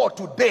to war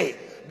today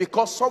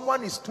because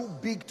someone is too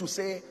big to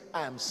say,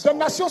 I am Les sorry.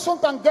 nations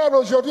sont en guerre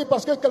aujourd'hui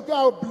parce que quelqu'un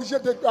a oublié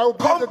de dire,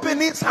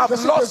 Companies have je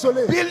suis lost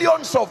désolé.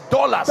 billions of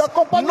dollars, Des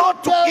compagnies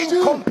not to ont perdu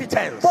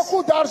incompetence.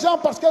 beaucoup d'argent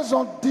parce qu'elles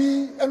ont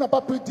dit, elles n'ont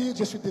pas pu dire,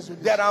 je suis désolé.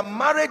 There are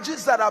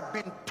marriages that have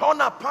been torn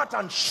apart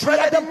and Il y a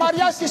shredded des into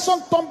mariages qui pieces sont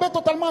tombés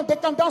totalement en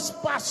décadence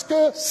parce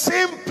que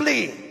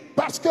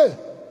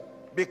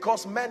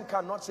because men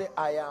cannot say,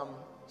 I am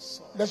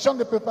sorry. les gens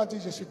ne peuvent pas dire,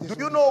 je suis Do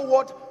désolé. you know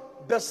what?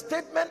 The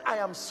statement I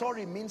am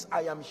sorry means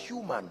I am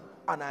human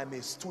and I am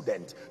a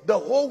student. The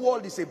whole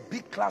world is a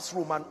big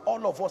classroom and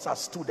all of us are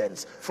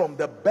students, from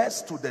the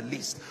best to the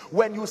least.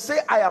 When you say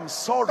I am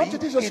sorry, Quand tu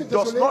dis, je suis it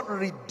does désolé, not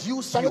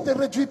reduce Ça ne te you.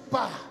 réduit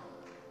pas.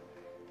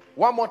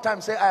 One more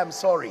time, say I am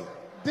sorry.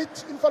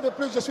 Dites une fois de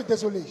plus, je suis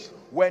désolé.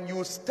 When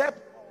you step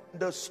on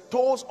the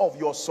toes of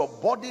your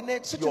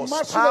subordinates, Si tu your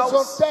marches sur les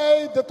spouse,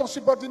 orteils de ton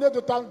subordonné, de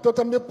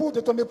ton époux,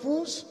 de ton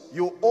épouse,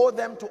 you owe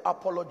them to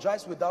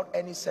apologize without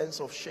any sense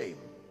of shame.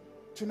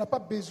 tu n'as pas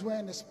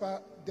besoin, n'est-ce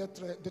pas, de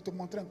te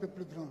montrer un peu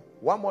plus grand.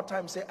 One more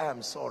time, say I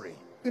am sorry.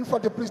 Une fois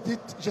de plus,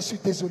 dites, je suis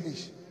désolé.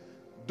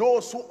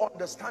 Those who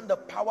understand the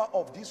power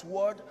of this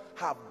word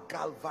have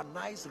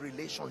galvanized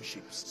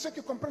relationships. Ceux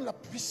qui comprennent la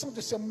puissance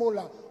de ces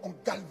mots-là ont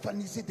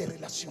galvanisé des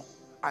relations.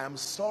 I am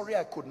sorry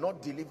I could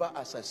not deliver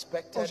as Oh,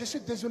 expected, je suis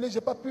désolé, je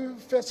n'ai pas pu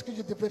faire ce que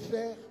je devrais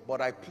faire. but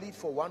I plead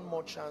for one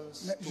more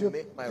chance Mais to je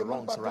make my demande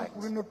wrongs pardon right.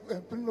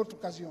 pour une autre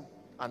occasion.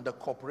 And the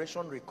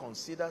corporation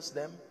reconsiders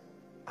them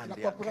and La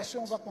they are corporation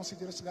kept. va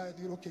considérer cela et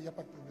dire, ok, il n'y a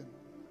pas de problème.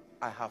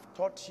 I have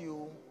taught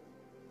you,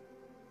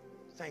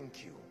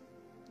 thank you.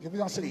 Je vous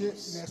enseigne,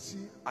 Please, merci.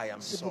 I am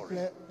S'il vous sorry.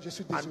 plaît, je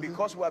suis And désolé.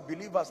 because we are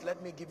believers, let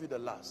me give you the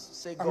last.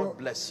 Say, Alors, God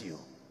bless you.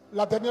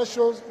 La dernière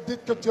chose,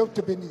 dites que Dieu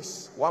te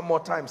bénisse. One more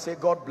time, say,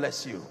 God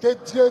bless you. Que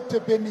Dieu te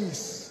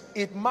bénisse.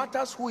 It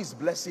matters who is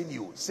blessing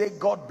you. Say,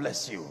 God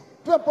bless you.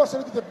 Peu importe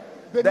celui qui te bénit,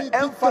 The dites que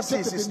Dieu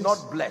emphasis te is bénisse.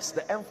 not blessed.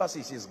 The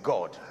emphasis is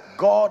God.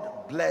 God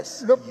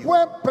bless Le you.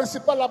 point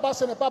principal là-bas,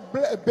 ce n'est pas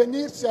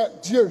bénir,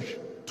 c'est Dieu.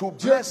 To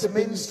Dieu bless te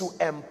means bénisse. to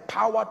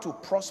empower, to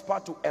prosper,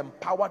 to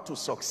empower, to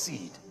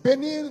succeed.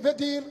 Bénir veut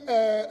dire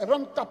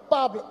rendre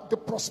capable de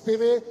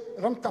prospérer,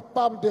 rendre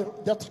capable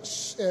d'être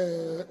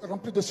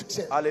rempli de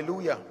succès.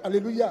 Hallelujah.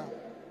 Alléluia.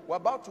 We're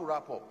about to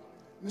wrap up.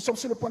 Nous sommes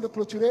sur le point de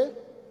clôturer.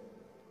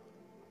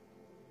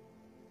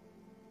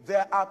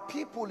 There are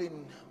people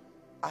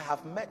I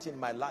have met in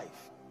my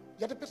life.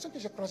 Il y a des personnes que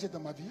j'ai croisées dans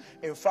ma vie.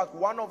 In fact,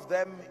 one of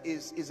them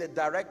is a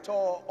director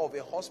of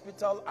a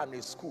hospital and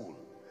a school.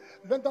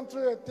 L'un d'entre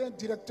eux est un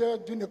directeur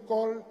d'une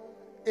école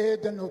et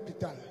d'un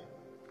hôpital.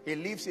 He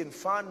lives in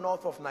far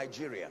north of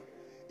Nigeria.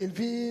 Il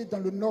vit dans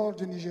le nord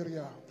du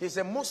Nigeria. He's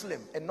a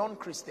Muslim, a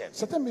non-Christian.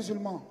 C'est un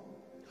musulman,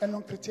 un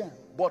non-chrétien.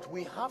 But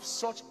we have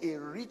such a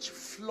rich,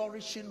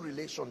 flourishing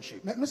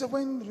relationship. Mais nous avons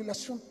une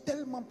relation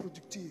tellement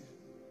productive,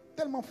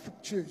 tellement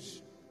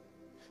fructueuse.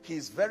 He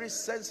is very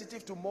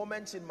sensitive to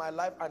moments in my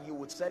life and he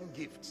would send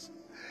gifts.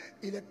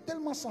 Il est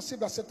tellement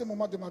sensible à certains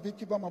moments de ma vie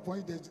qu'il va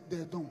m'envoyer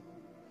des dons.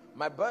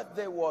 My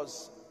birthday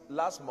was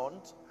last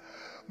month.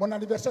 Mon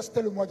anniversaire,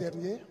 c'était le mois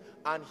dernier.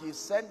 And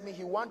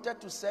he wanted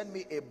to send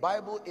me a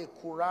Bible, a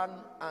Quran,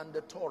 and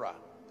the Torah.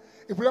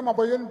 Il voulait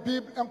m'envoyer une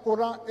Bible, un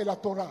Coran et la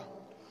Torah.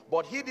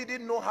 But he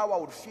didn't know how I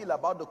would feel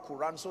about the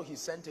Quran, so he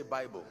sent a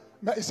Bible.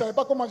 Mais il ne savait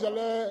pas comment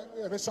j'allais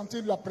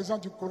ressentir la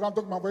présence du Coran,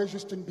 donc il m'a envoyé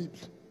juste une Bible.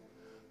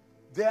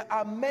 There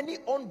are many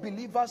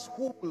unbelievers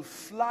who will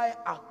fly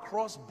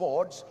across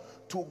boards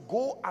to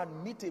go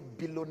and meet a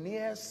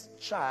billionaire's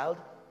child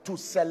to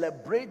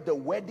celebrate the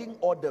wedding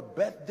or the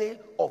birthday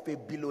of a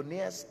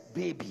billionaire's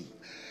baby.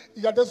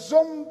 Il y a des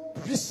hommes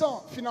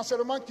puissants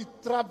financièrement qui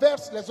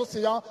traversent les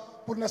océans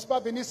pour, n'est-ce pas,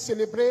 venir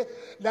célébrer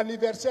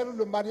l'anniversaire ou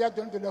le mariage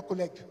d'un de leurs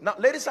collègues. Now,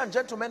 ladies and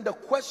gentlemen, the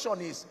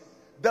question is,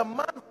 the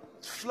man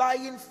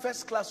flying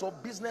first class or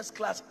business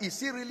class, is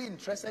he really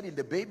interested in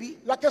the baby?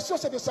 La question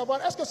c'est de savoir,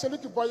 est-ce que celui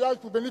qui voyage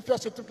pour venir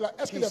faire ce truc-là,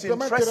 est-ce qu'il est He's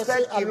vraiment intéressé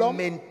interested à in l'homme, au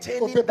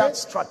maintaining bébé? that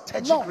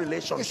strategic Non, il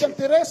relationship.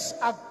 s'intéresse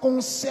à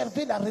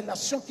conserver la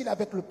relation qu'il a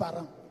avec le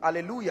parent.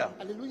 Hallelujah.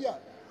 Alléluia.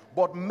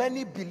 But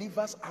many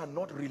believers are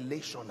not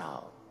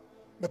relational.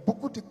 Mais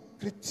beaucoup de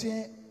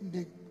chrétiens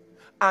ne...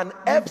 And Ne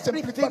s'impliquent pas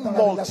everything dans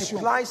la relation.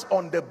 multiplies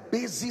on the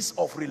basis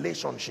of Et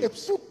relationship.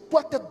 tout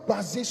doit être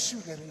basé sur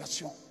les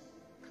relations.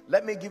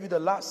 Let me give you the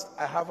last.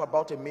 I have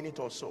about a minute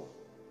or so.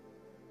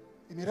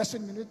 Il me reste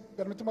une minute,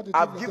 permettez-moi de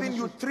I've dire given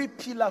you 3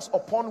 pillars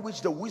upon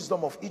which the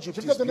wisdom of Egypt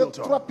Je is vous ai donné built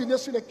 3 on. piliers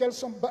sur lesquels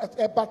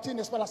est bâtie,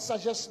 n'est-ce pas, la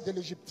sagesse de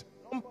l'Égypte.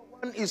 Number 1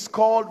 One is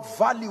called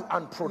value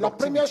and La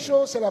première productivity.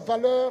 chose, c'est la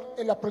valeur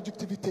et la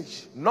productivité.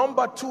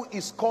 Number 2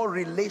 is called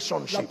La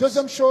relationships.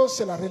 deuxième chose,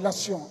 c'est la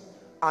relation.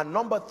 And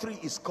number 3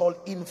 is called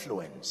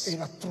influence. Et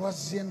la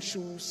troisième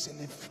chose, c'est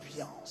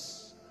l'influence.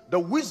 The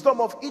wisdom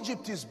of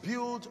Egypt is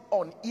built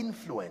on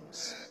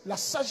influence. La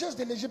sagesse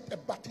de l'Égypte est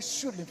bâtie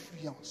sur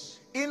l'influence.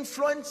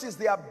 Influence is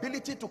the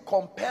ability to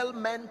compel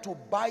men to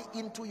buy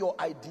into your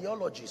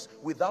ideologies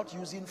without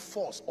using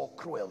force or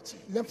cruelty.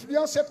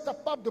 L'influence est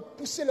capable de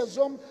pousser les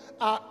hommes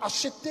à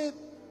acheter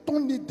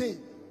ton idée,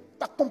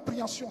 ta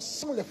compréhension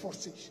sans les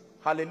forcer.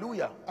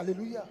 Hallelujah.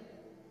 Alléluia.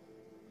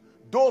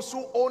 Those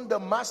who own the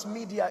mass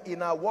media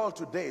in our world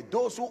today,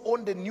 those who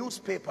own the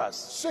newspapers,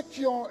 Ceux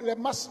qui ont les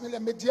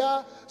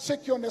médias, ceux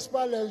qui ont, n'est-ce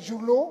pas, les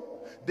journaux,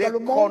 they dans le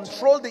monde,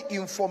 control the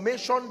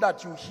information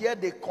that you hear.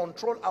 They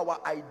control our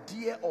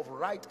idea of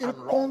right ils and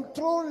wrong.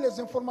 contrôlent les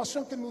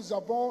informations que nous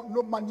avons,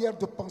 nos manières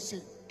de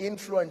penser.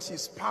 Influence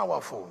is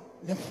powerful.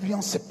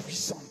 L'influence est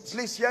puissante.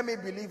 Please hear me,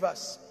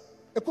 believers.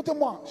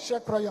 Écoutez-moi,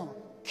 chers croyants.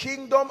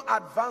 Kingdom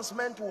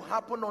advancement will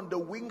happen on the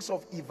wings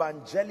of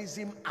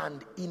evangelism and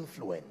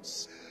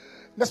influence.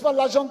 N'est-ce pas,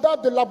 l'agenda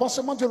de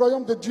l'avancement du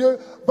royaume de Dieu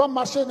va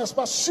marcher, n'est-ce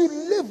pas, sur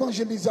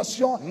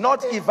l'évangélisation.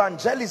 Not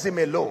evangelism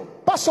alone.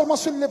 Pas seulement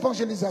sur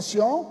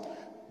l'évangélisation.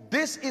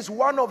 This is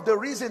one of the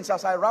reasons,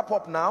 as I wrap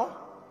up now,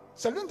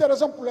 C'est l'une des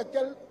raisons pour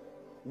lesquelles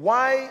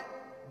why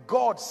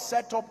God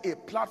set up a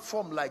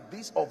platform like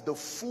this of the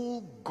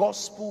full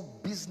gospel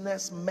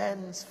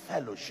businessmen's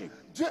fellowship.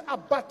 Dieu a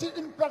bâti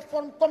une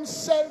plateforme comme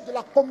celle de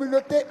la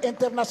communauté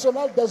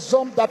internationale des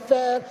hommes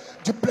d'affaires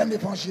du plein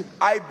évangile.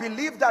 I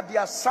believe that the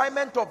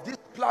assignment of this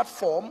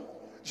platform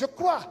Je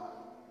crois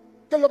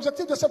que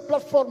l'objectif de cette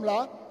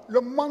plateforme-là, le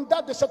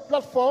mandat de cette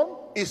plateforme,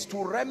 is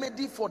to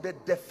remedy for the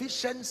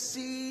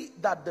deficiency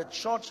that the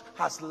church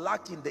has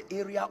lacked in the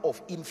area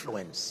of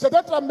influence. c'est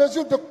d'être en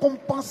mesure de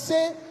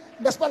compenser,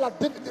 n'est-ce pas,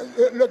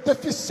 le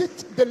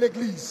déficit de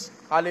l'Église.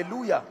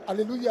 Hallelujah.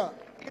 Alléluia.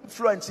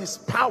 Influence is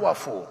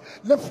powerful.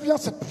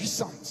 L'influence est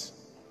puissante.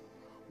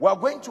 We are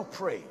going to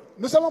pray.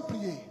 Nous allons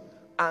prier.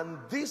 And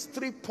these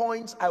 3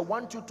 points, I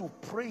want you to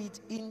pray it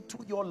into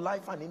your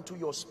life and into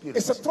your spirit.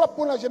 Et ces 3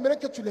 points-là, j'aimerais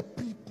que tu les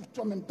pries pour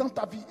toi-même, dans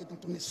ta vie et dans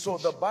ton esprit. So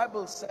the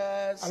Bible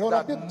says Alors,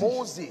 la that Bible dit,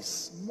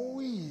 Moses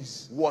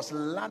Moïse was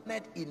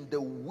learned in the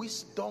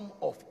wisdom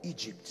of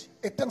Egypt.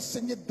 est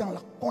enseigné dans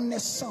la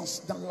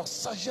connaissance, dans la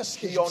sagesse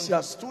He égyptienne.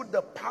 understood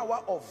the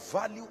power of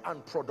value and Il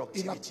a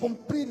productivity.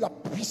 compris la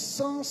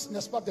puissance,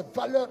 n'est-ce pas, des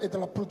valeurs et de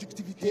la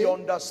productivité. He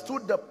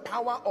understood the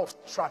power of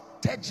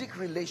strategic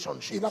Il a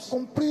relationships.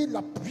 compris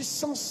la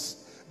puissance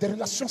des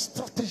relations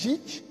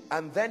stratégiques.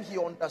 And then he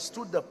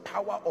understood the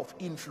power of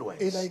Et il a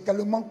influence.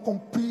 également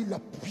compris la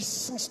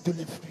puissance de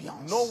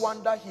l'influence. No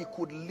wonder he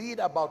could lead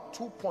about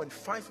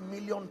 2.5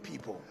 million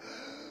people.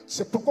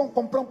 C'est pourquoi on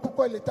comprend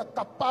pourquoi il était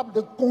capable de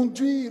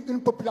conduire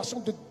une population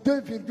de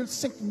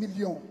 2,5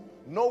 millions.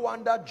 No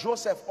wonder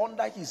Joseph,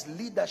 under his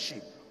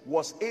leadership,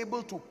 was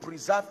able to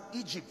preserve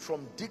Egypt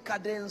from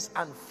decadence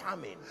and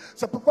famine.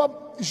 C'est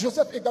pourquoi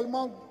Joseph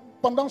également,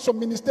 pendant son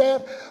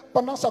ministère,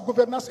 pendant sa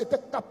gouvernance, était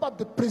capable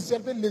de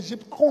préserver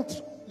l'Égypte contre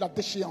la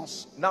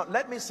déchéance. Now,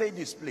 let me say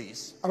this,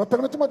 please. Alors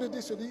permettez-moi de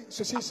dire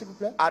ceci, s'il vous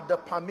plaît. At the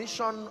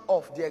permission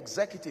of the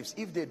executives,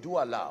 if they do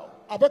allow,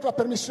 Avec la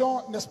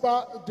permission, n'est-ce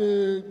pas,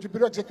 du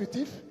bureau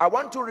exécutif, I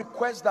want to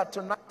request that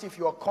tonight, if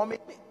you are coming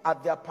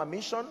at their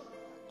permission,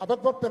 avec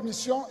votre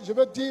permission, je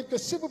veux dire que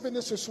si vous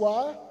venez ce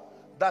soir,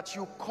 that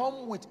you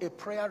come with a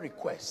prayer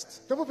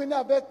request. que vous venez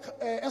avec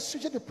un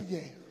sujet de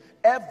prière.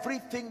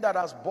 Everything that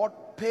has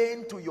brought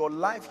pain to your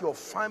life, your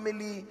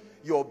family,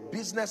 your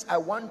business, I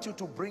want you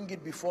to bring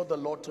it before the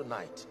Lord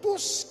tonight. Tout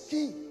ce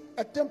qui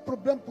est un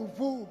problème pour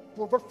vous,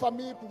 pour votre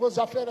famille, pour vos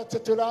affaires,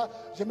 etc.,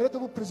 j'aimerais que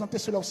vous présentez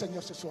cela au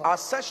Seigneur ce soir. Our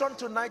session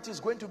tonight is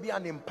going to be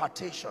an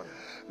impartation.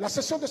 La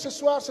session de ce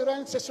soir sera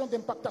une session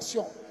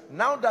d'impactation.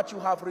 Now that you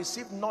have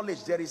received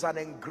knowledge, there is an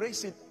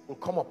engracing that will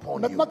come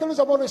upon you. Maintenant que nous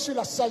avons reçu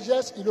la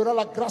sagesse, il y aura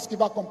la grâce qui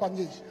va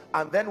accompagner.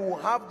 And then we'll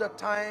have the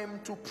time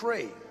to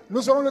pray.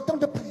 Nous aurons le temps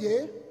de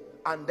prier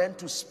And then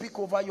to speak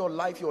over your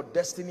life, your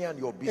destiny, and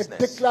your et business.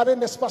 déclarer,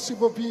 n'est-ce pas, sur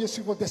vos vies et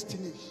sur vos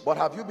destinies. But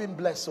have you been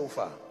blessed so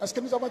far? Est-ce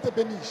que nous avons été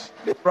bénis?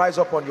 Please rise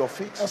up on your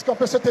feet. Est-ce qu'on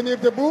peut se tenir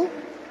debout?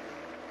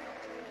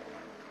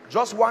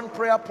 Just one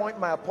prayer point.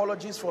 My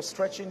apologies for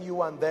stretching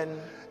you. And then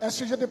Un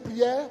sujet de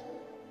prière.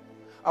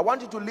 I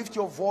want you to lift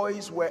your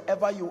voice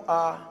wherever you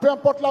are Peu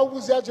importe là où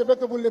vous êtes, je veux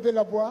que vous levez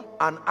la voix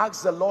and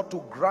ask the Lord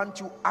to grant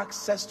you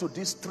access to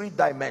these 3 et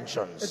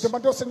dimensions.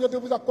 demander au Seigneur de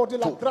vous accorder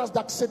la grâce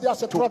d'accéder à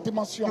ces 3 You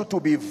dimensions. to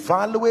be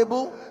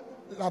valuable,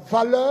 La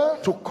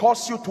valeur, to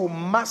cause you to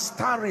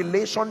master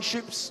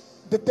relationships,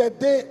 de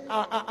t'aider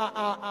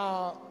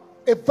à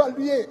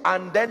évaluer,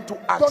 and then to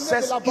donner de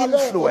access la valeur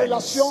aux influence.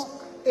 relations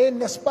et,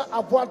 n'est-ce pas,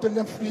 avoir de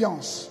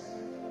l'influence.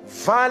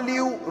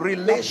 Value,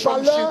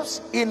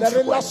 relationships, les influence.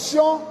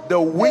 relations The et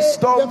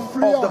wisdom of the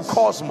l'influence.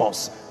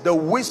 cosmos, the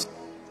wisdom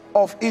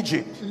of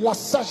Egypt. La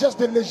sagesse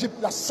de l'Égypte,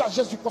 la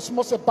sagesse du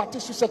cosmos est bâtie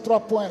sur ces 3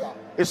 points-là.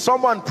 Is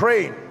someone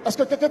praying? Est-ce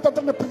que quelqu'un est en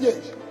train de prier?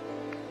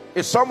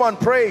 Is someone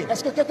praying?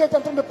 Est-ce que quelqu'un est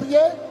en train de prier?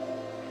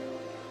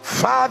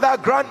 Father,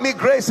 grant me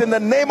grace in the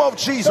name of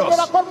Jesus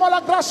accorde-moi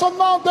la grâce au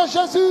nom de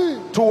Jésus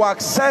to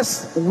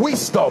access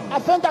wisdom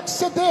afin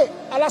d'accéder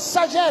à la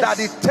sagesse that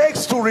it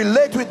takes to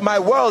relate with my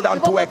world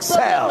and to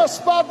excel.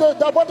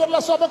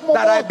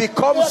 That I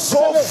become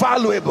so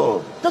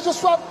valuable,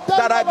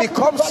 that I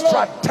become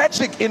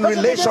strategic in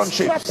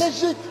relationships,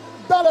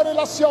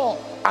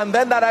 and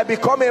then that I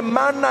become a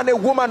man and a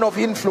woman of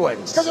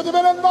influence.